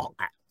กรอก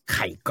อ่ะไ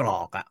ข่กร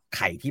อกอ่ะไ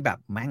ข่ที่แบบ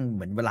แม่งเห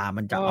มือนเวลา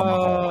มันจะเอามา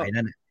ห่อไอ้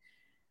นั่นอ่ะ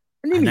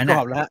อันนี้มีกร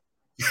อบแล้ว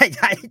ใ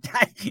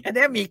ช่อัน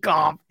นี้มีกร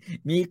อบ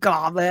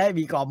เลย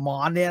มีกรอบมอ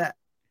นเนี่ยแหละ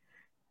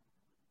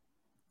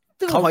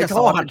เขาจะท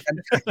อดกัน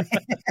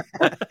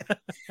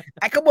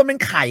ไอ้ข้างบนเป็น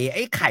ไข่ไ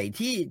อ้ไข่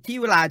ที่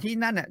เวลาที่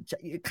นั่นอ่ะ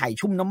ไข่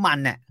ชุ่มน้ำมัน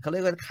เนี่ยเขาเรี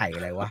ยกว่าไข่อ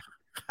ะไรวะ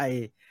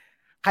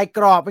ไข่ก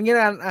รอบอย่างเงี้ย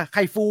นะไ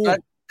ข่ฟู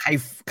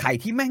ไข่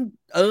ที่แม่ง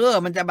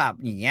มันจะแบบ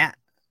อย่างเงี้ย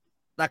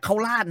แต่เขา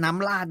ราดน้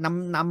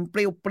ำเป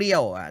รี้ย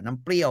วอ่ะน้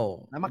ำเปรี้ยว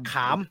น้ำมะข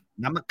า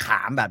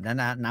มแบบนั้น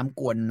นะน้ำ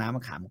ม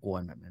ะขามกว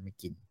นแบบนั้นไม่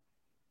กิน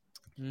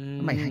ท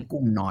ำไมให้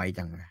กุ้งน้อย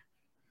จังเลย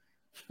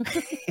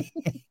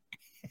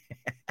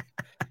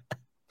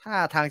ถ้า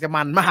ทางจะ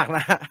มันมากน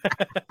ะ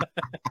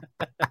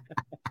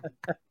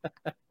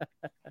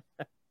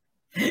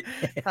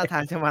ถ้าทา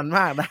งจะมันม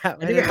ากนะ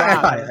อันนี้ไม่ค่อยอ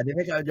ร่อยอันนี้ไ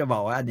ม่ค่อยจะบอ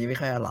กว่าอันนี้ไม่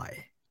ค่อยอร่อย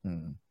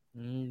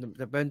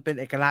จะเป็น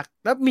เอกลักษณ์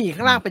แล้วหมี่ข้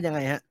างล่างเป็นยังไง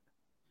ฮะ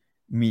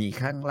หมี่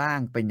ข้างล่าง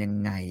เป็นยัง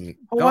ไง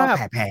ก็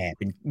แผ่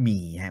เป็นห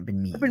มี่ฮะเป็น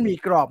หมี่เป็นหมี่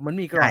กรอบเหมือน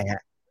หมี่กรอบใช่ฮ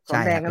ะใ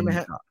ช่แดงกันไหมฮ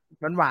ะ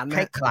หวานค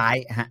ล้าย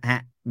ๆฮ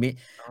ะมี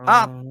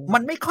มั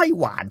นไม่ค่อย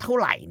หวานเท่า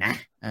ไหร่นะ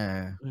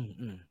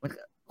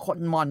คน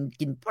มอน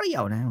กินเปรี้ย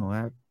วนะผม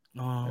ว่า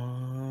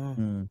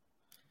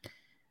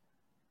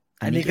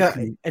อันนี้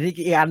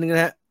อีกอันนึงน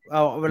ะฮะ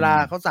เวลา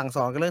เขาสั่งส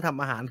อนกันเรื่องท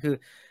ำอาหารคือ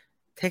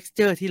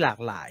texture ที่หลาก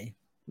หลาย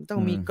ต้อ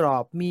งมีกรอ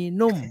บมี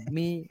นุ่ม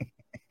มี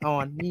อ่อ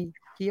นมี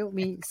เคี้ยว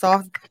มีซอ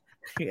ส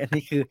อัน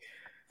นี้คือ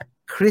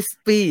คริส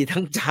ปี้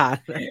ทั้งจาน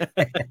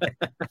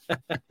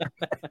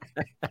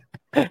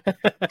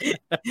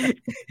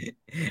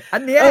อั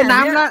นนี้น้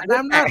ำ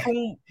หน้า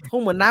คง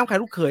เหมือนน้ำไข่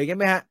ลูกเขยกัน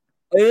ไหมฮะ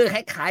ค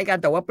ล้ายๆกัน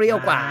แต่ว่าเปรี้ยว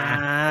กว่า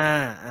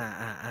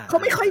เขา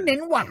ไม่ค่อยเน้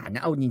นหวานน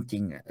ะเอาจริ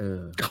ง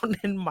ๆเขาเ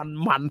น้น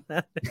มันน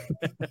ะ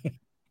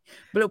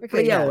เป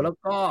รี้ยวแล้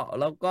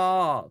วก็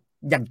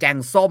อย่างแกง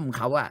ส้มเ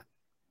ขาอะ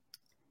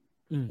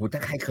โหถ้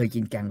าใครเคยกิ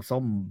นแกงส้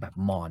มแบบ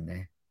มอนน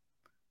ะ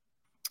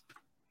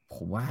ผ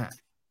มว่า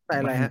แต่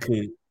อะไรฮะ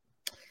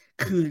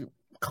คือ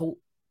เขา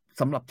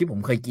สำหรับที่ผม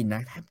เคยกินน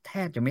ะแท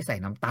บจะไม่ใส่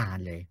น้ำตาล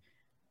เลย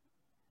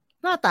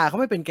หน้าตาเขา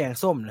ไม่เป็นแกง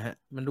ส้มนะฮะ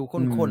มันดูข้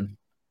น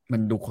มั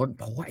นดูข้น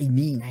เพราะว่าไอ้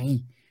นี่ไง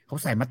เขา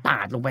ใส่มะตา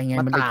ดลงไปไง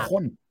มันเลย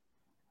ข้น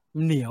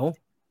เหนียว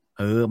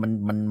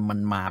มัน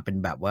มาเป็น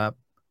แบบว่า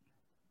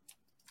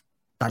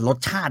แต่รส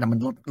ชาติมัน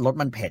รส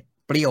มันเผ็ด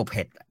เปรี้ยวเ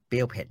ผ็ด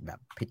แบบ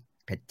เ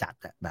ผ็ดจัด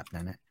แบบ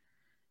นั้นนะ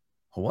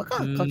ผมว่า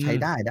ก็ใช้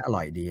ได้อ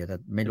ร่อยดีแต่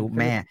ไม่รู้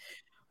แ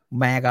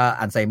ม่ก็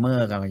อัลไซเมอ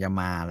ร์กำลังจะ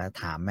มาแล้ว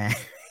ถามแม่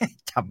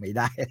จำไม่ไ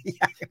ด้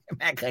แ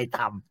ม่เคยท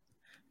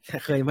ำ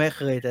ไม่เ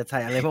คยแต่ใส่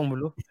อะไรบ้างไม่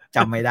รู้จ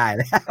ำไม่ได้แ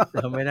ล้ว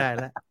จำไม่ได้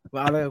แล้ว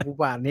เอาเลยกู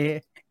ป่านนี้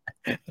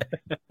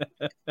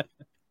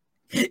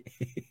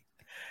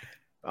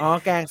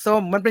แกงส้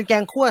มมันเป็นแก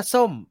งคั่ว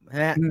ส้ม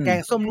ฮะแกง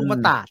ส้มลูกมะ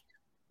ตาด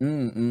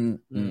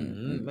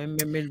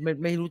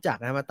ไม่รู้จัก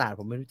นะมะตาด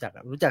ผมไม่รู้จัก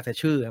รู้จักแต่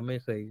ชื่อไม่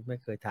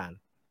เคยทาน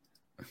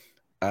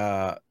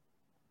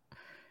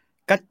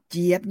กระเ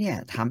จี๊ยบเนี่ย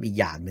ทำอีก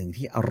อย่างหนึ่ง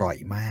ที่อร่อย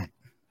มาก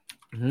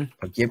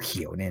กระเจี๊ยบเ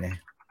ขียวเนี่ยนะ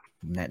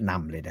แนะน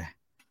ำเลยนะ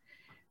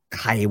ใ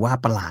ครว่า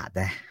ประหลาด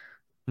นะ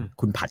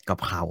คุณผัดกะ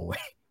เพรา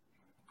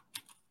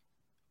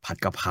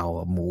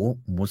ห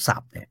มูสั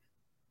บเนี่ย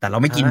แต่เรา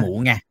ไม่กินหมู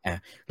ไง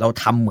เรา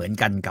ทำเหมือน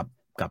กัน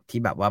กับที่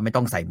แบบว่าไม่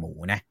ต้องใส่หมู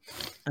นะ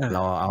เร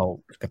าเอา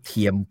กระเ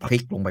ทียมพริ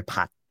กลงไป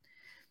ผัด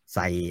ใ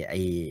ส่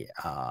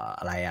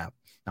อะไร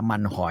น้ำมั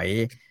นหอย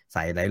ใ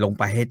ส่อะไรลง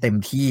ไปให้เต็ม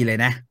ที่เลย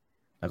นะ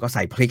แล้วก็ใ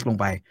ส่พริกลง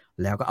ไป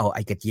แล้วก็เอาไ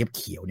อ้กระเจี๊ยบเ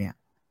ขียวเนี่ย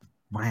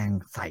แม่ง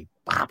ใส่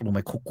ปั๊บลงไป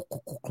ค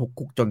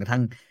ลุกจนกระทั่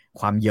ง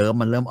ความเยิ้ม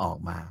มันเริ่มออก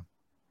มา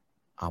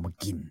เอามา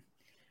กิน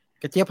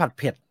กระเจี๊ยบผัดเ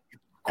ผ็ด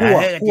คั่ว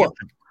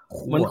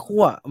มัน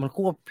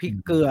คั่วพริก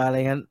เกลืออะไร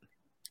งั้น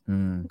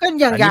ก็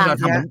อย่าง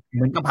ทำเห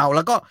มือนกะเพราแ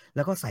ล้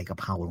วก็ใส่กะ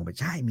เพราลงไป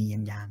ใช่มีอ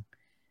ย่าง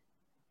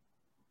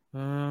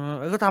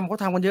ก็ทำ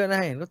กันเยอะนะ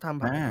เห็นก็ท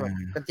ำผัด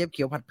กระเจี๊ยบเ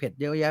ขียวผัดเผ็ด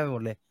เยอะแยะไปหม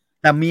ดเลย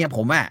แต่เมียผ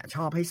มช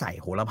อบให้ใส่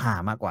โหระพา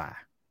มากกว่า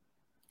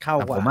เข้า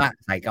กว่าผม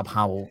ใส่กะเพร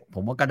าผ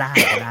มว่าก็ได้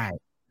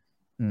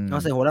เอา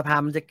ใส่โหระพา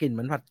มันจะกลิ่นเห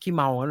มือนผัดขี้เ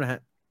มาแล้วนะฮ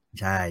ะ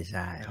ใช่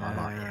อ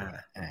ร่อย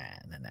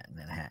นั่น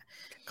นะฮะ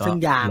ซึ่ง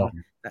อย่าง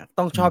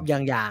ต้องชอบอย่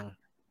าง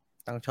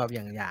ต้องชอบอ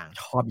ย่าง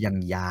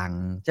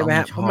ใช่ไหม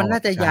ฮะเพราะมันน่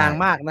าจะยาง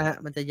มากนะฮะ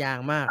มันจะยาง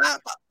มาก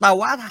แต่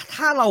ว่า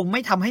ถ้าเราไม่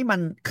ทำให้มัน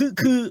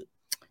คือ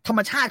ธรรม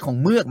ชาติของ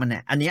เมือกมันเนี่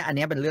ยอัน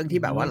นี้เป็นเรื่องที่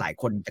แบบว่าหลาย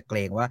คนจะเกร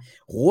งว่า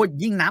โห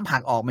ยิ่งน้ำผั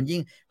กออกมันยิ่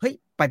งเฮ้ย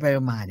ไป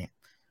มาเนี่ย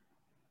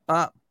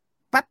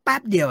แป๊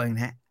บเดียวเองน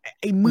ะ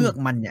ไอ้เมือก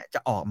มันเนี่ยจะ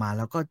ออกมาแ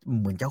ล้วก็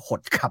เหมือนจะห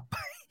ดกลับไป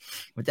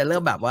มันจะเริ่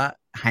มแบบว่า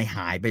ห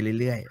ายไป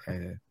เรื่อย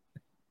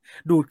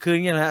ๆดูดคืน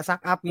เงี้ยแหละซัก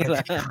อัพเงี้ยแหล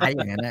ะคล้ายอ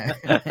ย่างนั้นนะ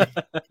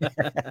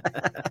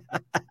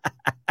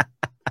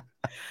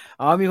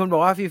มีคนบอ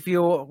กว่าฟิ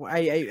วไ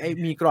อ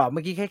มีกรอบเ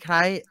มื่อกี้คล้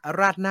ายๆ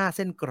ราดหน้าเ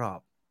ส้นกรอ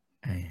บ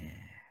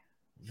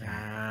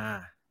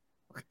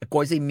โก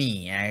ยซีหมี่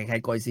คล้า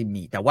ยโกยซีห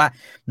มี่แต่ว่า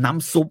น้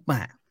ำซุป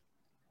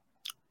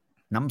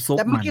น้ำซุปแ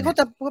ต่เมื่อกี้เขา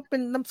จะเป็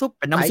นน้ำซุป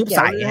ใ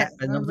สฮะเ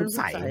ป็นน้ำซุปใ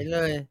สเล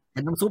ยเป็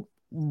นน้ำซุป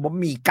บะ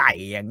หมี่ไก่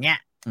อย่างเงี้ย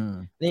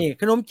นี่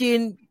ขนมจีน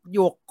หย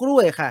วกกล้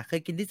วยค่ะเค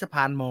ยกินที่สะพ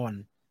านมอญ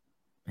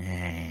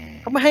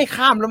เขาไม่ให้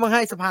ข้ามแล้วมั้งใ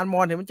ห้สะพานม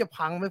อญเนี่ยมันจะ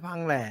พังไม่พัง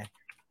แหละ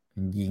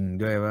ยิง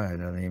ด้วยว่า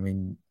ตอนนี้มัน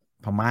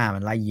พม่ามั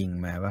นไล่ยิง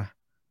มาป่ะ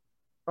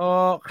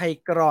ไข่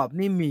กรอบ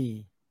นี่มี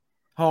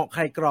ห่อไ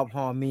ข่กรอบ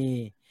ห่อมี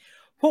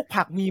พวก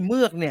ผักมีเ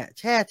มือกเนี่ย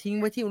แช่ทิ้ง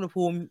ไว้ที่อุณห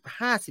ภูมิ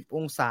50 อ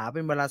งศาเป็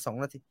นเวลา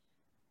2 นาที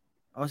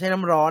ใช้น้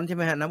ำร้อนใช่ไห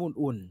มฮะน้ำ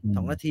อุ่นๆ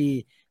2 นาที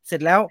เสร็จ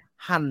แล้ว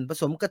หั่นผ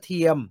สมกระเ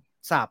ทียม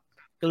สับ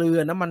เกลือ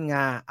น้ำมันง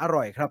าอ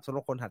ร่อยครับสำห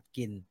รับคนหัด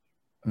กิน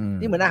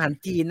นี่เหมือนอาหาร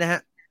จีนนะฮ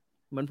ะ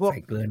เหมือนพวกใ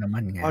ส่เกลือน้ำมั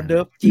นงาออเดิ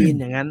ร์ฟจีน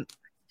อย่างนั้น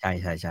ใ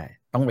ช่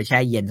ต้องไปแช่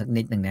เย็นสัก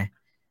นิดนึงนะ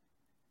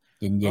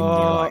เย็นๆอ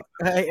ร่อย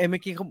ไอ้เมื่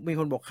อกี้เขามี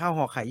คนบอกข้าว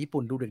ห่อไข่ญี่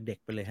ปุ่นดูเด็ก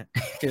ๆไปเลยฮะ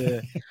เจอ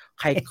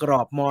ไข่กร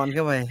อบมอนเ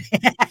ข้าไป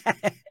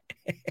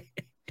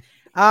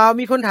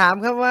มีคนถาม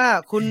ครับว่า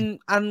คุณ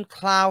อันค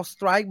ลาวสไ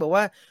ตรค์บอก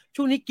ว่า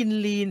ช่วงนี้กิน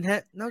ลีนฮ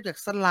ะนอกจาก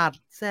สลัด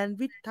แซนด์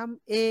วิชท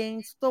ำเอง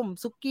ต้ม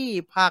ซุกี้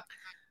ผัก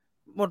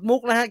หมดมุ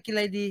กแล้วฮะกินอะ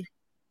ไรดี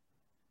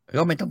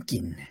ก็ไม่ต้องกิ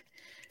น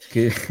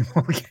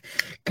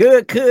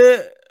คือ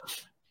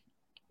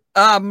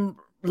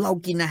เรา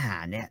กินอาหา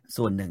รเนี่ย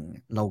ส่วนหนึ่ง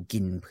เรากิ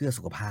นเพื่อ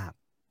สุขภาพ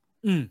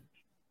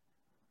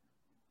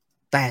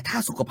แต่ถ้า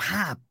สุขภ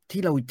าพ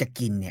ที่เราจะ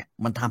กินเนี่ย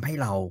มันทำให้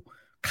เรา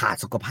ขาด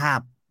สุขภาพ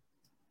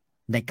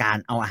ในการ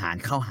เอาอาหาร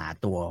เข้าหา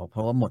ตัวเพร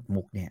าะว่าหมด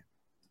มุกเนี่ย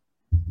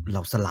เร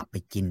าสลับไป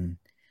กิน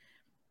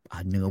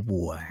เนื้อ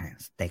วัว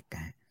สเต็ก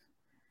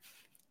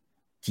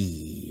จี่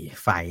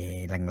ไฟ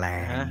แร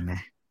งๆน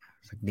ะ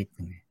สักนิดห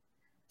นึ่ง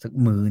สัก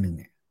มือหนึ่ง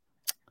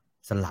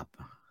สลับ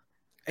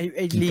ไ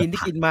อ้ลีน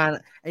ที่กินมา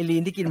ไอ้ลี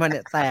นที่กินมาเนี่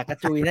ยแตกกระ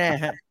จุยแน่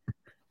ฮะ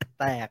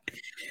แตก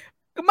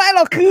ก็ไม่หร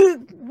อกคือ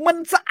มัน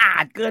สะอา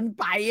ดเกิน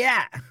ไป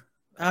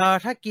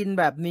ถ้ากิน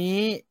แบบนี้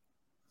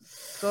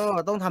ก็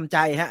ต้องทำใจ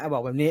ฮะบ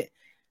อกแบบนี้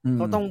เ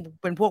ขาต้อง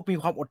เป็นพวกมี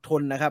ความอดท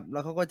นนะครับแล้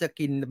วเขาก็จะ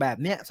กินแบบ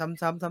เนี้ย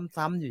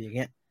ซ้ำๆอยู่อย่างเ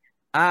งี้ย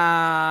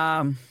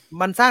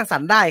มันสร้างสร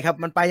รค์ได้ครับ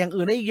มันไปอย่าง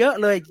อื่นได้อีกเยอะ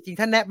เลยจริงๆ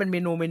ถ้าแนะเป็นเม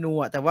นู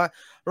แต่ว่า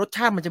รสช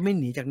าติมันจะไม่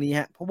หนีจากนี้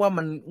ฮะเพราะว่า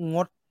มันง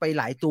ดไป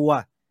หลายตัว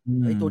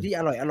ไอ้ตัวที่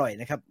อร่อย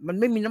นะครับมัน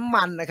ไม่มีน้ำ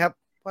มันนะครับ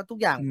เพราะทุก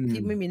อย่าง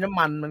ที่ไม่มีน้ำ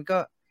มันมันก็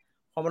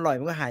ความอร่อย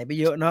มันก็หายไป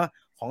เยอะเนาะ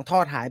ของทอ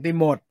ดหายไป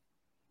หมด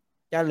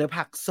จะเหลือ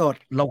ผักสด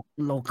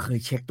เราเคย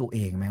เช็คตัวเอ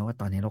งไหมว่า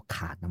ตอนนี้เราข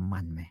าดน้ำมั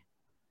นไหม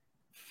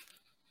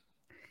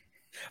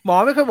หมอ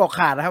ไม่เคยบอก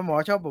ขาดนะครับหมอ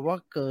ชอบบอกว่า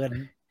เกิน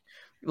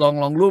ล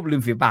องรูปริ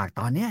มฝีปาก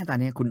ตอน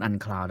นี้คุณอัน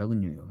คลาวแล้วคุณ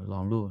อยู่ล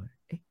องรูป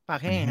ปา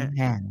กแห้ง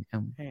แห้ง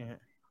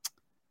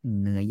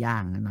เนื้อย่า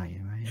งหน่อย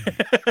ไหม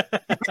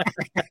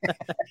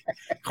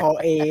คอ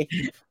เอ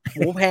ห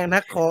มูแพงนั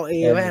กคอเอ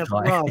แม่งทุ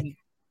กรอบ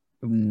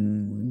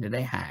จะไ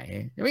ด้หาย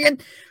ไม่งั้น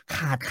ข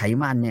าดไข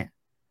มันเนี่ย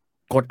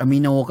กรดอะมิ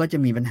โนก็จะ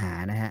มีปัญหา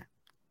นะฮะ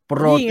โป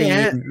รตี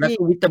นและ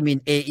วิตามิน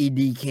A E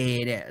D K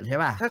เนี่ยใช่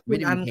ป่ะถ้าคุณ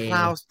อันคล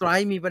าวสไตร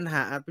ค์มีปัญห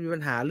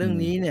าเรื่อง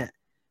นี้เนี่ย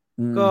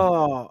ก็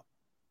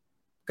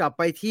กลับไ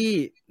ปที่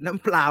น้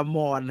ำปลาม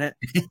อนฮะ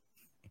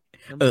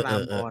น้ำปลา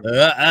มอน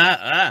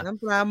น้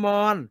ำปลาม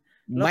อน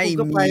ไม่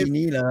มี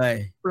นี่เลย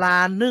ปลา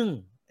นึ่ง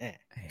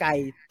ไก่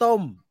ต้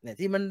มเนี่ย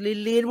ที่มัน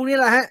ลีนพวกนี้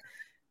แหละฮะ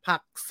ผั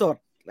กสด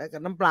แล้วกั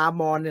บน้ำปลา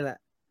มอนนี่แหละ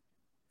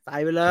ใส่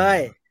ไปเลย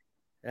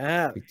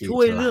ช่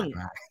วยเรื่อง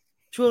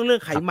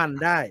ไขมัน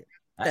ได้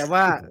แต่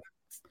ว่า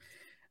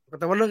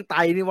เรื่องไต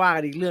นี่ว่ากั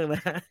นอีกเรื่องน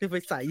ะที่ไป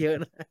ใส่เยอะ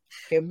นะ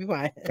เค็มพี่หม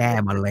ายแก้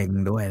มะเร็ง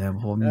ด้วยนะเ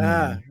พราะ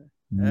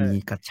มี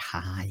กระช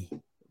าย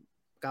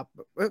กับ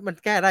มัน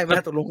แก้ได้ไหม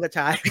ตกลงกระช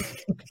าย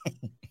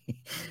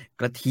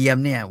กระเทียม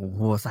เนี่ยโอ้โ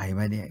หใส่ม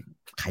าเนี่ย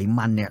ไข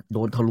มันเนี่ยโด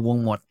นทะลวง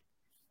หมด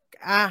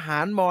อาหา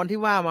รมอนที่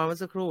ว่ามาเมื่อ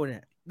สักครู่เนี่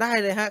ยได้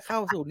เลยฮะเข้า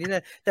สูตรนี้เล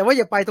ยแต่ว่าอ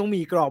ย่าไปตรงห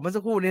มี่กรอบเมื่อสั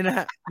กครู่นี้นะฮ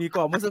ะหมี่กร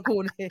อบเมื่อสักครู่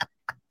นี้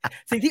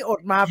สิ่งที่อ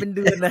ดมาเป็นเ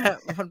ดือนนะฮะ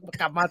มัน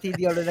กลับมาทีเ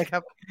ดียวเลยนะครั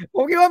บผ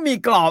มคิดว่าหมี่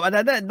กรอบอัน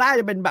นั้นได้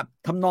จะเป็นแบบ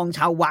ทำนองช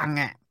าววัง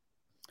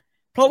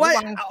เพราะว่า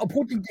เอาพู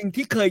ดจริงๆ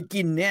ที่เคย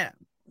กินเนี่ย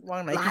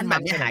ร้านแบ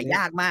บนี้หาย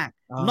ากมาก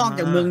นอกจ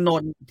ากเมืองน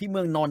นท์ที่เมื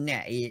องนนท์เนี่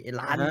ยไอ้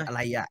ร้านอะไร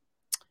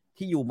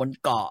ที่อยู่บน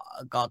เกาะ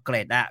เก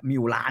ร็ดมีอ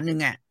ยู่ร้านนึง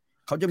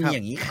เขาจะมีอ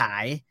ย่างนี้ขา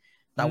ย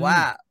แต่ว่า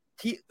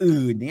ที่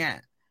อื่นเนี่ย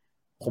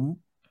ผม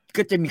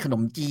ก็จะมีขน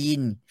มจีน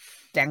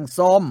แกง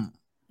ส้ม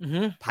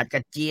ผัดกร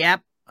ะเจี๊ยบ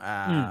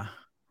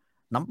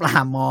น้ำปลา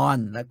มอน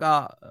แล้วก็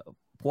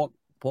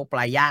พวกปล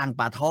าย่าง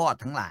ปลาทอด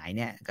ทั้งหลายเ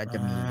นี่ยก็จะ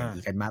มีอย่าง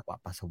นี้กันมากกว่า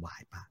ปลาสวา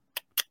ยป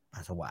ลา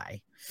สวาย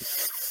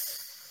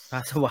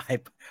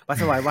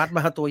วัดม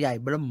าตัวใหญ่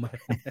เบิ่ม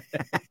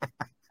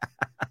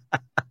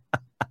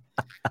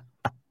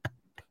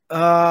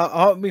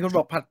มีคนบ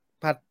อกผั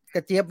ดกร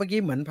ะเจี๊ยบเมื่อกี้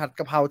เหมือนผัดก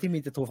ะเพราที่มี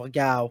แต่ถั่วฝัก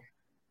ยาว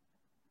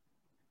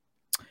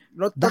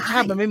รสชา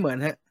ติมันไม่เหมือน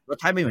ฮะรส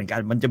ชาติไม่เหมือนกั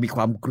นมันจะมีค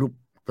วามกรุบ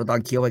ตอ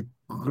นเคี้ยวไป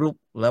กรุบ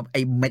แล้วไ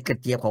อ้เม็ดกระ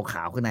เจี๊ยบข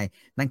าวๆข้างใน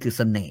นั่นคือเ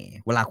สน่ห์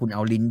เวลาคุณเอ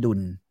าลิ้นดุล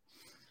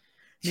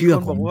เชื่อ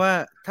ผมบอกว่า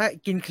ถ้า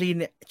กินคลีน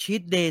เนี่ยชี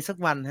ทเดย์สัก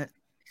วันฮะ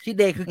ชีท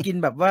เดย์คือกิน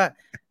แบบว่า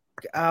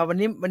วัน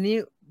นี้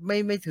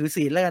ไม่ถือ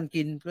ศีลแล้วกัน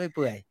กินเรื่อยเ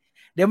ปื่อย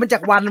เดี๋ยวมันจา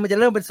กวันมันจะ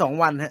เริ่มเป็น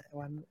2 วันฮะ2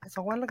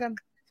 วันแล้วกัน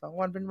2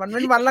 วันเป็นวัน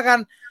แล้วกัน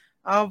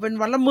เอาเป็น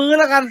วันละมื้อ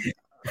แล้วกัน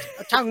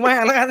ช่างแม่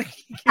งแล้วกัน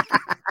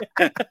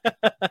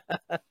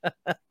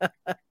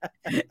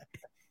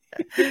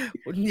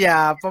คุณอย่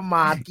าประม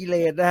าทกิเล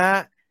สนะฮะ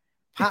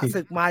พระ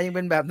ศึกมายังเ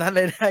ป็นแบบนั้นเ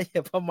ลยนะอย่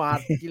าประมาท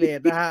กิเลส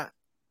นะฮะ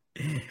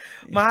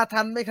มา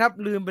ทันไหมครับ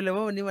ลืมไปเลย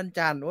ว่าวันนี้วัน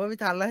จันทร์ว่าไม่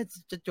ทันแล้ว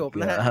จะจบแ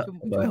ล้วฮะชั่วโ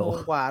มง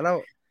กว่าแล้ว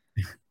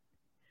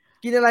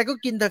กินอะไรก็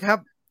กินเถอะครับ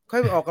ค่อ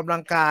ยไปออกกำลั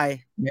งกาย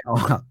ไม่อ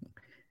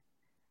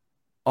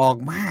อก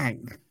มาก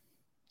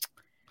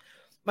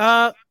มา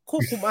คว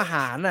บคุมอาห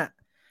ารน่ะ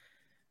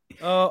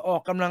ออ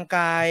กกำลังก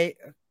าย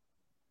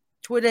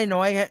ช่วยได้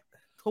น้อยฮะ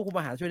ควบคุม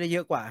อาหารช่วยได้เย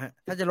อะกว่าฮะ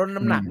ถ้าจะลด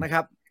น้ำหนักนะค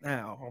รับ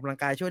ออกกำลัง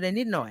กายช่วยได้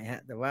นิดหน่อยฮ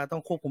ะแต่ว่าต้อ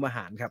งควบคุมอาห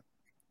ารครับ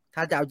ถ้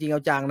าจะเอาจริงเอ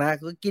าจังนะ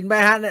ก็กินไป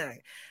ฮะเนี่ย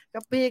ก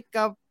ะปิก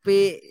ระ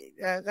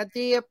เ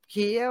จี๊ยบเ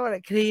ขียวอะไร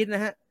คลีนน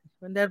ะฮะ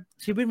มันจะ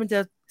ชีวิตมันจะ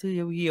เ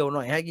หี่ยวห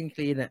น่อยฮะกินค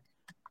ลีนเนี่ย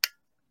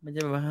มันจ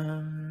ะว่า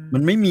มั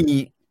นไม่มี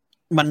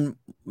มัน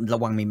ระ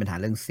วังมีปัญหา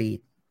เรื่องซีด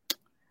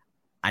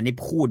อันนี้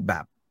พูดแบ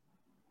บ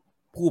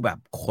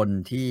คน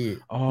ที่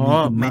มี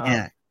คุณ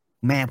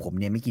แม่ผม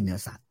เนี่ยไม่กินเนื้อ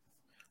สัตว์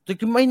จะ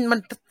กินมัน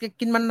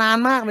กินมันนาน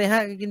มากเลยฮ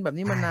ะกินแบบ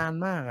นี้มันนาน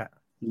มากอ่ะ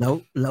แ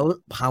ล้ว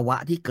ภาวะ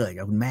ที่เกิด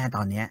กับคุณแม่ต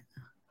อนเนี้ย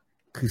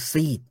คือ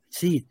ซีด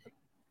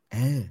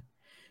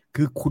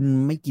คือคุณ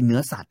ไม่กินเนื้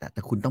อสัตว์อ่ะแ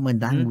ต่คุณต้องมา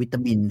ดั้งวิตา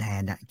มินแท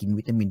นอ่ะกิน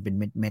วิตามินเป็น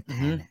เม็ดแท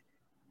นเนี่ย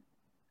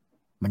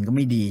มันก็ไ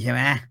ม่ดีใช่ไห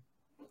ม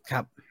ค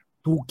รับ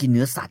ทูกินเ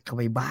นื้อสัตว์เข้า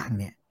ไปบ้าง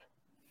เนี่ย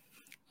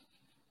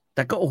แ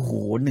ต่ก็โอ้โห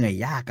เหนื่อย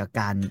ยากกับ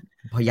การ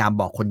พยายาม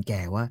บอกคนแ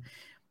ก่ว่า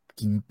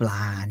กินปล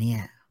าเนี่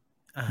ย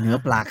เนื้อ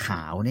ปลาข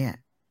าวเนี่ย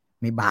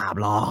ไม่บาป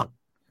หรอก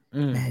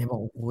แม่จะบอ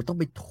กโอ้โหต้อง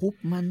ไปทุบ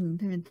มันใ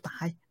ห้มันตา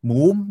ยหมู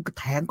มันก็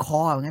แทงค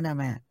ออย่างนั้นนะ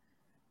แม่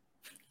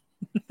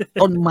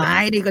ต้นไม้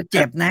นี่ก็เ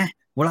จ็บนะ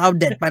เวลาเรา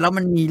เด็ดไปแล้ว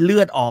มันมีเลื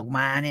อดออกม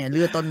าเนี่ยเ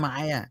ลือดต้นไม้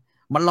อ่ะ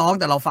มันร้อง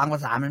แต่เราฟังภ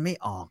าษามันไม่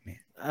ออกเนี่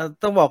ย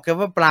ต้องบอกกัน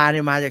ว่าปลาเ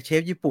นี่ยมาจากเช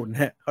ฟญี่ปุ่น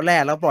ฮะเขาแล่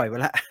แล้วปล่อยไป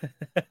ละ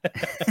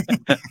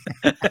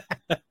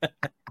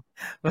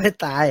ไม่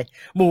ตาย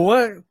หมูก็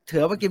เถื่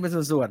อมากินเป็น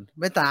ส่วนๆ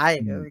ไม่ตาย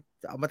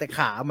เอามาแต่ข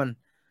ามัน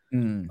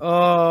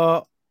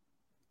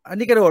อัน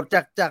นี้กระโดด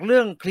จากเรื่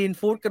องคลีน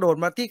ฟู้ดกระโดด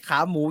มาที่ขา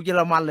หมูเยอ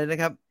รมันเลยนะ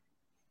ครับ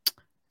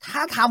ถ้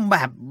าทำแ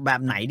บ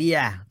บไหนดี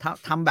อ่ะถ้า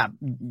ทำแบบ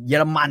เยอ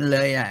รมันเล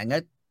ยอ่ะงั้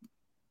น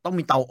ต้อง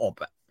มีเตาอบ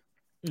อ่ะ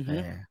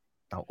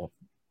เตาอบ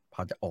พ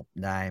อจะอบ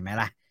ได้ไหม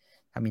ล่ะ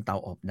ถ้ามีเตา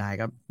อบได้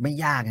ก็ไม่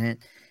ยากนะ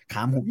ข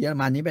าหมูเยอร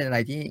มันนี้เป็นอะไร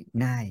ที่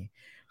ง่าย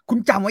คุณ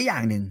จำไว้อย่า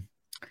งหนึ่ง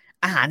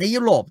อาหารใน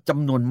ยุโรปจ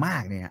ำนวนมา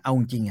กเนี่ยเอา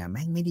จริงอ่ะแ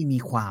ม่งไม่ได้มี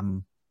ความ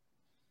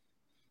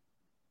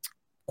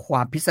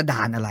พิสด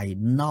ารอะไร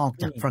นอก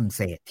จากฝรั่งเ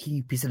ศสที่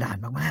พิสดาร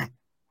มาก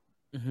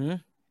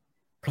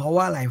ๆเพราะ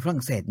ว่าอะไรฝรั่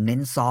งเศสเน้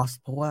นซอส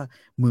เพราะว่า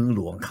เมืองหล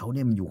วงเขาเ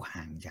นี่ยมันอยู่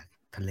ห่างจาก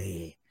ทะเล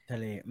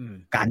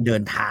การเดิ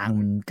นทาง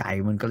มันไกล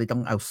มันก็เลยต้อ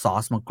งเอาซอ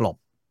สมากลบ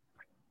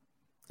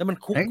แล้วมัน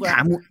คุก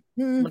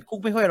มันคุก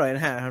ไม่ค่อยอร่อยน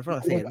ะฮะฝ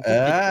รั่งเศส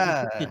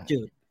จื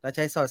ดแล้วใ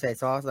ช้ซอสใส่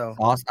ซอส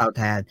เอาแ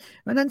ทน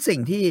เพราะนั้นสิ่ง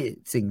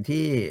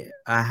ที่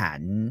อาหาร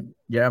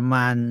เยอร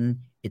มัน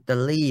อิตา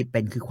ลีเป็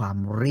นคือความ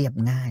เรียบ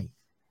ง่าย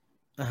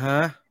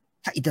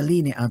ถ้าอิตาลี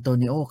เนี่ยอัลโต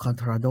นิโอคอน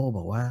ทราโดบ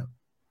อกว่า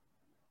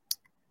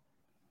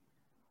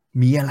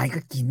มีอะไรก็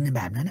กินแ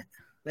บบนั้นนะ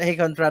ไอ้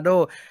คอนทราโด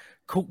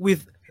cook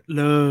with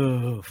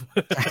love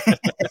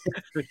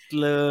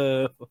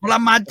ปร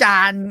มาจา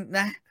รย์น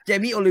ะเจ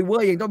มี่โอลิเวอ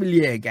ร์ยังต้องไปเรี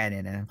ยนแกเนี่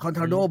ยนะคอนท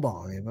ราโดบอ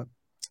กเลยว่า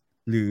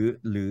ห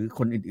รือค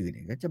นอื่นๆเ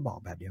นี่ยก็จะบอก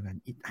แบบเดียวกัน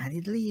อาหาร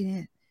อิตาลีเนี่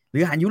ยหรื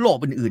ออาหารยุโรป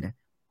อื่นๆนะ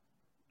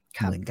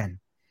เหมือนกัน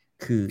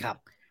คือ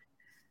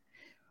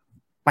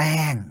แป้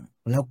ง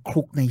แล้วค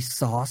ลุกใน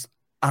ซอส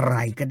อะไร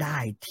ก็ได้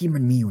ที่มั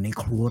นมีอยู่ใน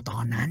ครัวตอ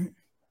นนั้น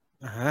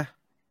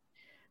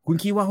คุณ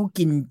คิดว่าเขา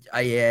กินไ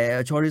อ้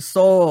ชอริโซ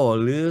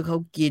หรือเขา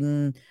กิน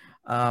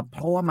เพ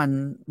ราะว่ามั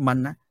น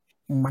นะ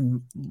มัน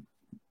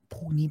พ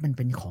วกนี้มันเ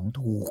ป็นของ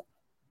ถูก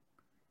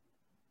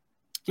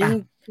จริง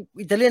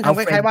อิตาเลียนทำค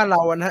ล้ายๆบ้านเร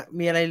าอะนะ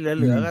มีอะไรเ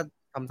หลือๆก็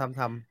ท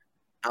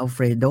ำอัลเฟ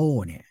รโด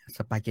เนี่ยส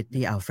ปาเกต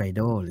ตี้อัลเฟรโ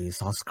ดหรือ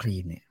ซอสครี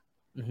มเนี่ย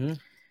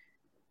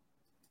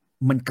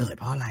มันเกิด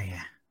เพราะอะไร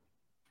อ่ะ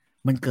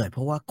มันเกิดเพ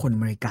ราะว่าคนอ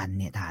เมริกัน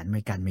เนี่ยทหารอเม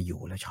ริกันมาอยู่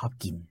แล้วชอบ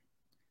กิน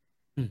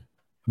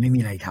ไม่มี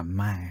อะไรท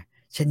ำมาก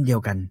เช่นเดีย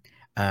วกัน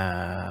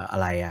อะ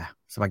ไรอ่ะ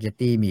สปาเกต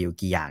ตี้มีอยู่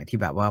กี่อย่างที่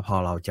แบบว่าพอ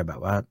เราจะแบ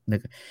บว่านึ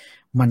ก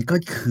มันก็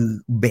คือ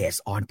เบส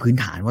ออนพื้น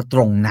ฐานว่าต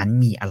รงนั้น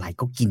มีอะไร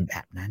ก็กินแบ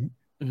บนั้น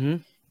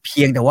เ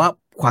พียงแต่ว่า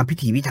ความพิ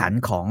ถีพิถัน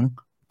ของ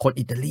คน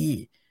อิตาลี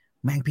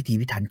แม่งพิถี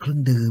พิถันเครื่อ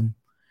งดื่ม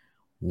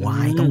ไว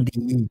น์ต้อง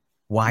ดี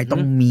ไวน์ต้อ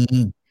งมี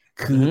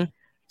คือ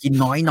กิน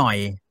น้อยหน่อย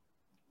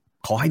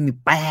ขอให้มี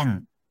แป้ง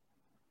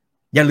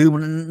อย่าลืม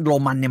โร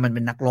มันเนี่ยมันเ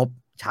ป็นนักรบ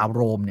ชาวโ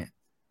รมเนี่ย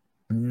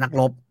นัก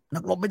รบ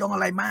ไม่ต้องอะ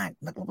ไรมาก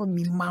นักรบมัน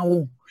มีเมา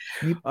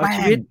มีแป้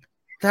ง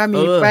ถ้า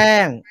มีแป้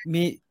ง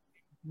มี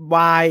ไว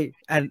น์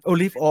และโอ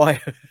ลิฟออย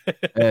ล์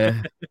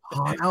พ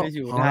อแ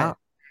ล้ว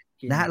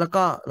นะแล้ว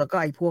ก็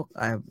ไอ้พวก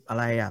อะ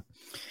ไรอ่ะ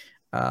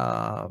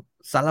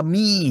ซาลา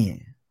มี่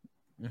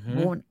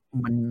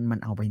มัน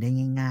เอาไปได้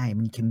ง่ายๆ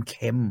มันเ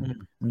ค็ม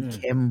มันเ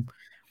ค็ม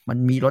มัน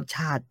มีรสช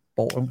าติโป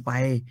ะลงไป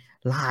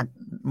ราด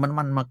มั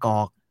นมะก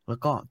อกแล้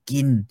วก็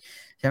กิน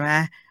ใช่ไหม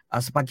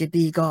สปาเกต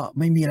ตี้ก็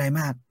ไม่มีอะไร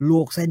มากล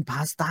วกเส้นพ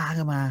าสต้า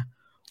ขึ้นมา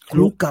ค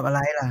ลุกกับอะไ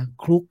รล่ะ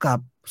คลุกกับ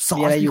ซอ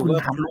สที่คุณ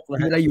ทำ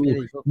มีอะไรอยู่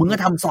มึงก็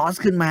ทำซอส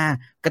ขึ้นมา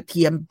กระเ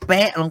ทียมเ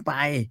ป๊ะลงไป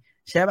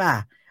ใช่ป่ะ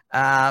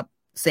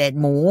เศษ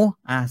หมู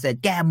เศษ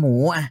แก้มหมู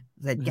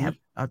เศษแก้ม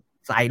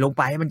ใส่ลงไ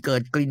ปให้มันเกิ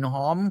ดกลิ่นห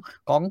อม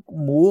ของ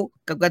หมู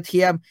กับกระเ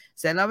ทียม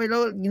เสร็จแล้วไม่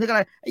รู้นึกอะไ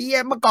รไอ้เหี้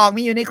ยมะกอก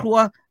มีอยู่ในครัว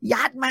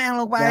ยัดแม่ง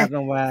ลงไป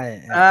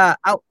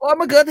เอา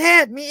มะเขือเท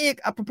ศมีอีก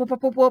ปุ๊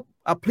บ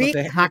พริก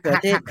หัก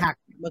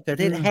มะเขือ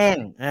เทศแห้ง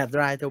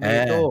dry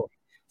tomato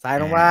ใส่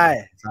ลงไป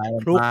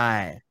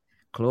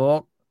คลุ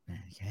ก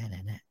แค่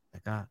นั้นแหละแล้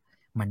วก็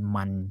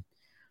มัน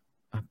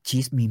ชี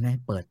สมีไหม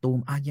เปิดตู้ม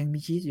ยังมี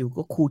ชีสอยู่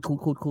ก็ขูด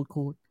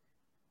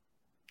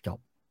จบ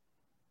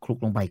คลุก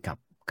ลงไปกับ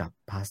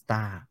พาสต้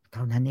าเ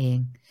ท่านั้นเอง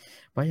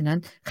เพราะฉะนั้น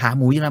ขาห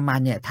มูเยอรมัน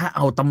เนี่ยถ้าเอ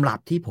าตำรับ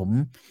ที่ผม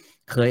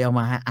เคยเอา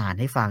มาอ่าน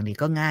ให้ฟังนี่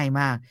ก็ง่าย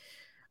มาก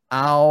เอ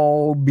า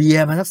เบีย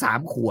ร์มาสัก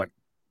3 ขวด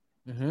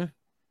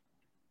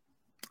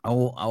เ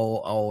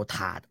อาถ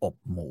าดอบ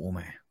หมูม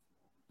า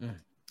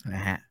น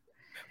ะฮะ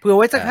เผื่อไ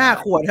ว้สัก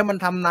5 ขวดให้มัน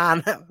ทำนาน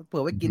นะเผื่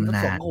อไว้กินสัก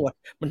2 ขวด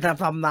มัน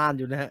ทำนานอ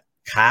ยู่นะฮะ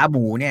ขาห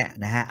มูเนี่ย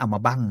นะฮะเอาม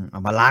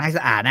าล้างให้ส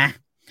ะอาดนะ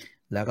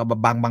แล้วก็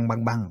บั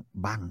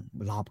ง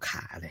รอบข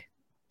าเลย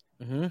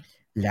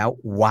แล้ว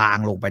วาง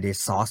ลงไปใน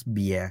ซอสเ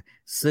บียร์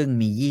ซึ่ง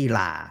มียี่ห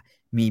ร่า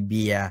มีเ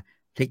บียร์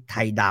พริกไท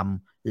ยด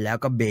ำแล้ว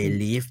ก็เบย์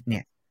ลีฟเนี่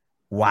ย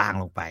วาง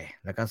ลงไป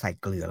แล้วก็ใส่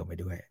เกลือลงไป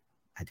ด้วย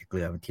อาจจะเก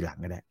ลือทีหลัง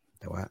ก็ได้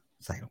แต่ว่า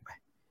ใส่ลงไป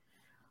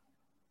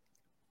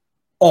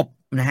อบ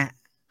นะฮะ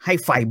ให้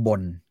ไฟบ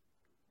น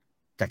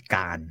จัดก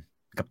าร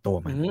กับตัว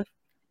มัน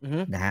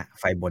นะฮะ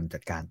ไฟบนจั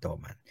ดการตัว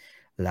มัน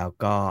แล้ว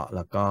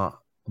ก็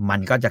มัน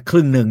ก็จะค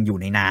รึ่งหนึ่งอยู่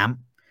ในน้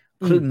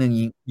ำครึ่งหนึ่ง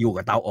อยู่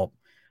กับเตาอบ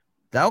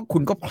แล้วคุ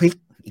ณก็พลิก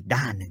อีก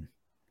ด้านหนึ่ง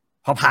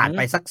พอผ่านไ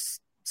ป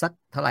สัก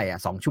เท่าไหร่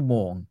2 ชั่วโม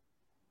ง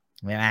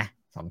ใช่ไหม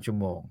2 ชั่ว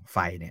โมงไฟ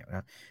เนี่ย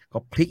ก็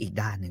พลิกอีก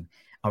ด้านหนึ่ง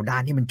เอาด้า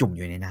นที่มันจุ่มอ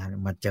ยู่ในน้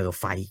ำมาเจอ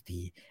ไฟอีก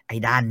ทีไอ้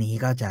ด้านนี้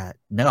ก็จะ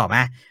นึกออกไหม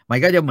มัน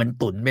ก็จะเหมือน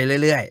ตุ๋นไป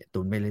เรื่อ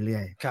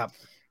ยๆครับ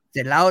เส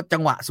ร็จแล้วจั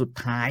งหวะสุด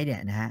ท้ายเนี่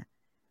ยนะฮะ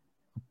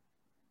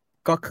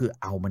ก็คือ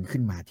เอามัน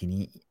ขึ้นมาที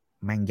นี้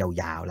แม่งย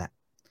าวๆแล้ว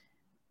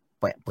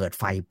เปิด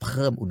ไฟเ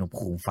พิ่มอุณห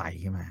ภูมิไฟ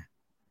ขึ้นมา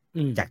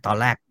จากตอน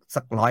แรก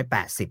สัก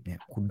180เนี่ย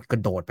คุณกร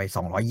ะโดดไป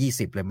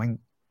220เลยมัน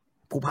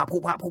ผู้พ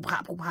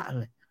า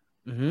เลย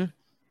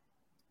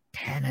แ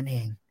ค่นั้นเอ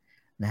ง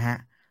นะฮะ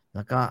แ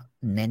ล้วก็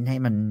เน้นให้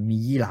มันมี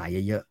ยี่หร่า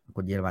เยอะๆค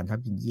นเยอรมันชอ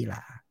บกินยี่หร่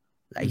า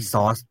และไอ้ซ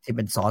อสที่เ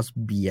ป็นซอส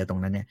เบียร์ตร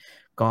งนั้นเนี่ย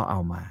ก็เอา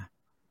มา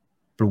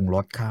ปรุงร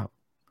สข้าว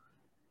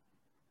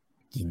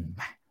กินไ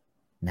ป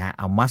นะเ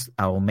อา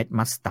เม็ด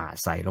มัสตาร์ด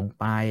ใส่ลง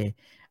ไป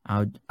เ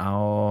อา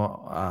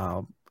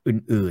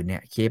อื่นๆเนี่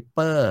ยเคเป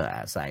อร์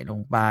ใส่ลง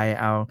ไป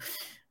เอา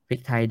พริก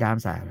ไทยด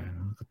ำใส่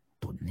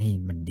ตุ๋นให้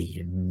มันดี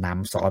น้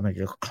ำซอสมัน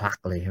ก็คลัก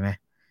เลยใช่ไหม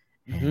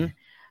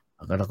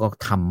แล้วก็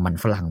ทำมัน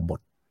ฝรั่งบ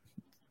ด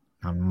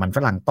มันฝ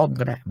รั่งต้ม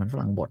ก็ได้มันฝ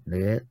รั่งบดห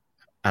รือ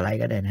อะไร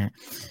ก็ได้นะฮะ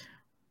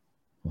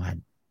ว่า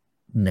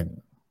ห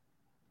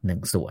นึ่ง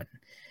ส่วน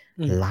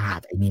ลา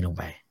ดไอ้นี่ลง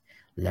ไป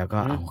แล้วก็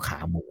เอาขา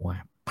หมู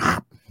ปั๊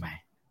บไป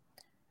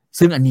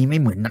ซึ่งอันนี้ไม่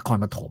เหมือนนคร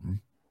ปฐม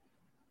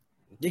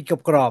ยิ่ง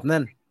กรอบนั่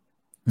น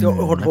จะ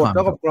โหดแ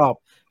ล้วกรอบ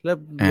แล้ว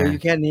เหลืออ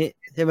ยู่แค่นี้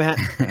ใช่ไหมฮะ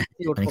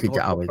อันนี้คือจ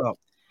ะเอา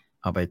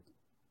ไป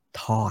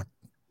ทอด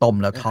ต้ม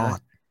แล้วทอด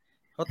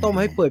เขาต้ม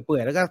ให้เปื่อ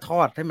ยๆแล้วก็ท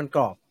อดให้มันก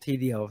รอบที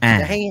เดียว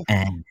จะแ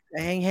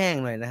ห้ง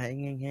ๆหน่อยนะฮะ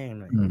แห้งๆ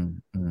หน่อย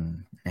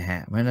นะฮะ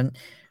เพราะฉะนั้น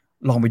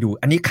ลองไปดู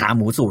อันนี้ขาห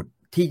มูสูตร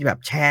ที่แบบ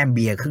แช่เ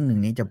บียร์ครึ่งหนึ่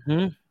งนี้จะ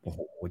โอ้โห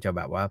จะแ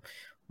บบว่า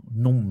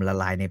นุ่มละ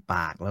ลายในป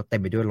ากแล้วเต็ม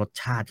ไปด้วยรส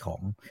ชาติขอ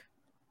ง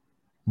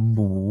ห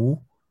มู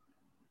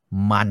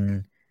มัน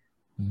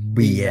เ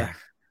บียร์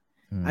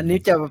อันนี้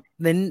จะ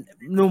เน้น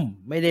นุ่ม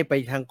ไม่ได้ไป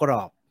ทางกร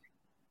อบ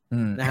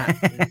นะฮะ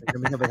จะ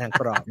ไม่ใช่ไปทาง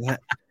กรอบนะฮะ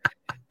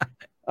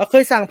เค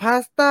ยสั่งพา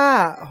สต้า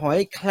หอย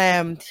แคล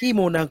มที่โ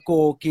มนาโก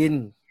กิน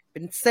เป็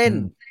นเส้น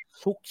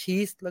คลุกชี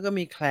สแล้วก็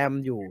มีแคลม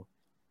อยู่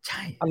ใ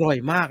ช่อร่อย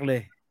มากเล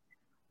ย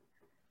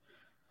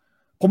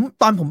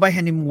ตอนผมไป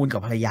ฮันนีมูนกั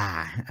บภรรยา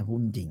พูด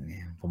จริง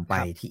ๆผมไป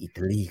ที่อิต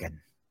าลีกัน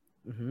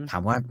ถา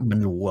มว่ามัน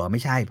หรูเหรอไ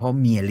ม่ใช่เพราะ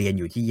เมียเรียน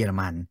อยู่ที่เยอร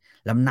มัน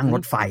แล้วนั่งร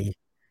ถไฟ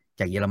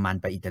จากเยอรมัน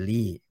ไปอิตา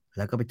ลีแ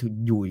ล้วก็ไป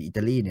อยู่อิต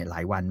าลีเนี่ยหล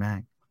ายวันมาก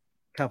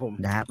ครับผม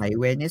นะไป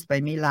เวนิสไป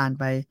มิลาน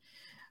ไป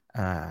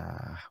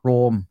โร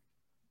ม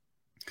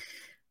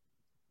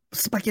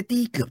สปาเกต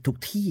ตี้เกือบทุก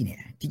ที่เนี่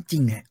ยจริ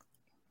งๆเนี่ย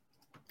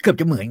เกือบ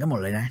จะเหมือนกันหมด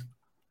เลยนะ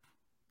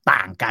ต่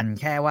างกัน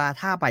แค่ว่า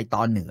ถ้าไปต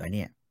อนเหนือเ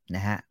นี่ยน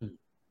ะฮะ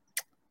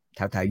แถ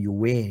วยู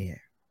เว่เนี่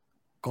ย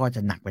ก็จ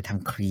ะหนักไปทาง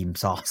ครีม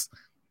ซอส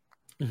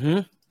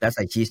แล้วใ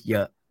ส่ชีสเย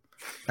อะ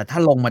แต่ถ้า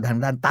ลงมาทาง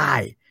ด้านใต้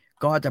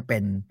ก็จะเ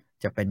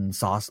ป็น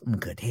ซอสมะ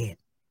เขือเทศ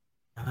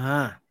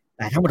แ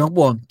ต่ทั้งหมดทั้งป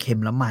วงเค็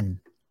มแล้วมัน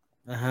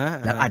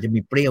แล้วอาจจะมี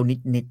เปรี้ยว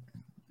นิด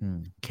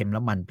เค็มแล้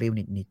วมันเปรี้ยว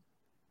นิด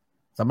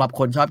สำหรับ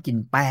คนชอบกิน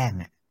แป้ง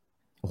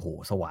โอ้โห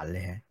สวรรค์เล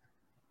ยฮะ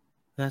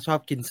ชอบ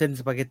กินเส้น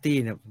สปาเกตตี้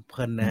เนี่ยเพ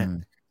ลินนะ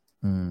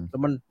แล้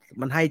ว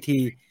มันให้ที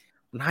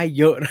มันให้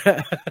เยอะนะ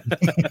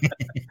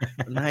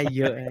ให้เ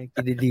ยอะ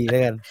กินดีๆแล้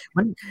วกัน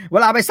มันเว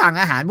ลาไปสั่ง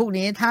อาหารพวก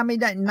นี้ถ้าไม่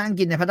ได้นั่ง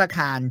กินในภัตตาค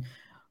าร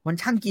มัน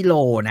ชั่งกิโล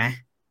นะ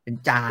เป็น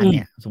จานเ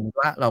นี่ยสมมติ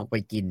ว่าเราไป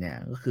กินเนี่ย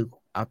ก็คือ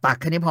เอาตัก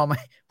แค่นี้พอไหม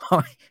พอ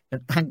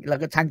ตั้งแล้ว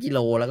ก็ชั่งกิโล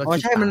แล้วก็คิ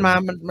ดใช่มั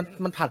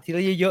นผัดทีล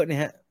ะเยอะๆเนี่ย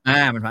ฮะ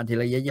มันผัดที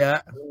ละเยอะ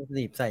ๆห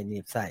นีบใ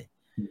ส่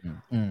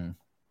อืม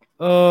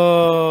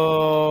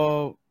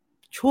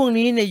ช่วง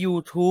นี้ใน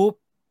YouTube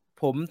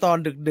ผมตอน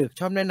ดึกๆ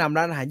ชอบแนะนำ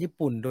ร้านอาหารญี่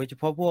ปุ่นโดยเฉ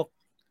พาะพวก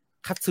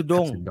คัตสึ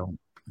ด้ง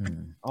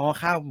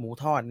ข้าวหมู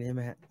ทอดนี่ใช่ไห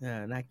มฮะ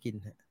น่ากิน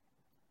ฮะ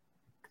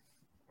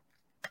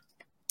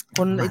ค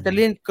นอิตาเ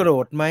ลียนโกร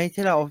ธไหม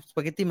ที่เราเอาสป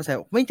าเกตตี้มาใส่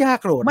ไม่ยาก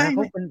โกรธนะเข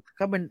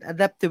าเป็น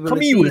adaptability เข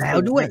ามีอยู่แล้ว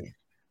ด้วย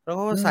แล้ว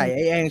ก็ใส่ไอ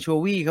แองโช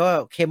วีเขา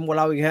เค็มกว่า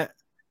เราอีกฮะ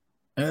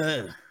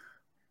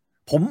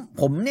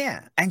ผมเนี่ย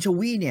แองโช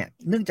วีเนี่ย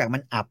เนื่องจากมั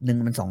นอับหนึ่ง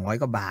มัน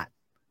200 กว่าบาท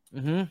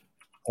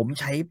ผม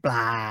ใช้ปล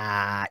า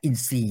อิน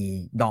ทรี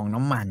ดอง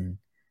น้ำมัน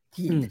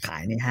ที่ขา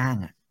ยในห้าง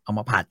เอา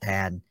มาผัดแท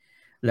น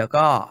แล้ว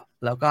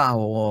ก็เอา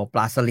ปล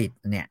าสลิด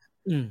เนี่ย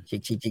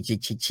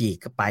ฉีก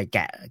ก็ไปแก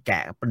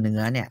ะเนื้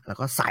อเนี่ยแล้ว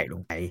ก็ใส่ล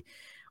งไป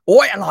โอ้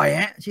ยอร่อย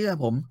ฮะเชื่อ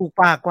ผมถูก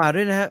ปากกว่าด้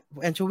วยนะฮะ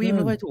แอนโชวีไ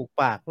ม่ค่อยถูก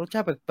ปากรสช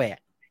าติแปลก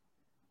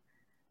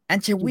ๆแอน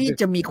โชวี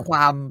จะมีคว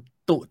าม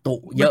ตุ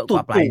เยอะก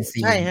ว่าปลาอินท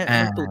รีใช่ฮะ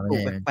มันตุ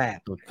แปลก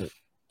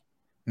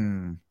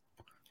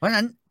เพราะฉะ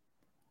นั้น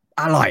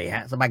อร่อยฮ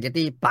ะสปาเกต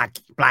ตี้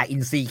ปลาอิ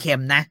นทรีเค็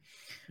มนะ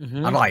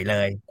อร่อยเล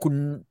ยคุณ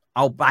เอ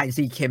าปลาอินท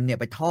รีเค็มเนี่ย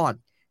ไปทอด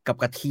กับ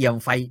กระเทียม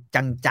ไฟจ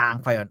าง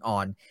ๆไฟอ่อ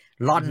น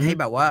ๆร่อนให้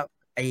แบบว่า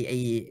ไอ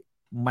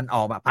มันอ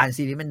อกแบบปลาอินท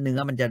รีนี่มันเนื้อ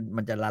มั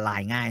นจะละลา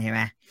ยง่ายใช่ไห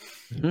ม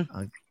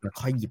แล้ว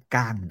ค่อยหยิบ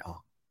ก้างมันออ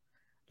ก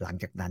หลัง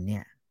จากนั้นเนี่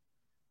ย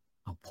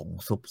เอาผง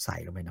ซุปใส่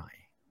ลงไปหน่อย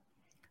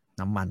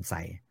น้ำมันใ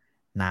ส่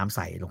น้ำใ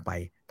ส่ลงไป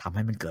ทำใ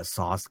ห้มันเกิดซ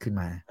อสขึ้น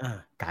มา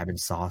กลายเป็น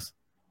ซอส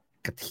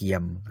กระเทีย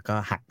มแล้วก็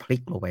หักพริ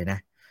กลงไปนะ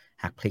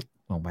หักพริก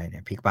ลงไปเนี่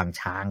ยพริกบาง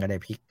ช้างก็ได้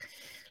พริก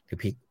หรือ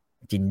พริก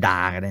จินดา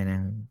ก็ได้นะ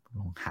ล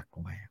องหักล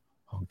งไป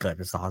พอเกิดเ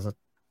ป็นซอส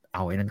เอ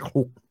าไอ้นั้นค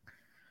ลุก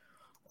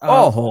โ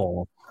อ้โห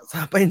ส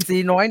ปาอินทรี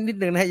น้อยนิด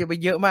นึงนะอย่าไป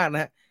เยอะมากน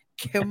ะ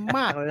เค็มม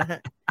ากเลยนะฮ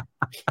ะ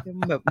เค็ม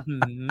แบบ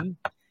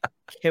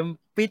เค็ม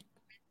ปิด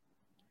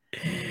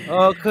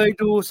เคย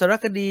ดูสาร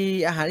คดี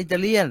อาหารอิตา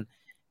เลียน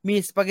มี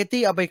สปาเกต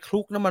ตี้เอาไปคลุ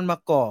กน้ำมันมะ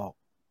กอก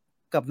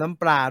กับน้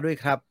ำปลาด้วย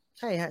ครับ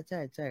ใช่ฮะใ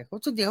ช่เขา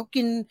ส่วนใหญ่เขา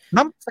กิน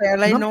น้ำใส่อะ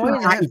ไรน้อยน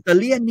ะน้ำปลาอิตา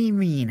เลียนนี่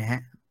มีนะฮ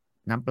ะ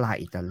น้ำปลา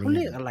อิตาเลียนเขาเ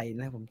รียกอะไร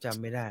นะผมจ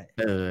ำไม่ได้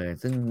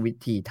ซึ่งวิ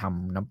ธีท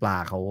ำน้ำปลา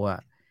เขา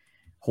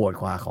โหด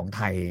กว่าของไ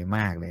ทยม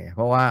ากเลยเ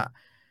พราะว่า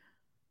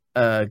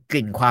ก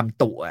ลิ่นความ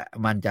ตุ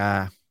มันจะ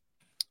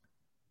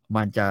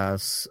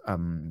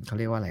เขา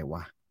เรียกว่าอะไรว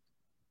ะ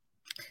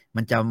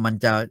มันจ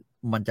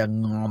ะ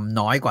งอม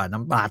น้อยกว่าน้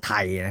ำปลาไท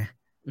ยนะ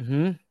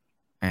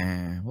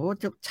เพราะว่า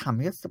จะท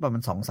ำแค่ประมา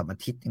ณ2-3 อา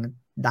ทิตย์ยัง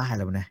ได้แ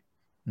ล้วนะ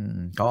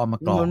เขาเอามา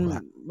กรองล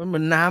ะมันเหมื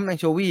อนน้ำแอง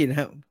โชวีนะ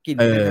ครับกิน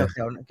แถ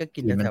วนั้นก็กิ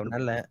นแถวนั้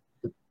นแหละ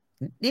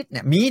นิดเ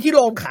นี่ยมีที่โร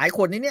งขายค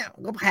นนี้เนี่ย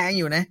ก็แพง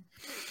อยู่นะ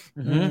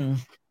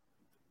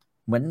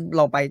เหมือนเ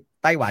ราไป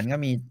ไต้หวันก็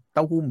มีเ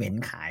ต้าหู้เหม็น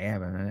ขาย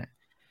แบบนั้น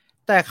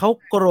แต่เขา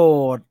โกร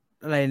ธ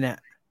อะไรเนี่ย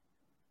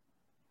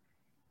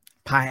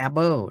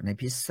pineapple ใน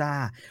พิซซ่า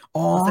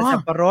ใส่สั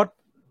บปะรด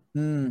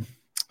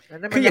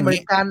คืออย่าง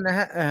นี้กันนะ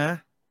ฮะ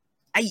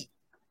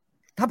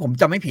ถ้าผม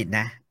จำไม่ผิด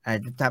นะ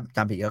ถ้าจ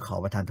ำผิดก็ขอ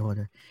ประทานโทษ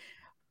ด้วย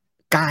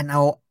การเ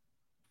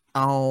อ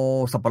า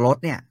สับปะรด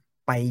เนี่ย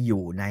ไปอ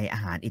ยู่ในอา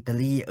หารอิตา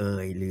ลี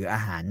หรืออา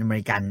หารอเม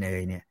ริกันเ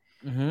นี่ย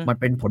มัน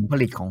เป็นผลผ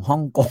ลิตของฮ่อ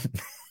งกง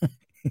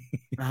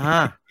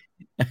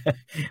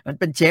มัน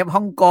เป็นเชฟฮ่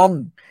องกง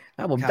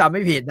ถ้าผมจำไ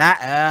ม่ผิดนะ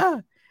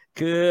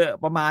คือ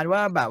ประมาณว่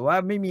าแบบว่า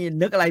ไม่มี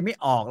นึกอะไรไม่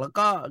ออกแล้ว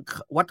ก็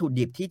วัตถุ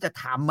ดิบที่จะ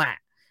ท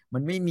ำมั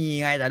นไม่มี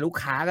ไงแต่ลูก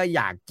ค้าก็อ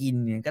ยากกิน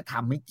เนี่ยก็ท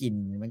ำให้กิน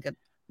มันก็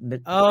นึ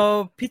ก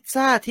พิซ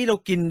ซ่าที่เรา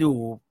กินอยู่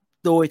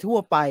โดยทั่ว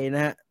ไปน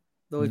ะฮะ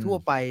โดยทั่ว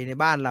ไปใน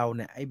บ้านเราเ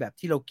นี่ยไอ้แบบ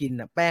ที่เรากิน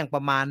แป้งป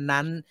ระมาณ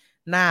นั้น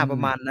หน้าปร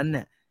ะมาณนั้นเ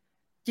นี่ย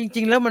จ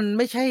ริงๆแล้วมันไ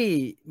ม่ใช่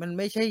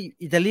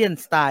อิตาเลียน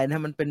สไตล์น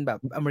ะมันเป็นแบบ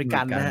อเมริกั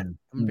นนะฮะ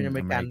มันเป็นอเม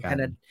ริกันแค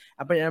นาด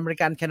าเป็นอเมริ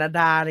กันแคนาด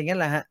าอะไรเงี้ย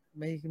แหละฮะ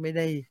ไม่ไ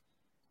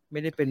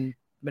ด้เป็น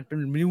มันเป็น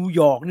นิว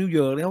ยอร์ก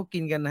เลยเขากิ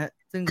นกันนะฮะ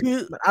ซึ่งคือ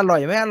มันอร่อย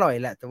ไม่อร่อย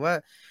แหละแต่ว่า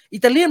อิ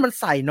ตาเลียนมัน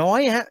ใส่น้อย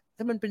ฮะ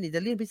ถ้ามันเป็นอิต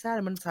าเลียนพิซซ่า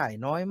มันใส่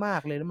น้อยมา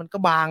กเลยแล้วมันก็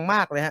บางม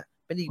ากเลยฮะ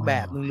เป็นอีกแบ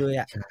บนึงเลย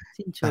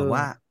สิ้นเชิง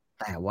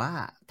แต่ว่า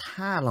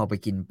ถ้าเราไป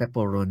กินเปปเป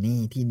อโรนี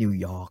ที่นิว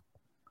ยอร์ก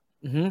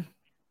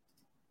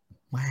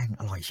แม่ง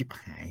อร่อยชิบ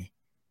หาย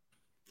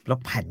แล้ว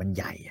แผ่นมันใ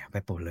หญ่เป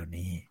ปเปอโร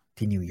นี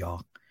ที่นิวยอ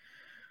ร์ก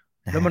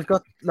แล้วมัน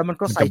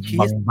ก็ใส่ชี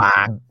สบา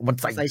งมัน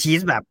ใส่ชี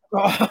สแบบ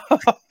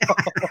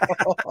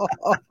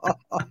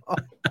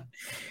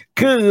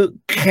คือ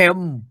เค็ม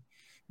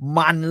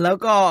มันแล้ว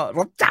ก็ร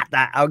สจัด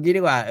เอางี้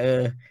ดีกว่า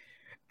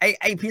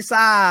ไอพิซ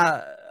ซ่า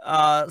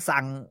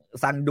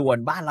สั่งด่วน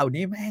บ้านเรา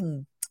นี่แม่ง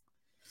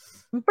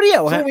มันเปรี้ย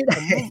วฮะ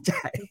ใ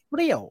ช่เป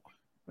รี้ยว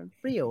มัน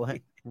เปรี้ยวฮะ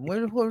ผมไม่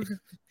รู้พูด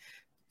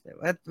แต่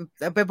ว่า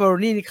เปปเปอโร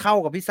นี่เข้า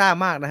กับพิซซ่า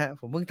มากนะฮะ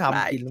ผมเพิ่งท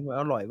ำกินแล้วมัน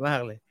อร่อยมาก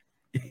เลย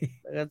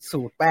แล้วก็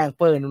สูตรแป้งเ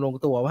ปิ้ลลง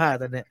ตัวมาก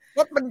ตอนนี้ร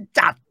สมัน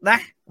จัดนะ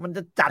มันจ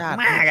ะจัด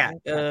มาก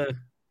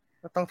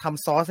ก็ต้องท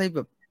ำซอสให้แ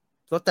บบ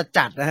รส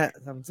จัดๆนะฮะ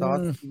ทำซอส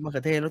มะเขื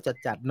อเทศรส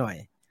จัดๆหน่อย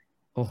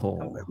โอ้โห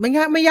ไม่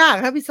ยาก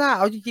ครับพิซซ่าเ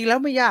อาจริงๆแล้ว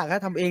ไม่ยากครับ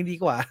ทำเองดี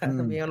กว่า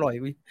ทำเองอร่อย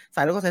ใ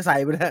ส่แล้วก็ใส่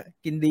ไปนะ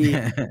กินดี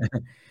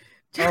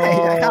ใช่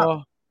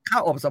ข้า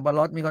วอบสับปะร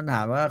ดมีคนถ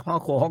ามว่าพ่อ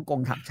ครัวฮ่องกง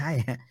ทำใช่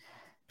ฮะ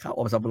ข้าว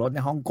อบสับปะรดใน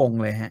ฮ่องกง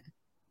เลยฮะ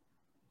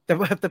แ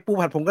ต่ปู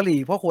ผัดผงกะหรี่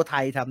พ่อครัวไท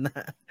ยทำนะ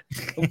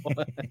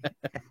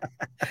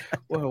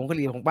ปูผัดผงกะห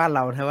รี่ของบ้านเร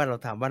านะว่าเรา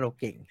ทำว่าเรา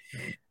เก่ง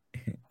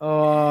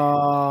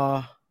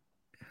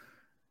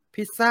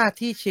พิซซ่า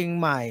ที่เชียง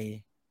ใหม่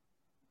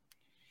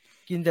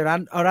กินแต่ร้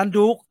าน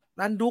ดุ๊ก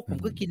ผม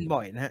ก็กินบ่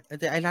อยนะฮะ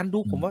แต่ไอ้ร้าน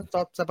ดุ๊กผมว่าซ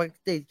อสสปาเก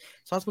ตตี้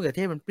ซอสมะเขือเ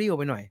ทศมันเปรี้ยว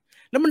ไปหน่อย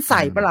แล้วมันใ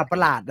ส่ประ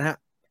หลาดนะฮะ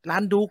ร้า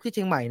นดุ๊กที่เ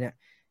ชียงใหม่เนี่ย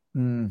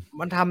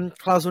มันท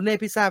ำคลาวโซเน่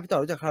พิซซ่าพี่ต่อ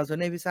รู้จักคลาวโซ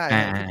เน่พิซซ่า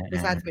พิซ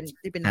ซ่า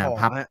ที่เป็นห่อ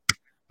ฮะ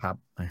ครับ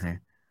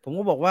ผม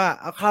ก็บอกว่า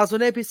เอาคลาวโซ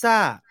เน่พิซซ่า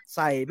ใ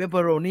ส่เปปเปอ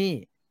โรนี่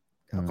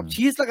กับ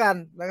ชีสละกัน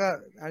แล้วก็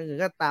อันอื่น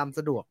ก็ตามส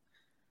ะดวก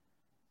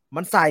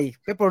มันใส่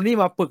เปปเปอโรนี่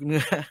มาปึกเ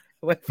นื้อ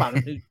ไว้ฝั่ง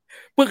นึง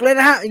ปึกเลย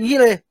นะฮะอย่างนี้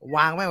เลยว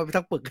างไว้เป็น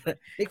ทั้งปึก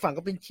อีกฝั่ง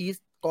ก็เป็นชีส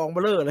กองเบ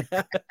ลอเลย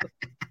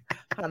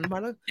หันมา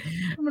แล้ว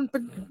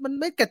มัน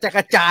ไม่ก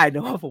ระจายเน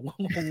อะผม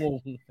ก็งง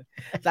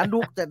ร้าน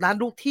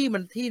ดุก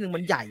ที่นึงมั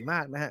นใหญ่มา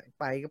กนะฮะ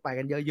ก็ไป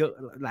กันเยอะ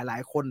ๆหลา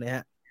ยๆคนเลยฮ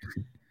ะ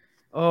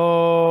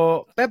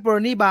เปปเปอโร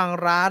นี่บาง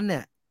ร้านเนี่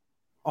ย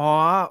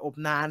อบ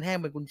นานแห้ง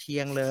เป็นกุนเชี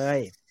ยงเลย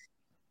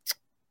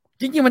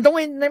จริงๆมันต้อง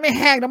ไม่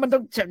แห้งนะมันต้อ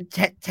ง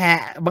แฉะ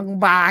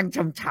บางๆ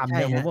ฉ่ำๆเ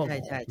นี่ยผมบอก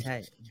ใช่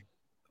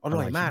อ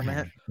ร่อยมากนะ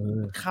ฮะ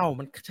เข้า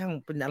มันช่าง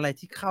เป็นอะไร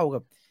ที่เข้ากั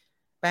บ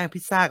แป้งพิ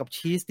ซซ่ากับ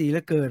ชีสดีเห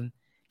ลือเกิน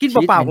กินเ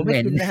ปล่าๆผมไม่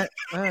กินนะฮะ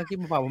กิน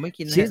เปล่าๆผมไม่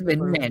กินชีสเ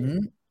หม็น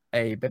ไ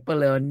อ้เปปเปอ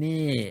โร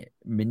นี่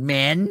เห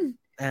ม็น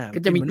ก็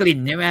จะมีกลิ่น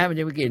ใช่ไหมมัน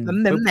จะมีกลิ่น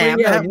แหนม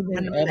ๆนะครับ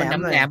มั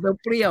นแหนม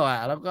เปรี้ยว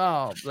ๆแล้ว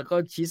ก็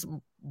ชีส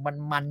มั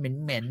นเ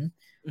หม็น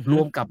ร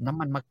วมกับน้ำ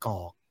มันมะก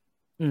อก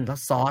แล้ว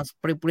ซอส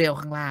เปรี้ยวๆ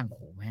ข้างล่างโอ้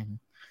โหแม่ง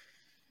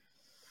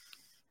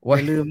อ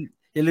ย่า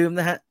ลืม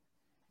นะฮะ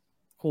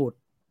ขูด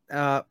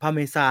พาเม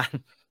ซาน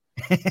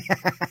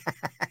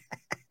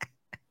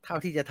เท่า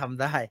ที่จะท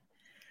ำได้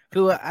คื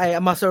อไอ้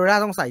มาซาเรลล่า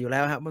ต้องใส่อยู่แล้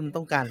วครับมัน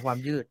ต้องการความ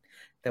ยืด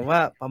แต่ว่า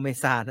พาเม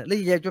ซานแล้ว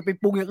อย่าจะไป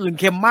ปรุงอย่างอื่น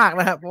เค็มมาก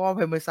นะครับเพราะว่าพ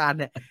าเมซาน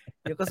เนี่ย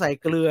เดี๋ยวก็ใส่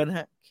เกลือนะ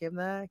ฮะเค็ม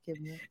นะ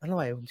อร่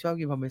อยผมชอบ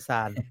กินพาเมซ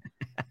าน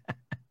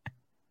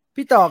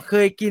พี่ต่อเค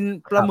ยกิน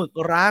ปลาหมึก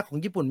ร้าของ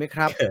ญี่ปุ่นไหมค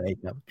รับเคย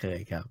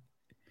ครับ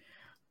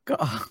ก็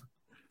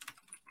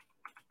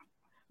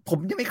ผม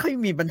จะไม่ค่อย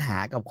มีปัญหา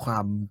กับคว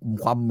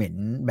ามเหม็น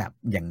แบบ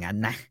อย่างนั้น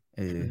นะ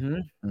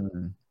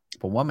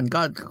ผมว่ามัน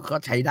ก็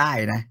ใช้ได้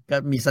นะก็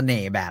มีเส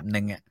น่ห์แบบนึ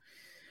งอ่ะ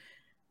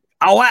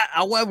เอา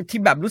ว่าที่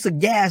แบบรู้สึก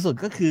แย่สุด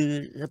ก็คือ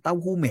เต้า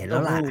หู้เหม็นแล้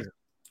วล่ะ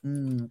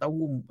เต้า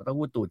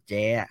หู้ตูดเ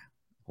จ๊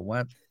ผมว่า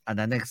อัน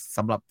นั้นเนี่ยส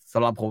ำห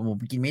รับผม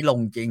กินไม่ลง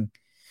จริง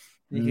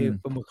นี่คือ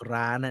ปลาหมึก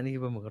ร้านะนี่คื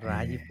อปลาหมึกร้า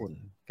ญี่ปุ่น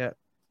ก็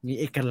มี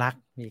เอกลักษ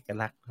ณ์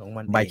ของ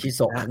มันใบชิโ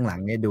ซะข้างหลั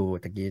งเนี่ยดู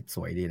ตะกี้ส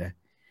วยดีนะ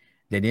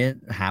เดี๋ยวนี้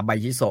หาใบ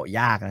ชิโซะ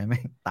ยากนะไหม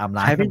ตาม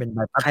ร้านเป็นใบ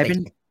พลาสติก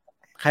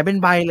ขายเป็น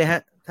ใบเลยฮ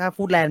ะถ้า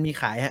ฟู้ดแลนด์มี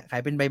ขายฮะขา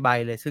ยเป็นใบ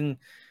เลยซึ่ง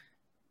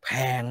แพ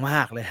งม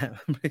ากเลยฮะ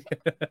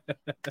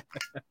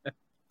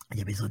อ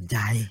ย่าไปสนใจ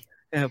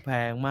แพ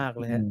งมาก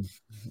เลยฮะ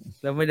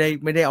แล้วไม่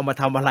ได้เอามา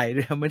ทำอะไร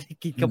ด้วยไม่ได้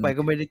กินเข้าไป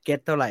ก็ไม่ได้เก็ต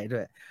เท่าไหร่ด้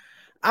วย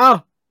อ้าว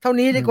เท่า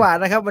นี้ดีกว่า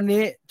นะครับวัน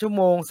นี้ชั่วโ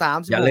มง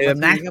30อย่าลืม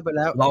นะ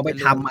เราไป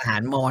ทำอาหา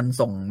รมอญ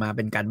ส่งมาเ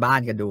ป็นการบ้า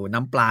นกันดู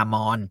น้ำปลาม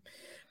อญ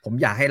ผม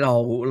อยากให้เรา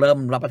เริ่ม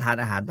รับประทาน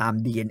อาหารตาม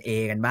DNA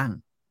กันบ้าง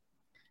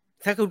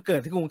ถ้าคุณเกิด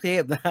ที่กรุงเท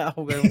พนะเอา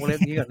ไปวงเล็บ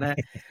นี้ก่อนนะ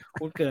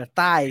คุณเกิดใ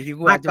ต้ที่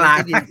คุณอาจจะไม่ไ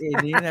ด้ DNA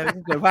นี้นะคุ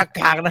ณเกิดภาค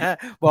กลางนะ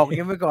บอกอย่าง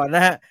นี้ไว้ก่อนน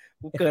ะฮะ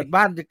คุณเกิด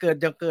บ้านจะเกิด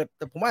แ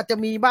ต่ผมอาจจะ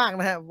มีบ้าง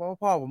นะฮะเพราะ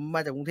พ่อผมม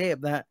าจากกรุงเทพ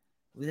นะฮะ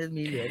มันจะ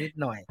มีเหลือนิด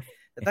หน่อย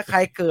แต่ถ้าใคร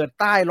เกิด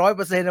ใต้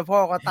 100% นะพ่อ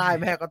ก็ใต้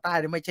แม่ก็ใต้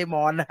ไม่ใช่ม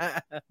อญนะ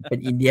เป็น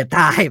อินเดียใ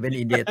ต้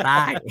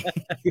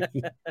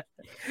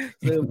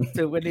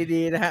สืบกัน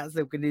ดีๆนะฮะ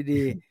สืบกัน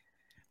ดี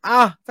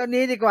ๆเท่า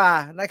นี้ดีกว่า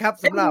นะครับ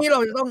สำหรับพรุ่งนี้เร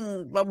าจะต้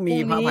องมี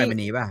พระอภัยม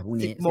ณีป่ะพรุ่ง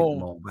นี้10 โม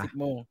งป่ะ10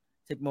 โ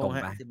มงฮ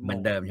ะเหมือ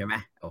นเดิมใช่ไหม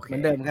โอเคเหมือ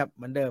นเดิมครับเ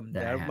หมือนเดิมเ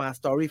ดี๋ยวมา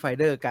Story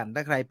Finder กันถ้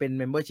าใครเป็น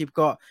Membership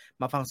ก็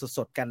มาฟังส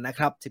ดๆกันนะค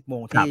รับ10 โม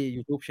งที่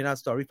YouTube Channel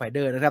Story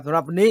Finder นะครับสำห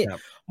รับวันนี้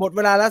หมดเ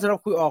วลาแล้วสำหรับ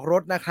คุยออกร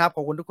ถนะครับข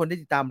อบคุณทุกคนที่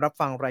ติดตามรับ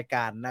ฟังรายก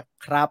ารนะ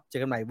ครับเจ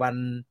อกันใหม่วัน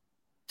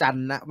จันท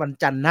ร์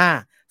หน้า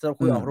สำหรับ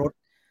คุยออกรถ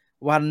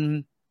วัน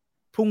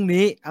พรุ่ง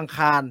นี้อังค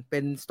ารเป็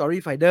น Story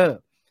Finder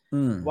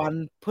วัน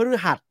พฤ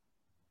หัส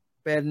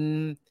เป็น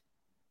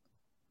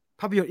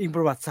ภาพยนตร์อิงป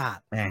ระวัติศาสต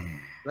ร์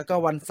แล้วก็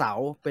วันเสา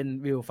ร์เป็น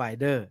วิวไฟ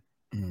เดอร์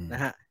น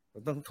ะฮะ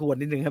ต้องทวน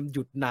นิดนึงครับห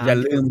ยุดนานอย่า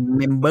ลืม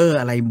เมมเบอร์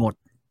อะไรหมด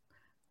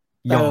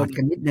หยอด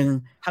กันนิดนึง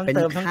ทั้งเ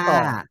ติมทั้งต่อ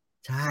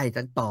ใช่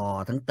ทั้งต่อ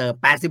ทั้งเติม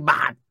80 บ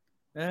าท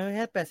แ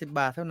ค่80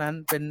 บาทเท่านั้น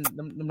เป็น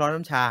น้ำร้อน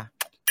น้ำชา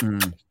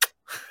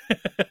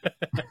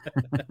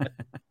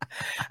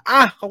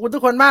ขอบคุณทุ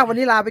กคนมากวัน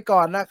นี้ลาไปก่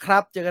อนนะครั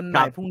บเจอกันให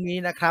ม่พรุ่งนี้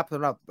นะครับส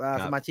ำหรับ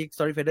สมาชิก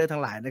Story Finder ทั้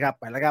งหลายนะครับ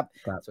ไปแล้วครับ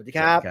สวัสดีค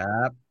รั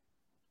บ